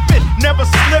 pistol grippin', never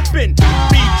slippin'.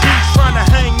 BG's tryna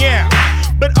hang out,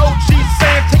 but OG's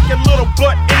saying take your little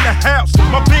butt in the house.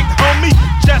 My big homie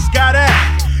just got out.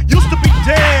 Used to be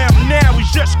damn, now he's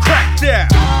just cracked out.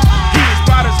 He was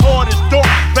about as hard as Darth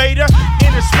Vader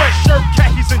in his sweatshirt,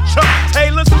 khakis, and Chuck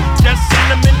Taylors. Just seen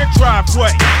him in the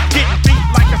driveway, getting beat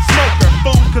like a smoker,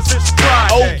 fool, cause it's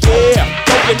Friday. Oh yeah,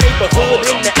 throw your neighborhood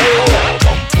in the air.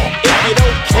 If you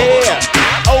don't care,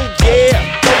 oh yeah,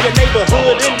 throw your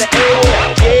neighborhood in the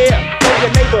air. Yeah, throw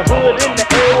your neighborhood in the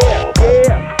air.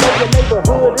 Yeah, throw your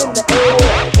neighborhood in the air.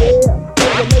 Yeah, throw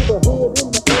your neighborhood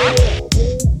in the air.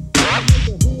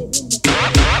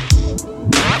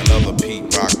 Another Pete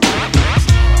Rock.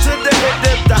 To the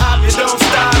hip, the hop, you don't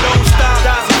stop, don't stop.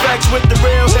 Dice Effects with the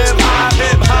real hip hop,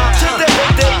 hip hop. To the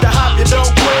hip, the hop, you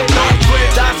don't quit, don't quit.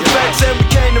 Dice Effects and we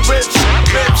came to rich,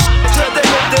 rich. To the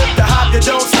hip, the hop, you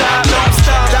don't stop, don't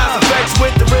stop. Dice Effects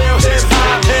with the real hip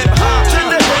hop, hip hop. To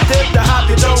the hip, the hop,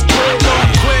 you don't quit,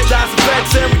 don't quit. Dice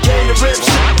Effects and we came to rich,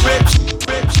 rich,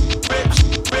 rich, rich,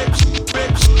 rich,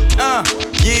 rich.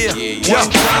 Yeah. Well,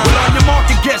 on your mark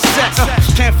and get set.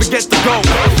 Can't forget the goal.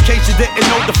 In case you didn't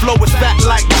know, the flow is fat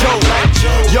like Joe.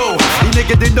 Yo, you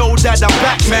nigga they know that I'm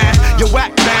back, man. You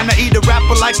whack, man. I eat a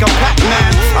rapper like a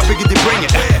Pac-Man. I figured they bring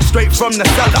it straight from the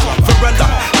cellar. Varela,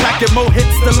 packing more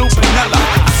hits than Lupinella.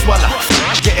 I swallow.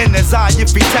 Get in his eye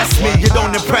if he test me. You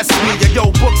don't impress me. Yo,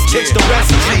 books kick the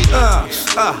rest. G.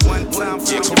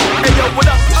 Hey yo, what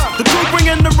up? The crew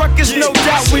bringing the ruckus, no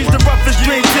doubt. We's the roughest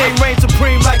dream team, reign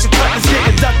supreme like the cutlass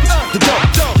getting ducked. The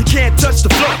dope, you can't touch the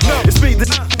flow. It's me, the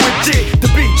with G, the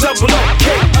B, double O,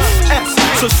 K, S.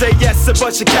 So say yes and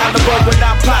bust your caliber when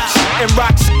I pop shit and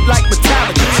rock shit like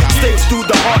Metallica. Stakes through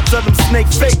the hearts of them snake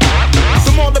fake.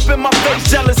 Some all up in my face,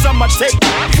 jealous of my tape.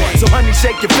 So honey,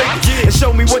 shake your fingers and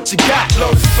show me what you got.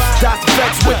 Dice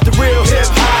Effects with the real hip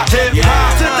hop, hip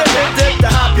hop. To the hip, the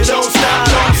hop, you don't stop,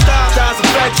 don't stop. Dice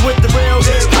Effects with the real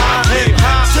hip hop, hip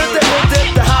hop. To the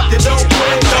hip, the hop, you don't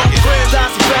quit, don't quit.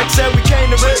 Dice Effects and we came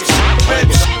to rich,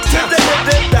 rich. To the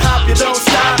hip, the hop, you don't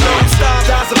stop, don't stop.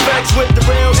 Dice Effects with the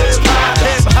real hip hop,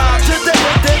 hip hop. To the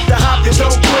hip, the hop, you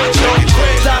don't quit, don't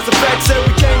quit. Dice Effects and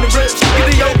we came to rich. Get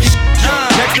the yoke.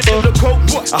 Next to the quote,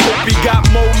 I hope he got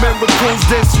more miracles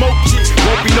than Smokey.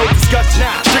 Won't be no discussion.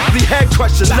 Strictly head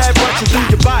crushing, lead rushing through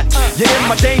your body. You're in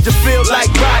my danger field like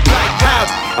ride, like how.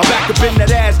 I'm back up in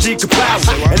that ass, G Kapow.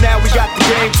 And now we got the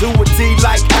game to a T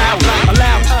like how.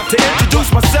 Allow me to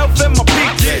introduce myself and my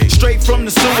peeps. Straight from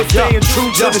the sewer, staying true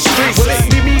to the streets.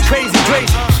 See me crazy, crazy,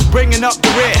 bringing up the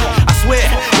rear. I swear,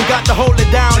 we got to hold it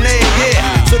down there, yeah.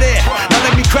 So there, now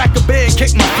let me crack a beer and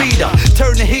kick my feet up.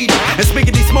 Turn the heat up and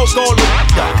spiggity smoke all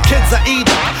over. Kids are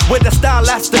eating with the style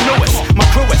that's the newest. My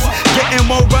crew is getting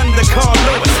more run than Carl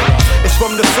Lewis. It's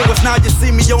from the sewers, now you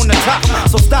see me on the top.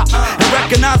 So stop and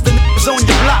recognize the niggas on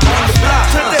your block.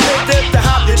 To the hip, the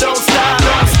hop, you don't stop,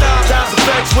 don't stop. Dice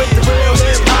Effects with the real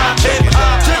hip hop, hip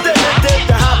hop. To the hip,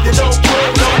 the hop, you don't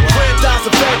quit, don't quit. Dice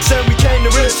Effects and we came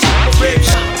to rich, rich.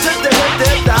 To the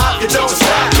hip, the hop, you don't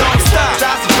stop, don't stop.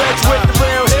 Dice Effects with the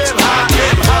real hip hop,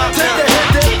 hip hop. To the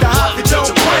hip, the hop, you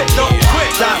don't quit, don't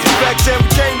quit. Dice Effects and we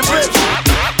came to rich.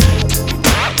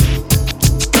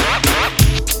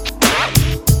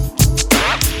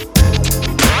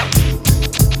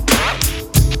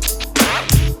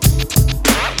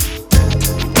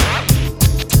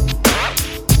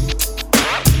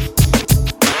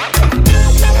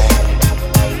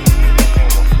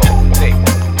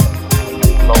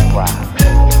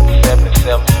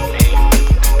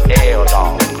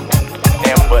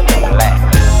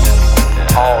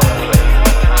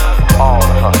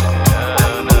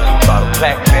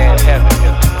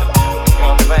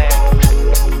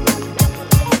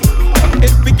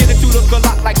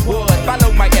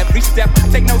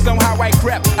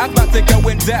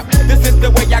 This is the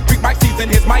way I greet my season,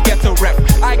 here's my ghetto rep.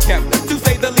 I kept, to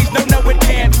say the least, no, it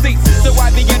can't cease. So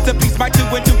I begin to piece my two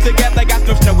and two together. Got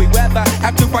no snowy weather,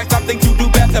 have to find something to do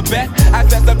better, bet. I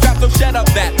set some traps, so shut up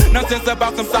that nonsense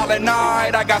about some solid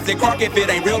night. I got sick crock, if it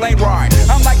ain't real, ain't right.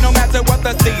 I'm like, no matter what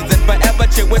the season, forever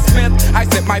chill with Smith. I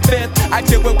sip my fifth, I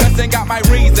chill with West and got my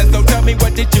reasons. So tell me,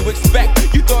 what did you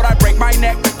expect? You thought I'd break my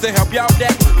neck to help y'all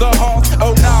deck the halls?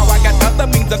 Oh no, I got other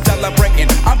means of celebrating.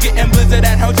 I'm getting blizzard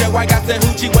at Hojo, I got the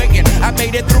hoochie waiting. I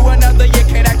made it through another year,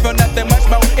 can't ask for nothing much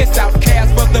more. It's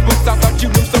outcast for the book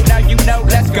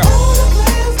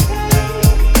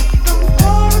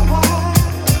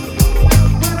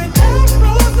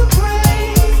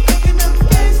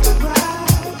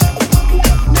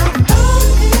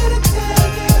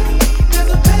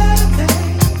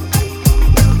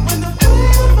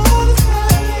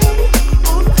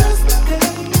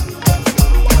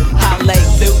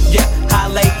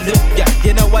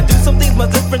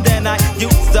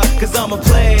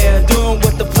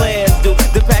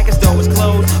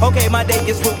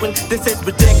This is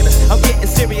ridiculous. I'm getting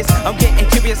serious. I'm getting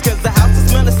curious cause the house is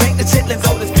smelling stank. The chitlins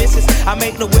old as vicious. I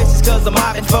make no wishes cause I'm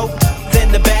mobbing folk. In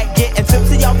the back getting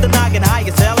tipsy off the noggin. High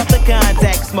as hell off the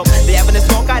contact smoke. They having a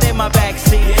smoke out in my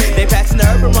backseat. They passing the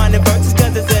urban running verses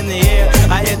cause it's in the air.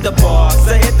 I hit the bars,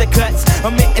 I hit the cuts.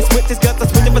 I'm hitting switches cause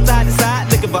I'm switching from side to side.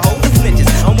 Looking for holes and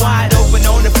snitches. I'm wide open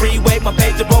on the freeway. My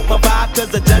pager broke my vibe cause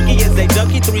the junkie is a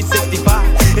junkie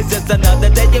 365. It's just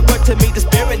another day at work to meet the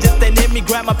spirit. Just ain't in me.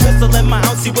 Grab my pistol in my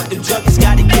house. See what the junkies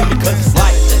gotta give me cause it's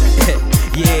life.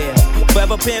 Yeah,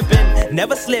 forever pimping,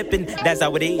 never slipping. That's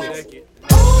how it is.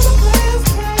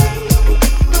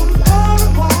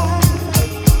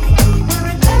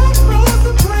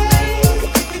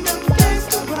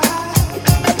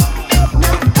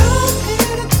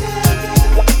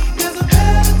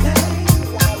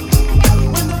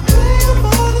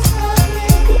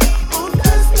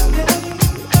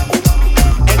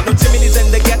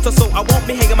 So I won't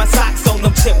be hanging my socks on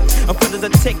them chip. I'm full as a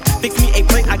tick. Fix me a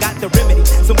plate, I got the remedy.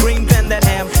 Some greens and that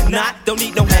ham. Not, don't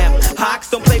need no ham. Hawks,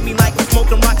 don't play me like I'm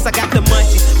smoking rocks. I got the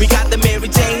munchies. We got the Mary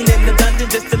Jane in the dungeon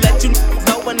just to let you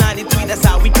know. 93, that's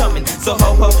how we coming. So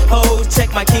ho ho ho,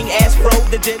 check my King Afro.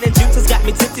 The gin and juice has got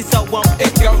me tipsy, so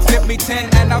it goes. Give me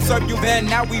 10 and I'll serve you then.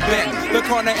 Now we been the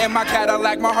corner in my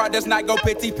Cadillac. My heart does not go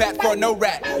pity pat for no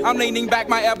rat. I'm leaning back,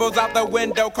 my elbows out the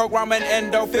window. Coke, rum, and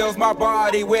endo fills my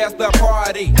body. Where's the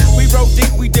party? We roll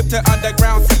deep, we dip to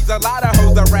underground seas. A lot of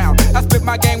hoes around. I spit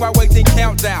my game while waiting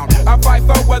countdown. I fight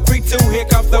for 1, 3, 2. Here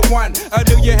comes the one. A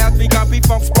new year has begun.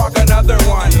 P-Funk spark another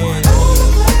one.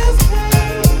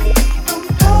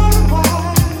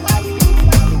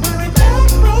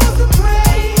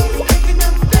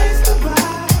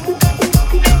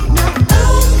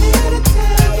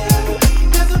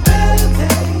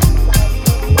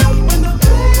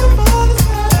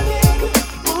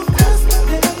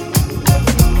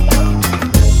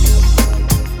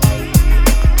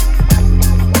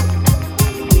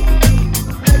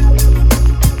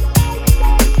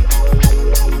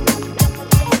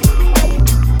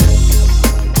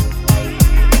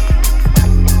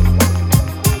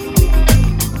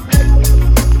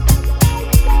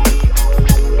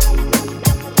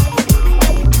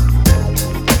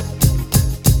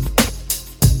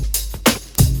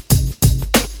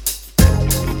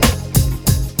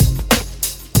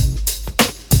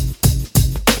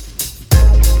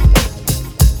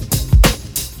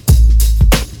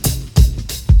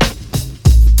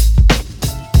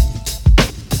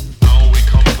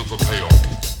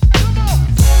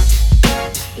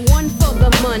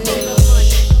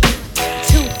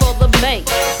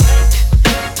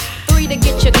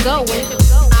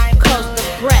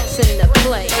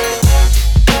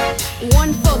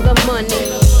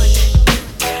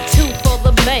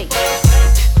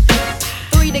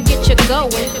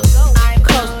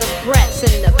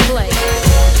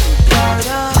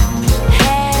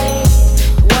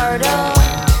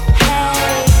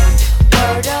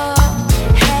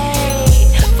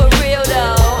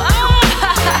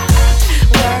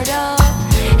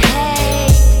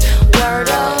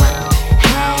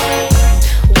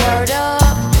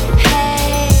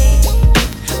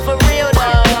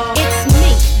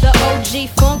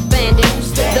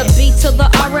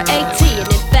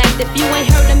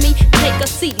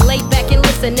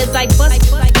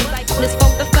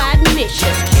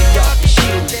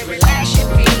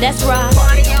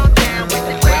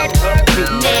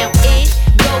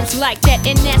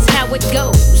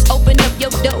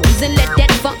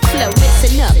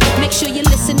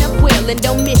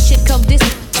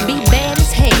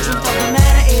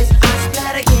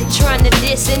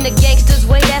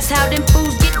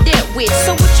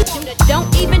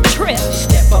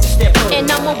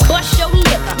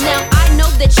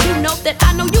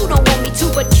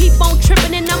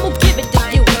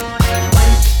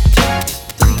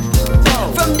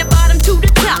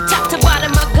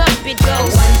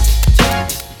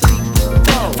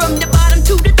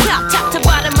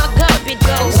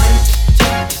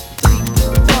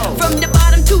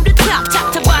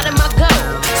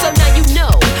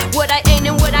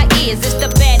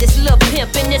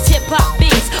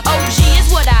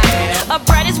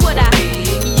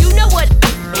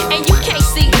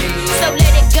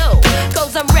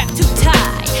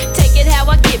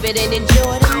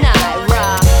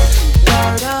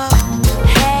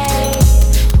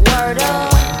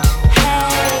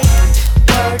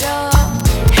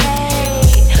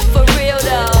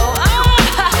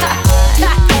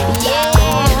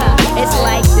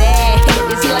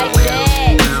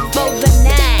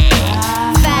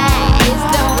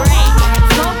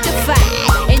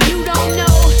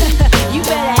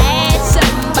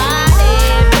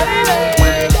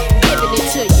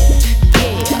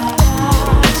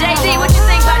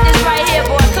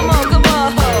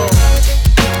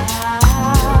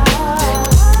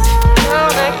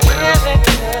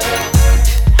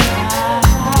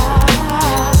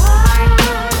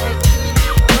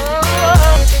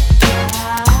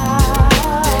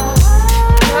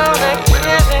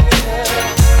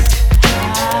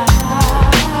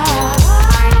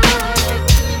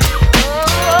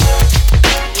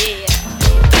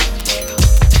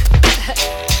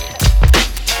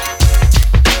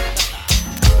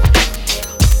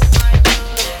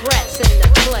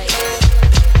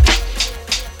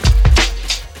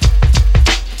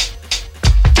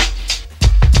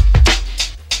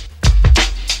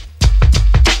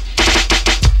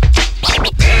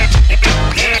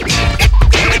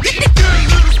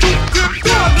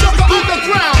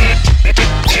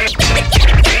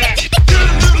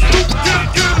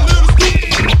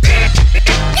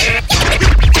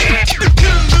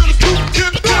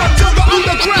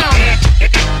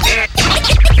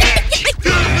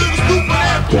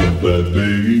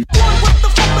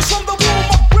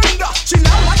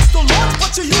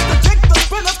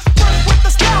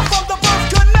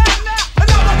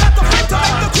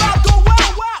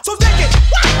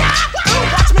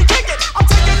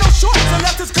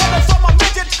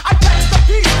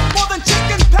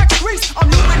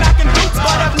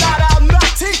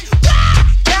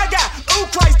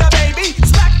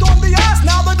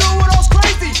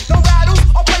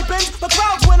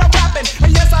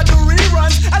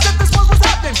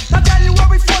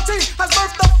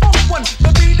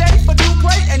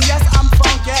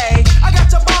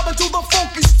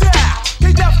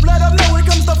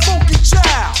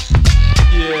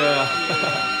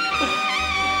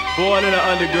 Born in the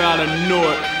underground of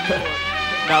Newark.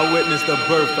 Now witness the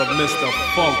birth of Mr.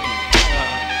 Funky.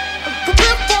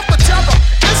 Prepare for the terror.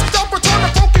 It's the return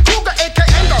of Funky Kruger,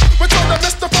 aka return of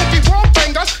Mr. Funky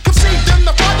Warbanger. Conceived in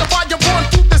the fire by your born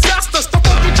through disasters. The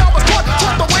Funky Job was born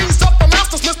taught the ways of the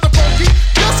masters, Mr. Funky.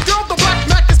 Yes, girl, the Black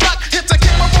Mac is back. Here to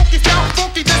keep my funky style,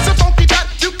 funky this and funky that.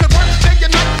 You can work day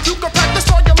and night, you can practice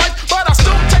all your life, but I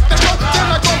still take the show.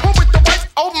 Then I go home with the wife.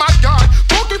 Oh my God,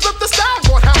 Funky flip the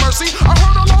style, Lord have mercy. I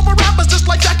heard all over rappers just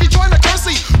like Jackie joined a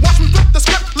Kersey. Watch me flip the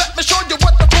script, let me show you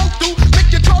what the funk do.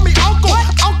 Make you call me uncle,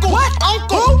 uncle,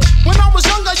 uncle. When I was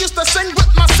young, I used to sing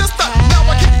with my sister. Now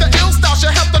I kick the ill style, she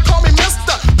have to call me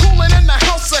mister. Coolin' in the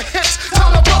house of hits,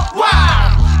 time to rock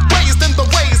wild. Raised in the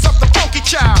ways of the funky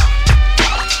child.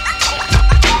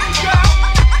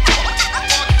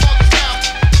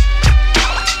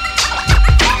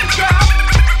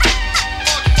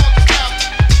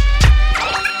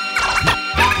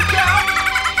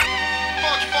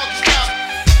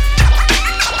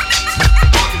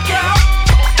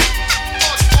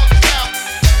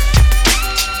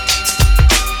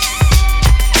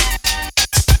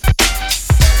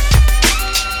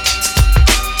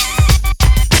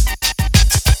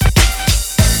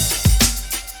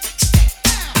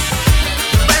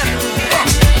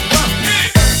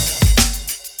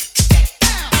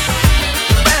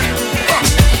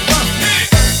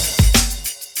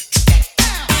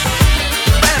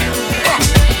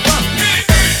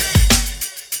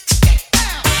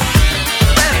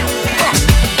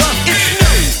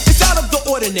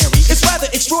 It's rather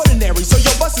extraordinary, so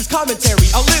your bus is commentary.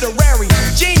 A literary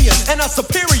genius and a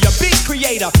superior beat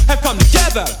creator have come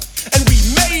together, and we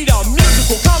made a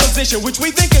musical composition which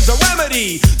we think is a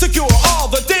remedy to cure all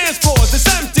the dance floors that's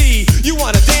empty. You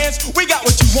wanna dance? We got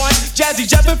what you want. Jazzy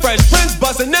Jeff and Fresh Prince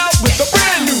buzzing out with a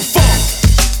brand new funk.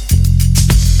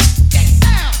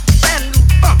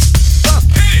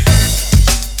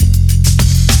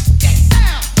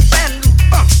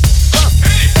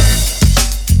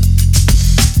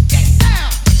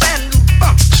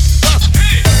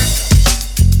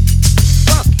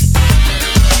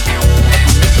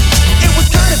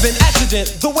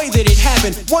 The way that it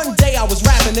happened, one day I was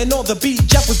rapping and on the beat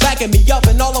Jeff was backing me up,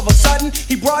 and all of a sudden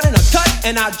he brought in a cut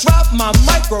and I dropped my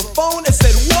microphone and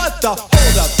said, what the,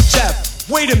 hold up Jeff,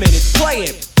 wait a minute, play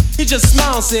it. He just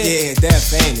smiled and said, yeah,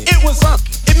 that's ain't it. It was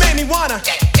funky, it made me wanna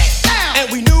get down. And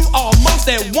we knew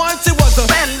almost at once it was a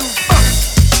brand new funk.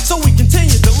 So we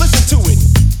continued to listen to it,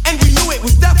 and we knew it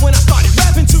was deaf when I started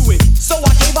rapping to it. So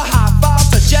I gave a high five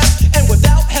to Jeff and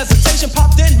without hesitation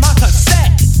popped in my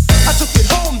cassette. I took it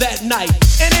home that night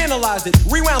and analyzed it,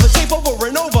 rewound the tape over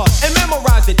and over and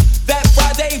memorized it. That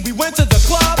Friday we went to the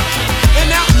club and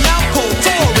out cold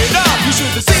tore it up. You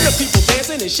should have seen the people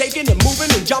dancing and shaking and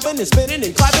moving and jumping and spinning and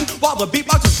clapping while the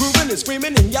beatbox was grooving and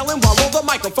screaming and yelling while on the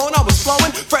microphone I was flowing.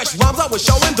 Fresh rhymes I was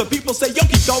showing. The people say yo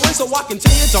keep going, so I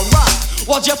continued to rock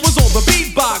while Jeff was on the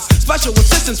beatbox. Special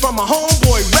assistance from my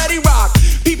homeboy Ready Rock.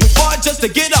 People fought just to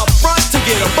get up front to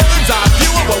get a bird's eye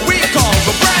view of what we call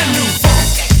the brand new funk.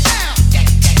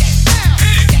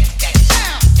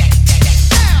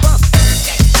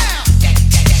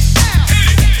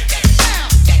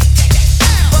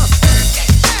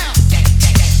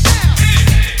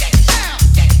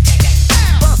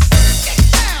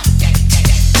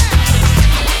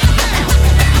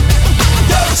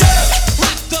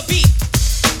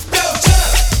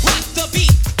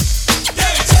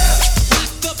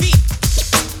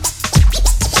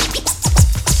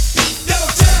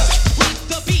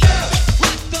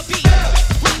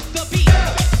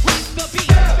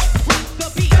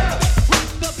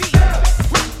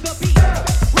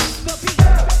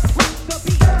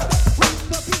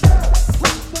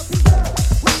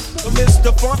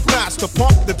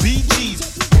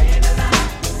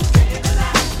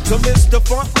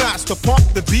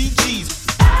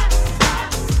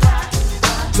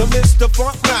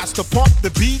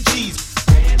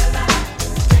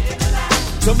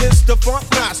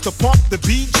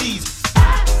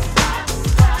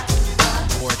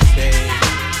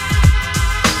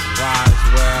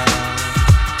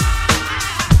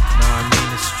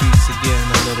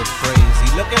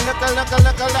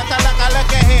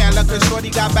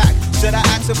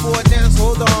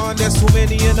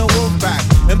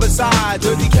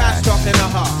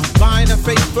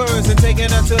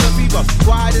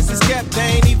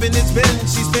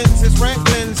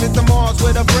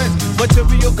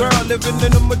 Living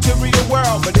in a material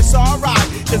world, but it's alright,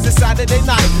 cause it's Saturday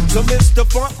night. So Mr.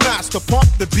 Funk Master, pump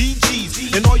the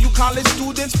BGs. And all you college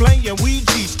students playing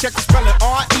Ouija's. Check the spelling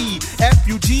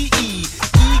R-E-F-U-G-E.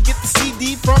 E, get the CD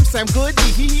heat from Sam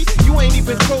Goody. You ain't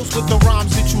even close with the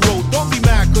rhymes that you wrote. Don't be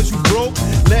mad cause you broke.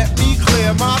 Let me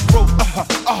clear my throat.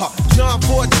 John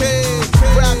Forte,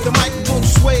 grab the mic and don't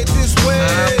sway it this way.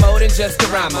 I'm more than just a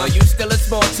rhymer. You still a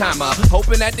small timer.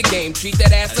 Hoping at the game, treat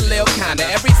that ass a little kinda.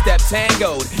 Every step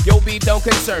tangoed. Your beat don't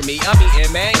concern me. I'm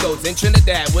eating mangoes in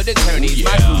Trinidad with attorneys.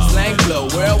 My crew slang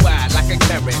flow worldwide like a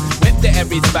current. Whip to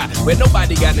every spot where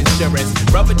nobody got insurance.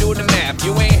 Brother, do the math.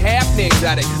 You ain't half the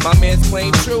exotic. My man's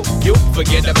claim true. You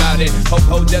forget about it.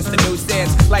 Ho, just a new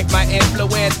sense. Like my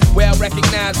influence. Well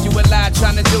recognized. You a lie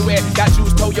trying to do it. Got you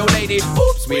told your lady.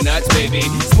 Oops, we nuts, baby.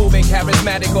 Smooth and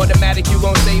charismatic. Automatic, you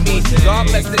gon' save me. God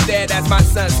bless the dead as my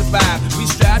son survive. We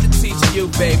strive to teach you,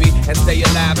 baby, and stay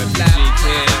alive.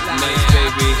 G-Camp, nice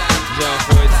baby. John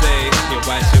Forte, yeah,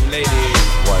 watch your lady.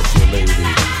 Watch your lady,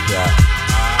 yeah.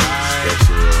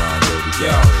 Especially around baby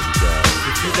girl. Yo,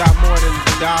 if you got more than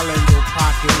 $1 in your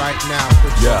pocket right now,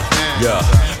 put your hands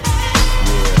up.